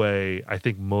 by the way, I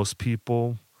think most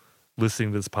people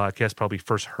listening to this podcast probably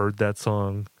first heard that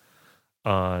song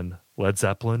on Led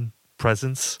Zeppelin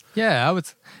Presence. Yeah,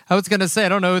 I was gonna say, I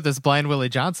don't know who this Blind Willie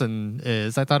Johnson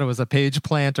is. I thought it was a Page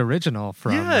Plant original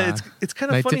from it's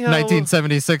kind of funny how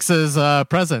 1976's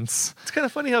Presence. It's kind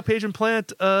of funny how Page and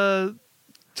Plant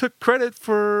took credit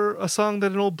for a song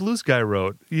that an old blues guy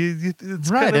wrote.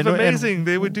 It's kind of amazing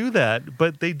they would do that,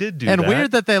 but they did do that. And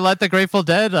weird that they let the Grateful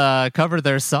Dead cover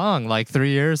their song like 3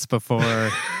 years before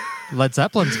Led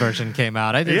Zeppelin's version came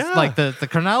out. I just like the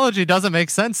chronology doesn't make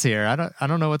sense here. I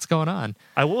don't know what's going on.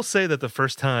 I will say that the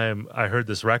first time I heard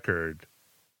this record,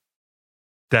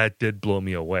 that did blow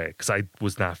me away because I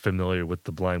was not familiar with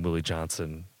the Blind Willie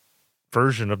Johnson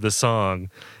version of the song.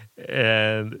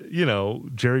 And, you know,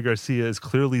 Jerry Garcia is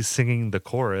clearly singing the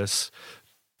chorus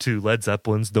to Led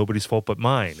Zeppelin's Nobody's Fault But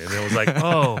Mine. And it was like,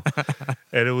 oh,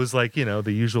 and it was like, you know,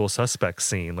 the Usual Suspects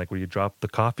scene, like where you drop the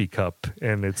coffee cup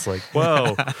and it's like,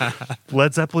 whoa,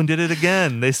 Led Zeppelin did it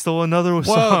again. They stole another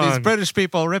song. Whoa, these British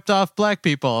people ripped off black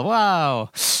people.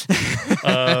 Wow.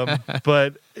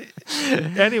 But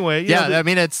anyway, I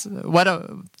mean, it's what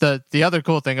the other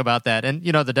cool thing about that, and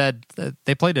you know, the Dead,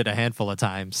 they played it a handful of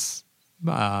times,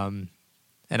 and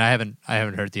I haven't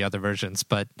heard the other versions,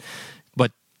 but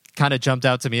what kind of jumped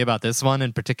out to me about this one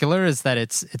in particular is that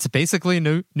it's basically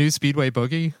new Speedway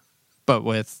Boogie, but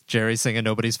with Jerry singing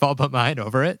Nobody's Fault But Mine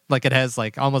over it. Like it has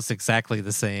like almost exactly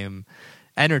the same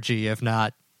energy, if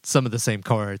not some of the same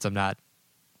chords. I'm not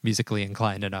musically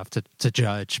inclined enough to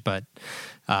judge, but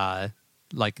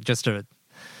like just a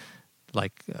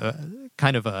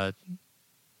kind of a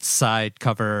side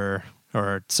cover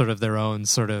or sort of their own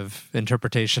sort of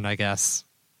interpretation, I guess,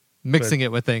 mixing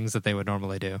it with things that they would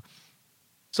normally do.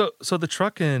 So the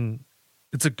Truckin',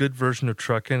 it's a good version of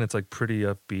Truckin'. It's like pretty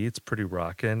upbeat. It's pretty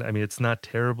rockin'. I mean, it's not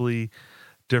terribly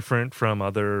different from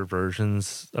other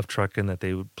versions of Truckin' that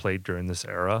they played during this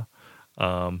era.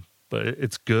 But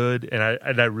it's good. And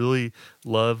I really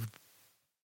love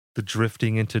the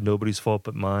drifting into Nobody's Fault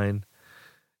But Mine.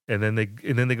 And then they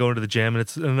go into the jam, and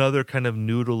it's another kind of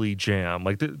noodly jam.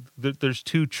 Like there's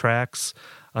two tracks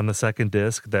on the second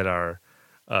disc that are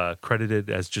credited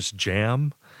as just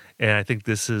jam. And I think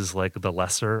this is like the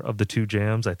lesser of the two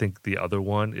jams. I think the other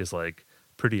one is like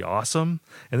pretty awesome,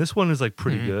 and this one is like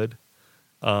pretty good.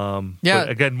 But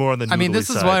again, more on the noodly I mean, this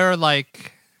side.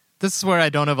 This is where I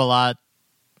don't have a lot.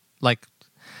 Like,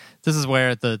 this is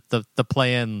where the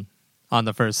play-in on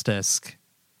the first disc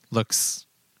looks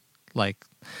like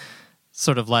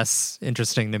sort of less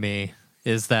interesting to me.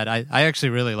 Is that I actually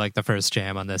really like the first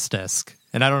jam on this disc.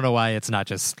 And I don't know why it's not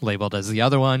just labeled as the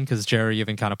other one, because Jerry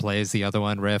even kind of plays the other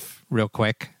one riff real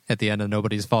quick at the end of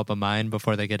Nobody's Fault But Mine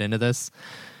before they get into this.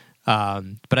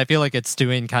 But I feel like it's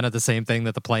doing kind of the same thing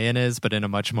that the play-in is, but in a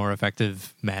much more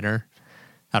effective manner.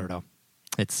 I don't know.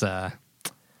 It's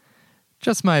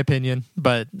just my opinion,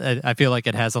 but I feel like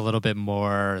it has a little bit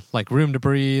more like room to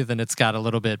breathe, and it's got a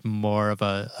little bit more of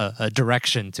a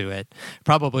direction to it.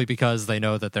 Probably because they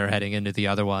know that they're heading into the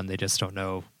other one. They just don't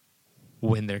know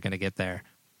when they're going to get there.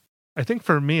 I think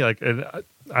for me, like,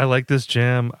 I like this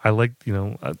jam. I like, you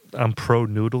know, I'm pro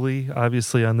noodly,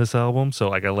 obviously, on this album. So,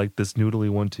 like, I like this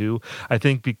noodly one too. I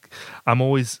think I'm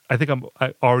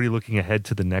already looking ahead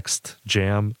to the next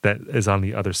jam that is on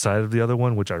the other side of the other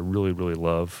one, which I really, really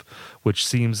love, which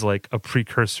seems like a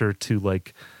precursor to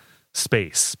like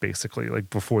Space, basically, like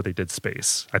before they did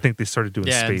Space. I think they started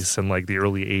doing Space in like the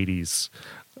early 80s.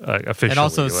 Officially, and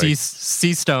also like,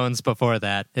 Sea Stones before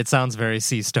that. It sounds very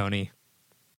Sea Stony.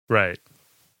 Right.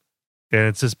 And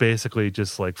it's just basically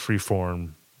just like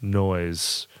freeform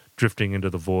noise drifting into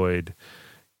the void,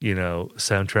 you know,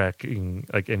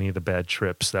 soundtracking like any of the bad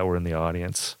trips that were in the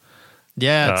audience.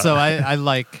 Yeah, so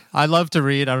I love to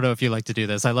read, I don't know if you like to do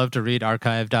this, I love to read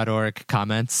archive.org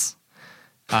comments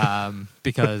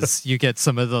because you get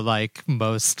some of the like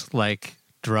most like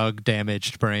drug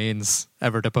damaged brains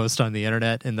ever to post on the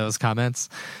internet in those comments,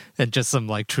 and just some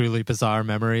like truly bizarre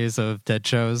memories of Dead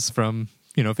shows from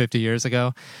 50 years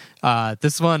ago.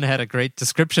 This one had a great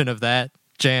description of that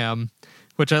jam,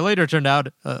 which I later turned out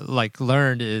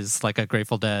learned is like a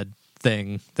Grateful Dead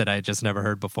thing that I just never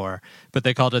heard before, but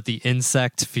they called it the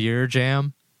Insect Fear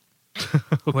Jam.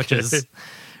 Okay. Which is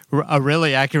a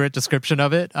really accurate description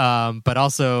of it, but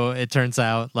also it turns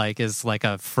out like is like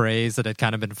a phrase that had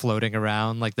kind of been floating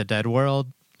around like the Dead world,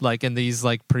 like in these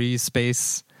like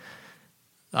pre-space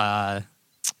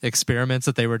experiments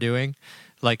that they were doing.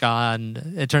 Like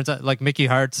it turns out like Mickey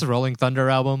Hart's Rolling Thunder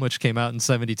album, which came out in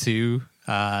 1972,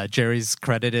 Jerry's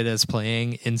credited as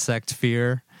playing Insect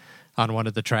Fear on one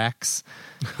of the tracks,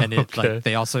 and it like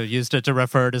they also used it to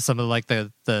refer to some of like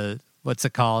the what's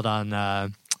it called on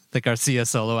the Garcia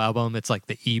solo album. It's like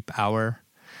the Eep Hour,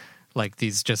 like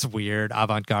these just weird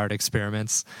avant-garde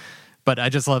experiments. But I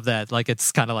just love that. Like,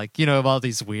 it's kind of like, of all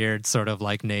these weird sort of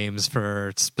like names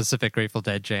for specific Grateful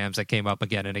Dead jams that came up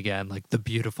again and again, like the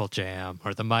Beautiful Jam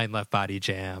or the Mind Left Body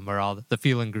Jam or all the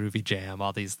Feelin' Groovy Jam,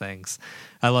 all these things.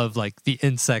 I love like the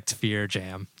Insect Fear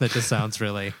Jam. That just sounds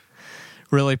really,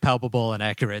 really palpable and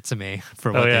accurate to me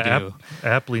for what they do.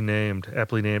 Aptly named.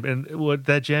 And what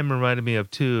that jam reminded me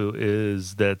of too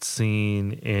is that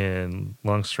scene in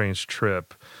Long Strange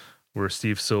Trip where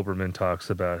Steve Silberman talks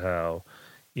about how,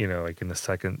 like in the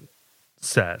second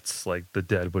sets, like the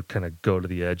Dead would kind of go to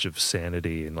the edge of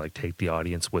sanity and like take the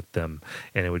audience with them,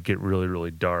 and it would get really,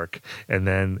 really dark, and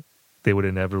then they would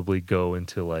inevitably go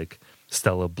into like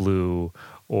Stella Blue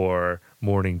or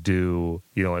Morning Dew,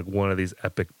 like one of these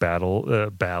epic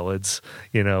ballads,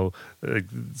 like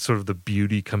sort of the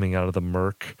beauty coming out of the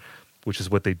murk, which is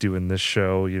what they do in this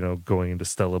show, going into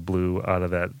Stella Blue out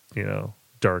of that,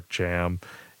 dark jam.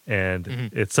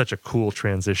 And it's such a cool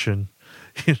transition,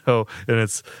 and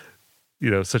it's,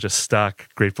 such a stock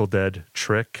Grateful Dead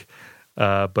trick.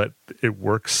 But it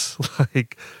works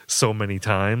like so many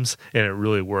times, and it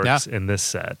really works in this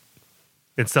set.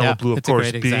 And Stella Blue, of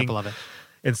course,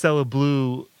 and Stella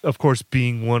Blue, of course,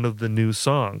 being one of the new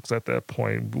songs at that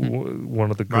point,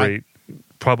 one of the great,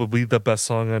 probably the best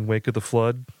song on Wake of the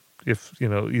Flood. If,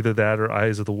 either that or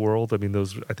Eyes of the World. I mean,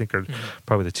 those, I think, are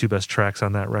probably the two best tracks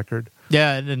on that record.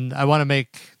 Yeah, and I want to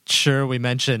make sure we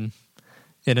mention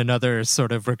in another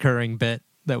sort of recurring bit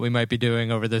that we might be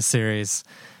doing over this series.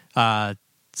 So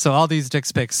all these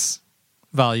Dick's Picks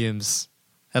volumes,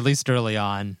 at least early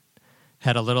on,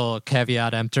 had a little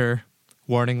caveat emptor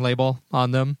warning label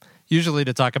on them, usually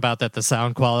to talk about that the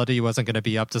sound quality wasn't going to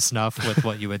be up to snuff with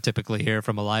what you would typically hear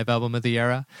from a live album of the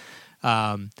era.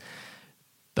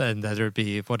 And that would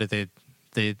be,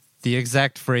 the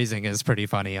exact phrasing is pretty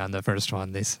funny on the first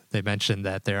one. They mentioned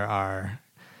that there are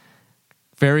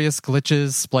various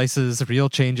glitches, splices, real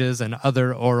changes, and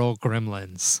other oral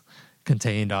gremlins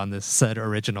contained on this said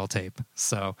original tape.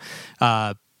 So,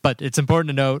 but it's important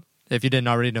to note, if you didn't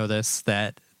already know this,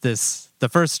 that the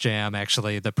first jam,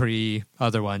 actually, the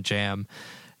pre-other one jam,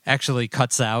 actually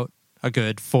cuts out a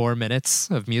good 4 minutes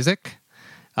of music,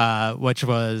 which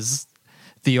was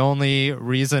the only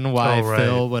reason why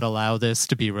Phil would allow this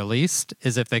to be released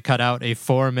is if they cut out a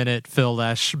 4-minute Phil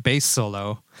Lesh bass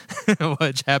solo,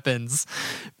 which happens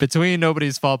between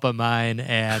Nobody's Fault But Mine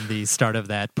and the start of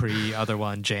that pre-other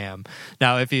one jam.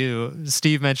 Now,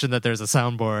 Steve mentioned that there's a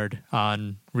soundboard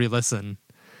on Re-Listen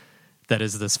that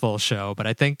is this full show, but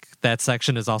I think that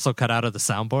section is also cut out of the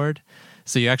soundboard.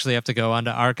 So you actually have to go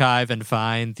onto Archive and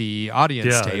find the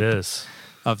audience tape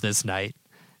of this night.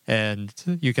 And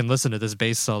you can listen to this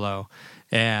bass solo.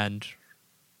 And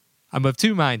I'm of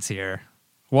two minds here.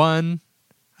 One,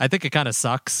 I think it kind of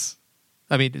sucks.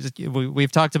 I mean,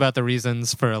 we've talked about the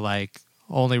reasons for like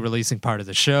only releasing part of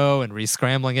the show and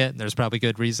re-scrambling it. And there's probably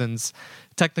good reasons,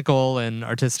 technical and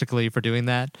artistically, for doing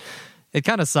that. It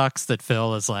kind of sucks that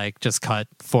Phil is like just cut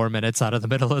 4 minutes out of the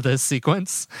middle of this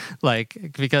sequence.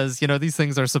 Like, because, these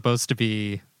things are supposed to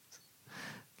be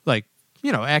like,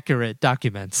 accurate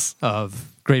documents of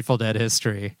Grateful Dead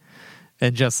history,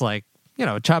 and just like,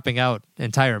 chopping out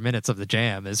entire minutes of the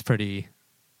jam is pretty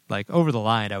like over the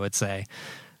line, I would say.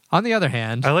 On the other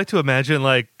hand, I like to imagine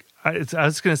I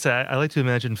was going to say, I like to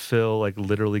imagine Phil like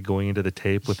literally going into the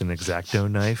tape with an X-Acto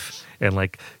knife and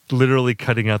like literally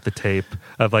cutting out the tape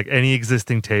of like any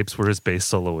existing tapes where his bass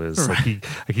solo is. Right.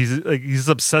 He's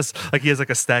obsessed. Like he has like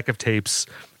a stack of tapes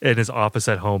in his office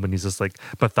at home, and he's just like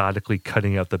methodically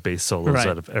cutting out the bass solos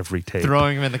out of every tape,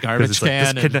 throwing them in the garbage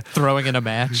can, and throwing in a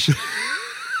match.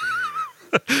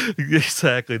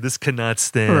 Exactly. This cannot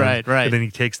stand. Right. And then he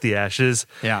takes the ashes.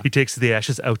 Yeah. He takes the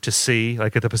ashes out to sea,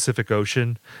 like at the Pacific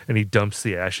Ocean, and he dumps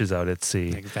the ashes out at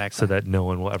sea. Exactly. So that no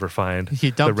one will ever find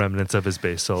the remnants of his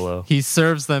bass solo. He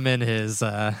serves them in his,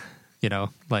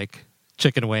 like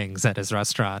chicken wings at his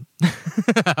restaurant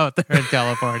out there in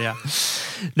California.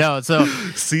 No, so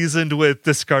seasoned with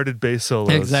discarded bass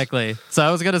solos. Exactly. So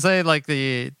I was gonna say I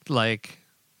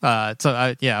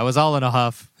was all in a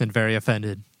huff and very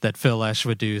offended that Phil Lesh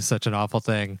would do such an awful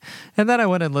thing. And then I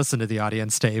went and listened to the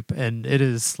audience tape, and it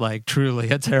is like truly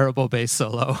a terrible bass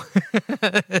solo.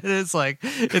 It is like,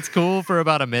 it's cool for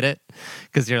about a minute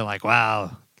because you're like,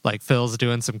 wow, like Phil's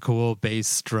doing some cool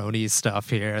bass droney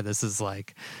stuff here. This has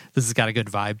got a good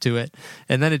vibe to it.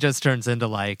 And then it just turns into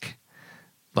like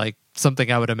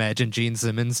something I would imagine Gene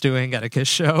Simmons doing at a Kiss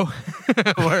show,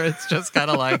 where it's just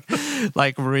kind of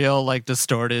like real like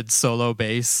distorted solo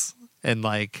bass and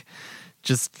like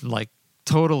just like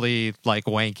totally like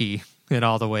wanky in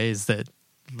all the ways that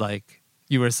like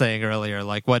you were saying earlier,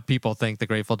 like what people think the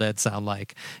Grateful Dead sound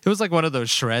like. It was like one of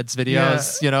those shreds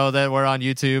videos, that were on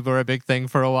YouTube, or a big thing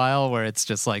for a while, where it's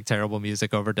just like terrible music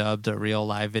overdubbed a real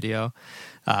live video.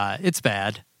 It's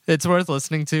bad. It's worth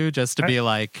listening to just to be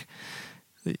like,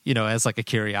 as like a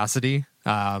curiosity.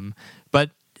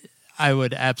 But I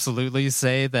would absolutely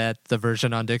say that the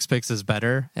version on Dick's Picks is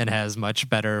better and has much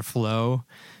better flow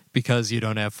because you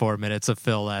don't have 4 minutes of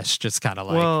Phil Lesh just kind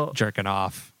of jerking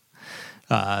off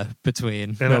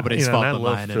between Nobody's Fault But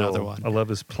Mine and Other One. I love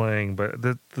his playing, but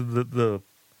the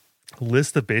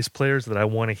list of bass players that I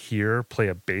want to hear play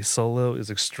a bass solo is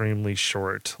extremely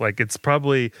short. Like it's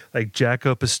probably like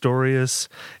Jaco Pastorius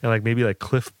and like maybe like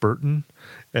Cliff Burton,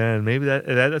 and maybe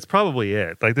that's probably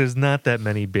it. Like there's not that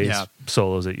many bass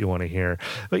solos that you want to hear.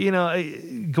 But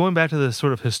going back to the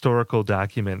sort of historical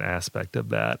document aspect of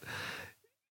that,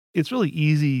 it's really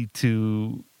easy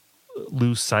to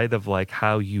lose sight of like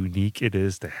how unique it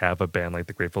is to have a band like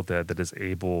the Grateful Dead that is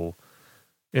able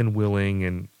and willing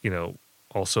and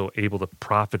also able to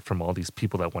profit from all these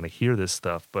people that want to hear this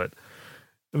stuff. But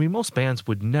I mean, most bands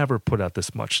would never put out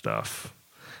this much stuff.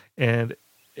 And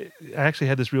I actually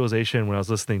had this realization when I was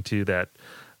listening to that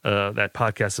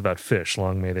podcast about Fish,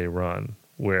 Long May They Run,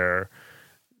 where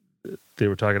they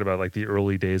were talking about like the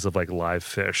early days of like live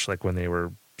Fish, like when they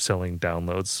were selling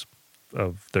downloads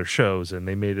of their shows, and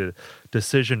they made a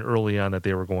decision early on that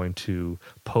they were going to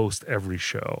post every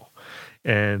show.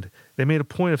 And they made a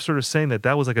point of sort of saying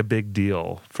that was like a big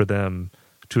deal for them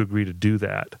to agree to do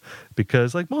that,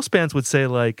 because like most bands would say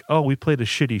like, oh, we played a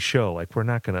shitty show, like we're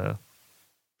not gonna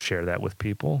share that with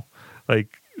people, like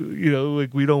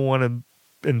like we don't want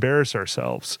to embarrass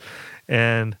ourselves.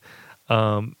 And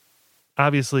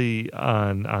obviously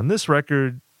on this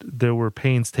record there were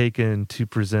pains taken to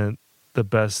present the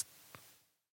best,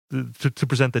 to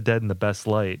present the Dead in the best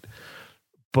light,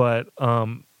 but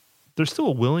there's still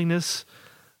a willingness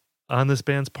on this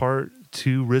band's part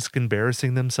to risk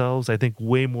embarrassing themselves, I think,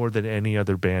 way more than any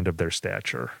other band of their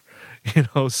stature.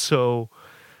 So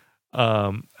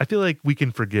I feel like we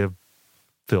can forgive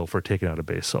Phil for taking out a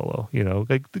bass solo,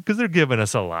 like because they're giving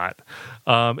us a lot.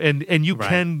 And you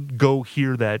can go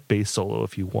hear that bass solo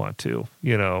if you want to,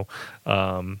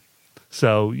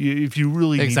 so if you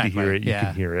really need to hear it, you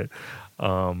can hear it.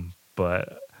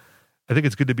 But I think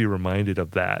it's good to be reminded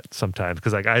of that sometimes,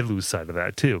 because like I lose sight of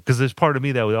that too. Because there's part of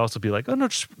me that would also be like, oh no,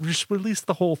 just release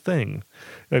the whole thing.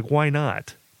 Like why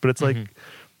not? But it's like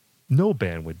no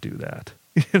band would do that.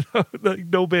 Like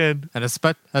no band, and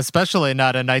especially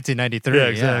not in 1993. Yeah,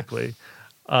 exactly.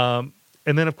 And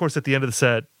then of course at the end of the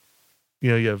set,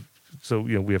 you have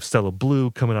we have Stella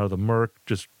Blue coming out of the Merc,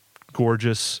 just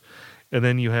gorgeous, and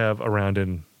then you have Around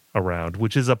and Around,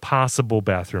 which is a possible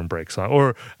bathroom break song,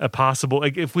 or a possible,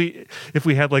 like if we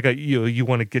had like a you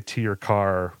want to get to your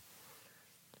car,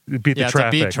 beat the traffic, it's a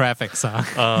beat traffic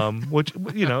song. Which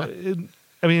and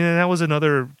that was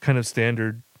another kind of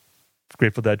standard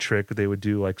Grateful Dead trick. They would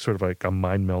do like sort of like a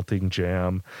mind melting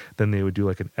jam, then they would do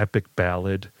like an epic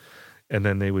ballad, and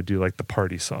then they would do like the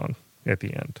party song at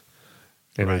the end,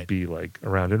 and it'd be like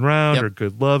Around and Round or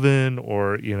Good Lovin',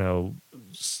 or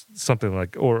something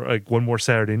like, or like One More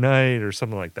Saturday Night or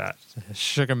something like that.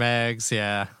 Sugar Mags,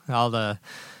 all the,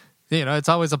 it's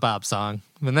always a Bob song,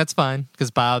 and that's fine because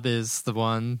Bob is the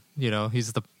one,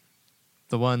 he's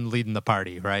the one leading the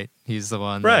party, right? He's the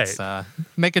one that's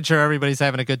making sure everybody's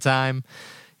having a good time,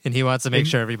 and he wants to make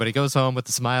sure everybody goes home with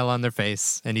a smile on their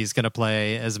face, and he's going to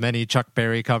play as many Chuck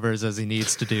Berry covers as he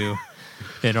needs to do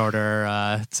in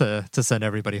order to send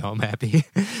everybody home happy.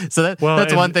 So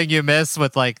that's one thing you miss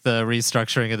with like the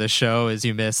restructuring of the show, is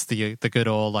you miss the good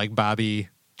old like Bobby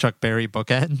Chuck Berry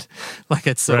bookend. Like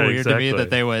it's so weird to me that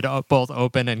they would both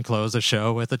open and close a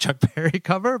show with a Chuck Berry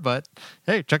cover, but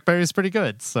hey, Chuck Berry's pretty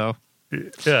good, so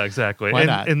yeah, exactly. Why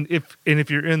not? And if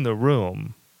you're in the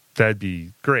room, that'd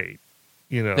be great.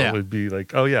 It would be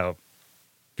like, oh yeah,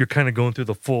 you're kind of going through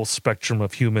the full spectrum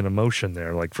of human emotion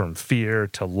there, like from fear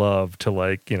to love to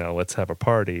like, let's have a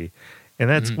party. And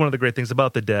that's one of the great things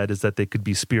about the Dead, is that they could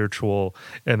be spiritual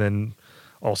and then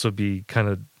also be kind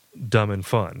of dumb and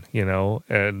fun,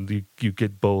 and you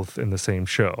get both in the same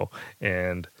show.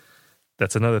 And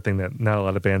that's another thing that not a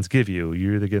lot of bands give you.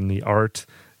 You're either getting the art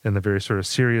and the very sort of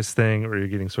serious thing, or you're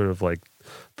getting sort of like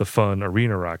the fun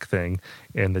arena rock thing,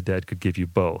 and the Dead could give you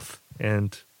both.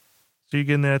 And so you're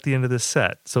getting that at the end of this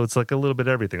set. So it's like a little bit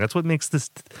of everything. That's what makes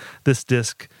this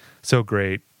disc so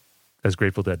great as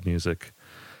Grateful Dead music.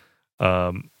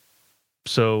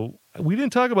 So we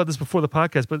didn't talk about this before the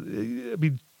podcast, but I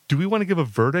mean, do we want to give a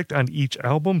verdict on each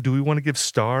album? Do we want to give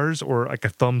stars, or like a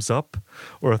thumbs up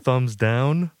or a thumbs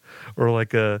down, or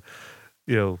like a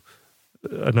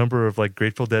number of like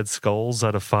Grateful Dead skulls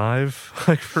out of 5,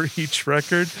 like for each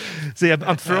record? See,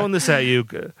 I'm throwing this at you.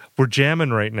 We're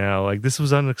jamming right now. Like this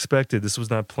was unexpected. This was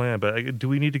not planned. But do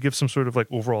we need to give some sort of like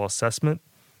overall assessment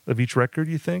of each record,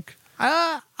 you think?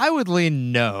 I would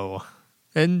lean no.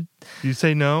 And you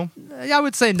say no? I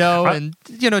would say no. And,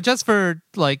 just for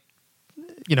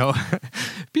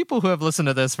people who have listened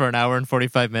to this for an hour and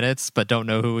 45 minutes but don't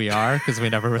know who we are because we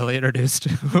never really introduced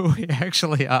who we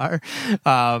actually are.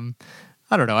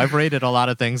 I don't know. I've rated a lot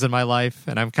of things in my life,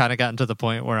 and I've kind of gotten to the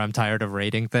point where I'm tired of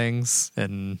rating things.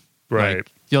 And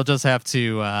you'll just have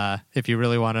to, if you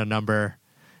really want a number,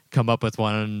 come up with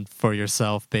one for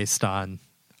yourself based on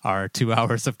our 2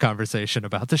 hours of conversation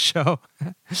about the show.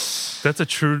 That's a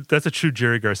true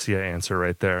Jerry Garcia answer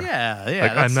right there.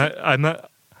 Yeah. I'm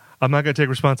not going to take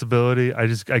responsibility.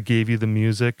 I gave you the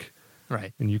music,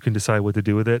 right? And you can decide what to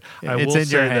do with it. It's in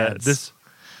your hands.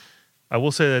 I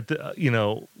will say that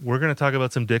we're going to talk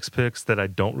about some Dick's picks that I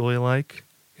don't really like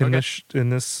in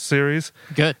this series.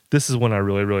 Good. This is one I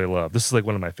really, really love. This is like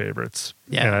one of my favorites.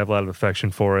 Yeah. And I have a lot of affection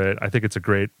for it. I think it's a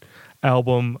great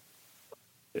album.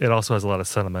 It also has a lot of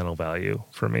sentimental value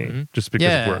for me, just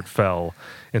because of where it fell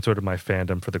in sort of my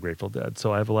fandom for the Grateful Dead.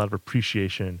 So I have a lot of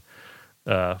appreciation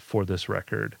for this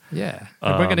record. Yeah.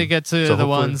 And we're going to get to the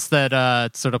ones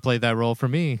that sort of played that role for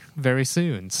me very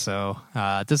soon. So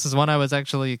this is one I was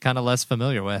actually kind of less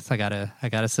familiar with. I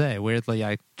gotta say, weirdly,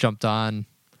 I jumped on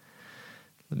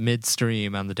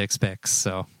midstream on the Dick's picks.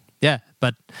 So yeah,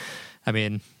 but I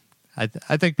mean, I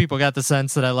think people got the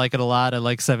sense that I like it a lot. I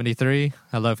like 73.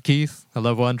 I love Keith. I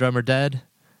love One Drummer Dead.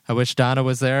 I wish Donna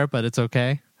was there, but it's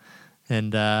okay.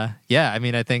 And I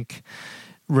mean, I think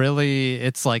really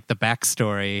it's like the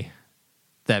backstory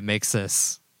that makes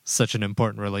this such an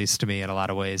important release to me in a lot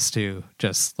of ways too.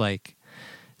 Just like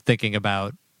thinking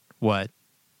about what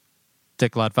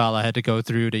Dick Latvala had to go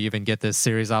through to even get this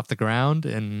series off the ground.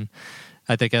 And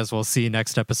I think, as we'll see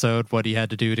next episode, what he had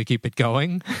to do to keep it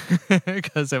going,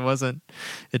 because it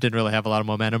didn't really have a lot of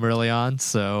momentum early on.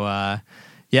 So I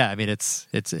mean,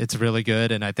 it's really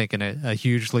good. And I think a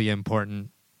hugely important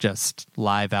just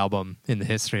live album in the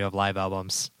history of live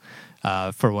albums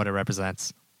for what it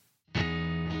represents.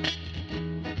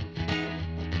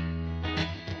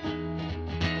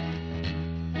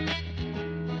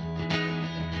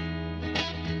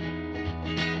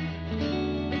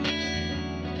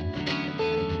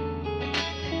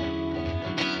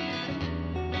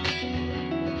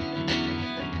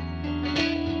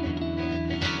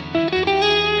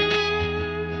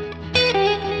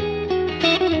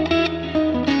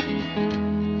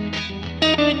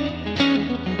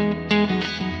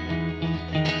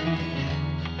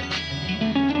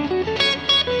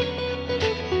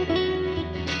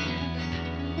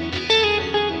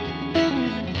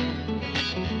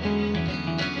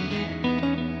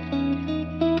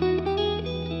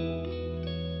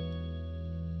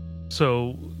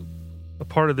 So a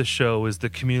part of the show is the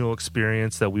communal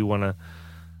experience that we want to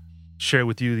share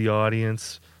with you, the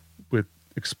audience, with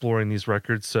exploring these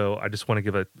records. So I just want to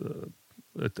give a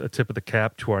tip of the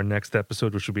cap to our next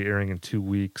episode, which will be airing in 2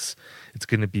 weeks. It's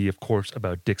going to be, of course,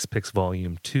 about Dick's Picks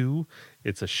Volume 2.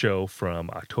 It's a show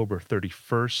from October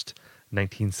 31st,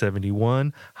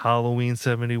 1971, Halloween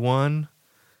 71.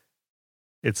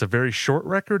 It's a very short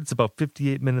record. It's about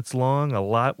 58 minutes long. A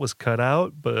lot was cut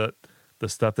out, but the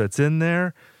stuff that's in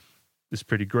there is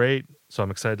pretty great. So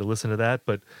I'm excited to listen to that.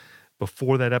 But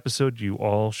before that episode, you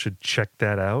all should check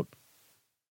that out.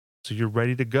 So you're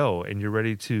ready to go, and you're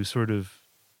ready to sort of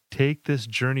take this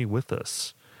journey with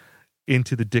us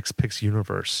into the Dick's Picks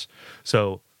universe.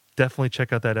 So definitely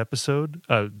check out that episode.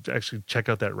 Actually, check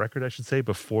out that record, I should say,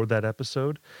 before that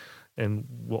episode. And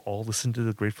we'll all listen to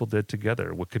the Grateful Dead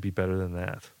together. What could be better than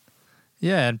that?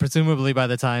 Yeah, and presumably by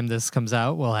the time this comes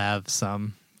out, we'll have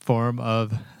some form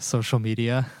of social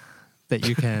media that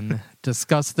you can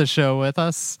discuss the show with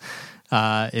us.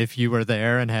 If you were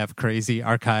there and have crazy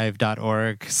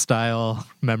archive.org style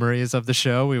memories of the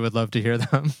show, we would love to hear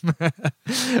them.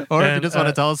 Or if you just want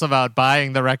to tell us about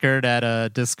buying the record at a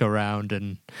disco round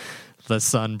and the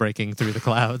sun breaking through the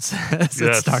clouds as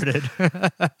it started.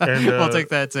 And, we'll take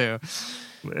that too.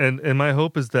 And my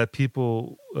hope is that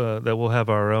people that we'll have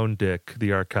our own Dick,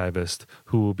 the archivist,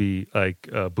 who will be like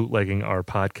bootlegging our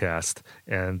podcast,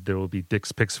 and there will be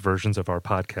Dick's Picks versions of our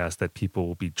podcast that people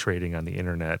will be trading on the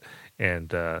internet, and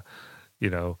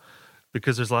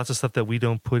because there's lots of stuff that we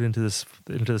don't put into this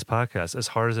podcast, as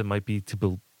hard as it might be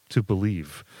to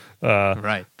believe.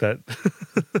 Right. That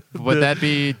would that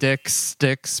be Dick's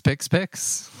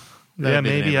Picks? Yeah,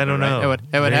 maybe. I don't know.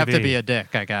 It would have to be a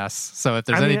Dick, I guess. So if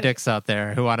there's any Dicks out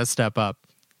there who want to step up,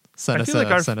 send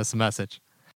us a message.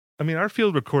 I mean, our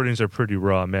field recordings are pretty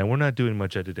raw, man. We're not doing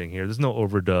much editing here. There's no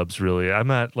overdubs, really. I'm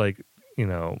not like,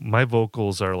 my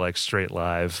vocals are like straight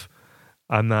live.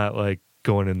 I'm not like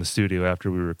going in the studio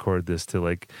after we record this to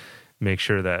like make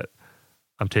sure that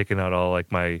I'm taking out all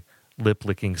like my lip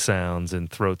licking sounds and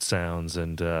throat sounds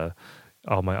and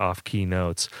all my off-key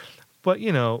notes. But,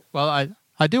 Well,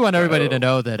 I do want everybody to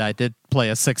know that I did play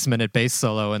a 6-minute bass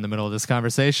solo in the middle of this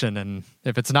conversation, and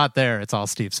if it's not there, it's all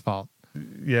Steve's fault.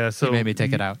 Yeah, so he made me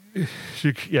take it out.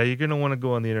 You're going to want to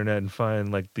go on the internet and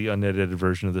find like the unedited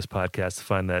version of this podcast to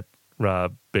find that raw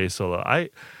bass solo. I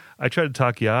tried to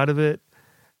talk you out of it,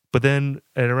 but then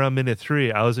at around minute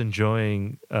 3, I was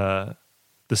enjoying the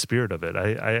spirit of it.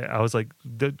 I was like,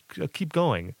 keep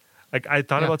going. Like I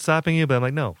thought about stopping you, but I'm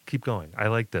like, no, keep going. I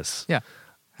like this. Yeah.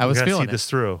 I was feeling see this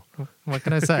through. What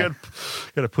can I say?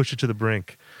 Got to push it to the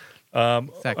brink.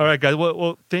 Exactly. All right, guys.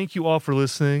 Well, thank you all for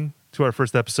listening to our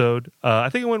first episode. I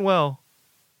think it went well.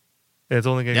 And it's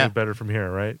only going to get better from here,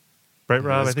 right? Right,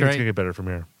 Rob? I think it's going to get better from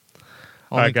here.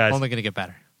 All right, guys. Only going to get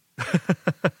better.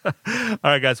 All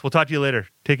right, guys. We'll talk to you later.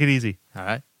 Take it easy. All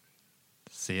right.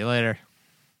 See you later.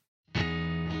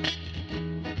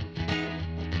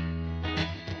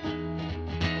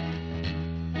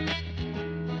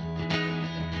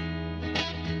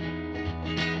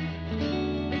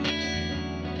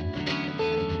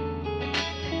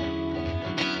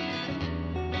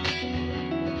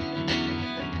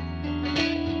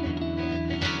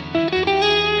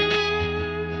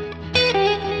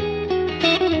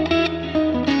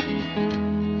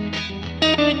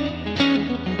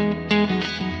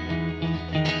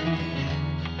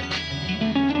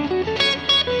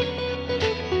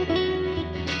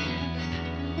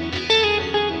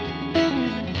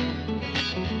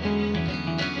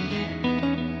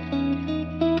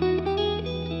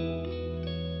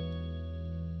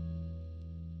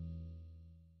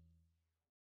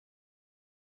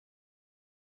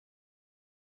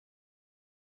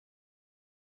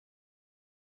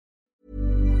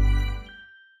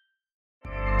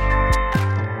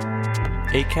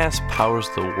 Acast powers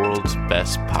the world's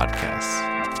best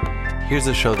podcasts. Here's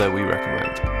a show that we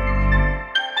recommend.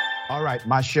 All right,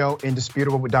 my show,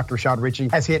 Indisputable with Dr. Rashad Ritchie,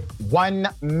 has hit 1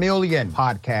 million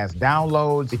podcast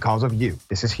downloads because of you.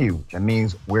 This is huge. That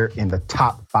means we're in the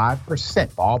top 5%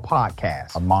 of all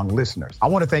podcasts among listeners. I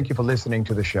want to thank you for listening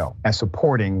to the show and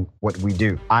supporting what we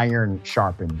do. Iron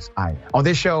sharpens iron. On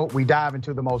this show, we dive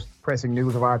into the most pressing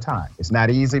news of our time. It's not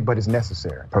easy, but it's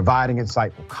necessary, providing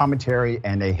insightful commentary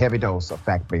and a heavy dose of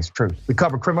fact-based truth. We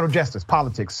cover criminal justice,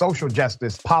 politics, social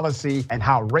justice, policy, and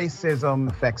how racism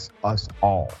affects us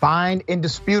all. Find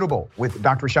Indisputable with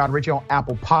Dr. Rashad Ritchie on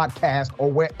Apple Podcasts or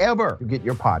wherever you get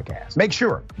your podcasts. Make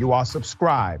sure you are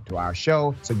subscribed to our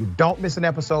show so you don't miss an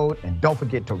episode, and don't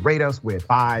forget to rate us with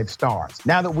 5 stars.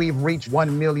 Now that we've reached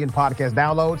 1 million podcast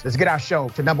downloads, let's get our show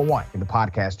to number 1 in the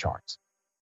podcast charts.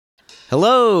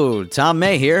 Hello, Tom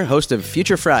May here, host of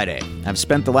Future Friday. I've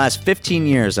spent the last 15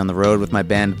 years on the road with my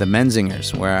band, The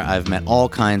Menzingers, where I've met all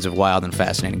kinds of wild and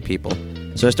fascinating people.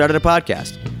 So I started a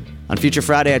podcast. On Future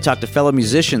Friday, I talk to fellow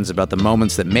musicians about the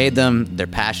moments that made them, their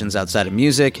passions outside of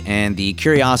music, and the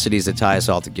curiosities that tie us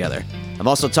all together. I've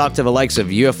also talked to the likes of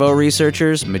UFO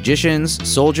researchers, magicians,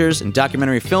 soldiers, and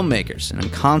documentary filmmakers, and I'm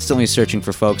constantly searching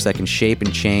for folks that can shape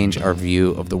and change our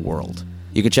view of the world.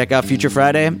 You can check out Future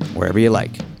Friday wherever you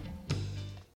like.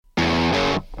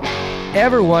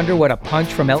 Ever wonder what a punch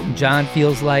from Elton John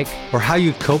feels like? Or how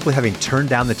you'd cope with having turned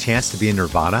down the chance to be in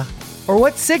Nirvana? Or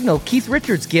what signal Keith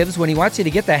Richards gives when he wants you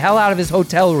to get the hell out of his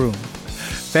hotel room?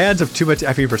 Fans of Too Much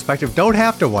Effing Perspective don't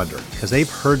have to wonder, because they've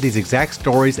heard these exact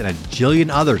stories and a jillion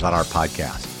others on our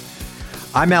podcast.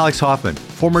 I'm Alex Hoffman,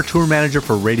 former tour manager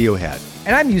for Radiohead.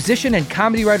 And I'm musician and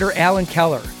comedy writer Alan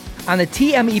Keller. On the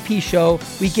TMEP show,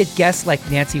 we get guests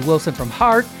like Nancy Wilson from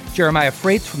Heart, Jeremiah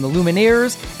Freites from the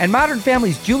Lumineers, and Modern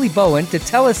Family's Julie Bowen to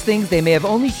tell us things they may have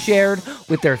only shared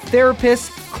with their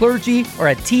therapist, clergy, or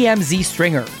a TMZ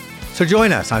stringer. So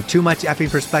join us on Too Much Effing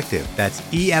Perspective. That's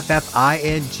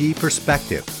EFFING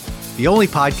Perspective. The only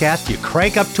podcast you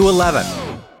crank up to 11.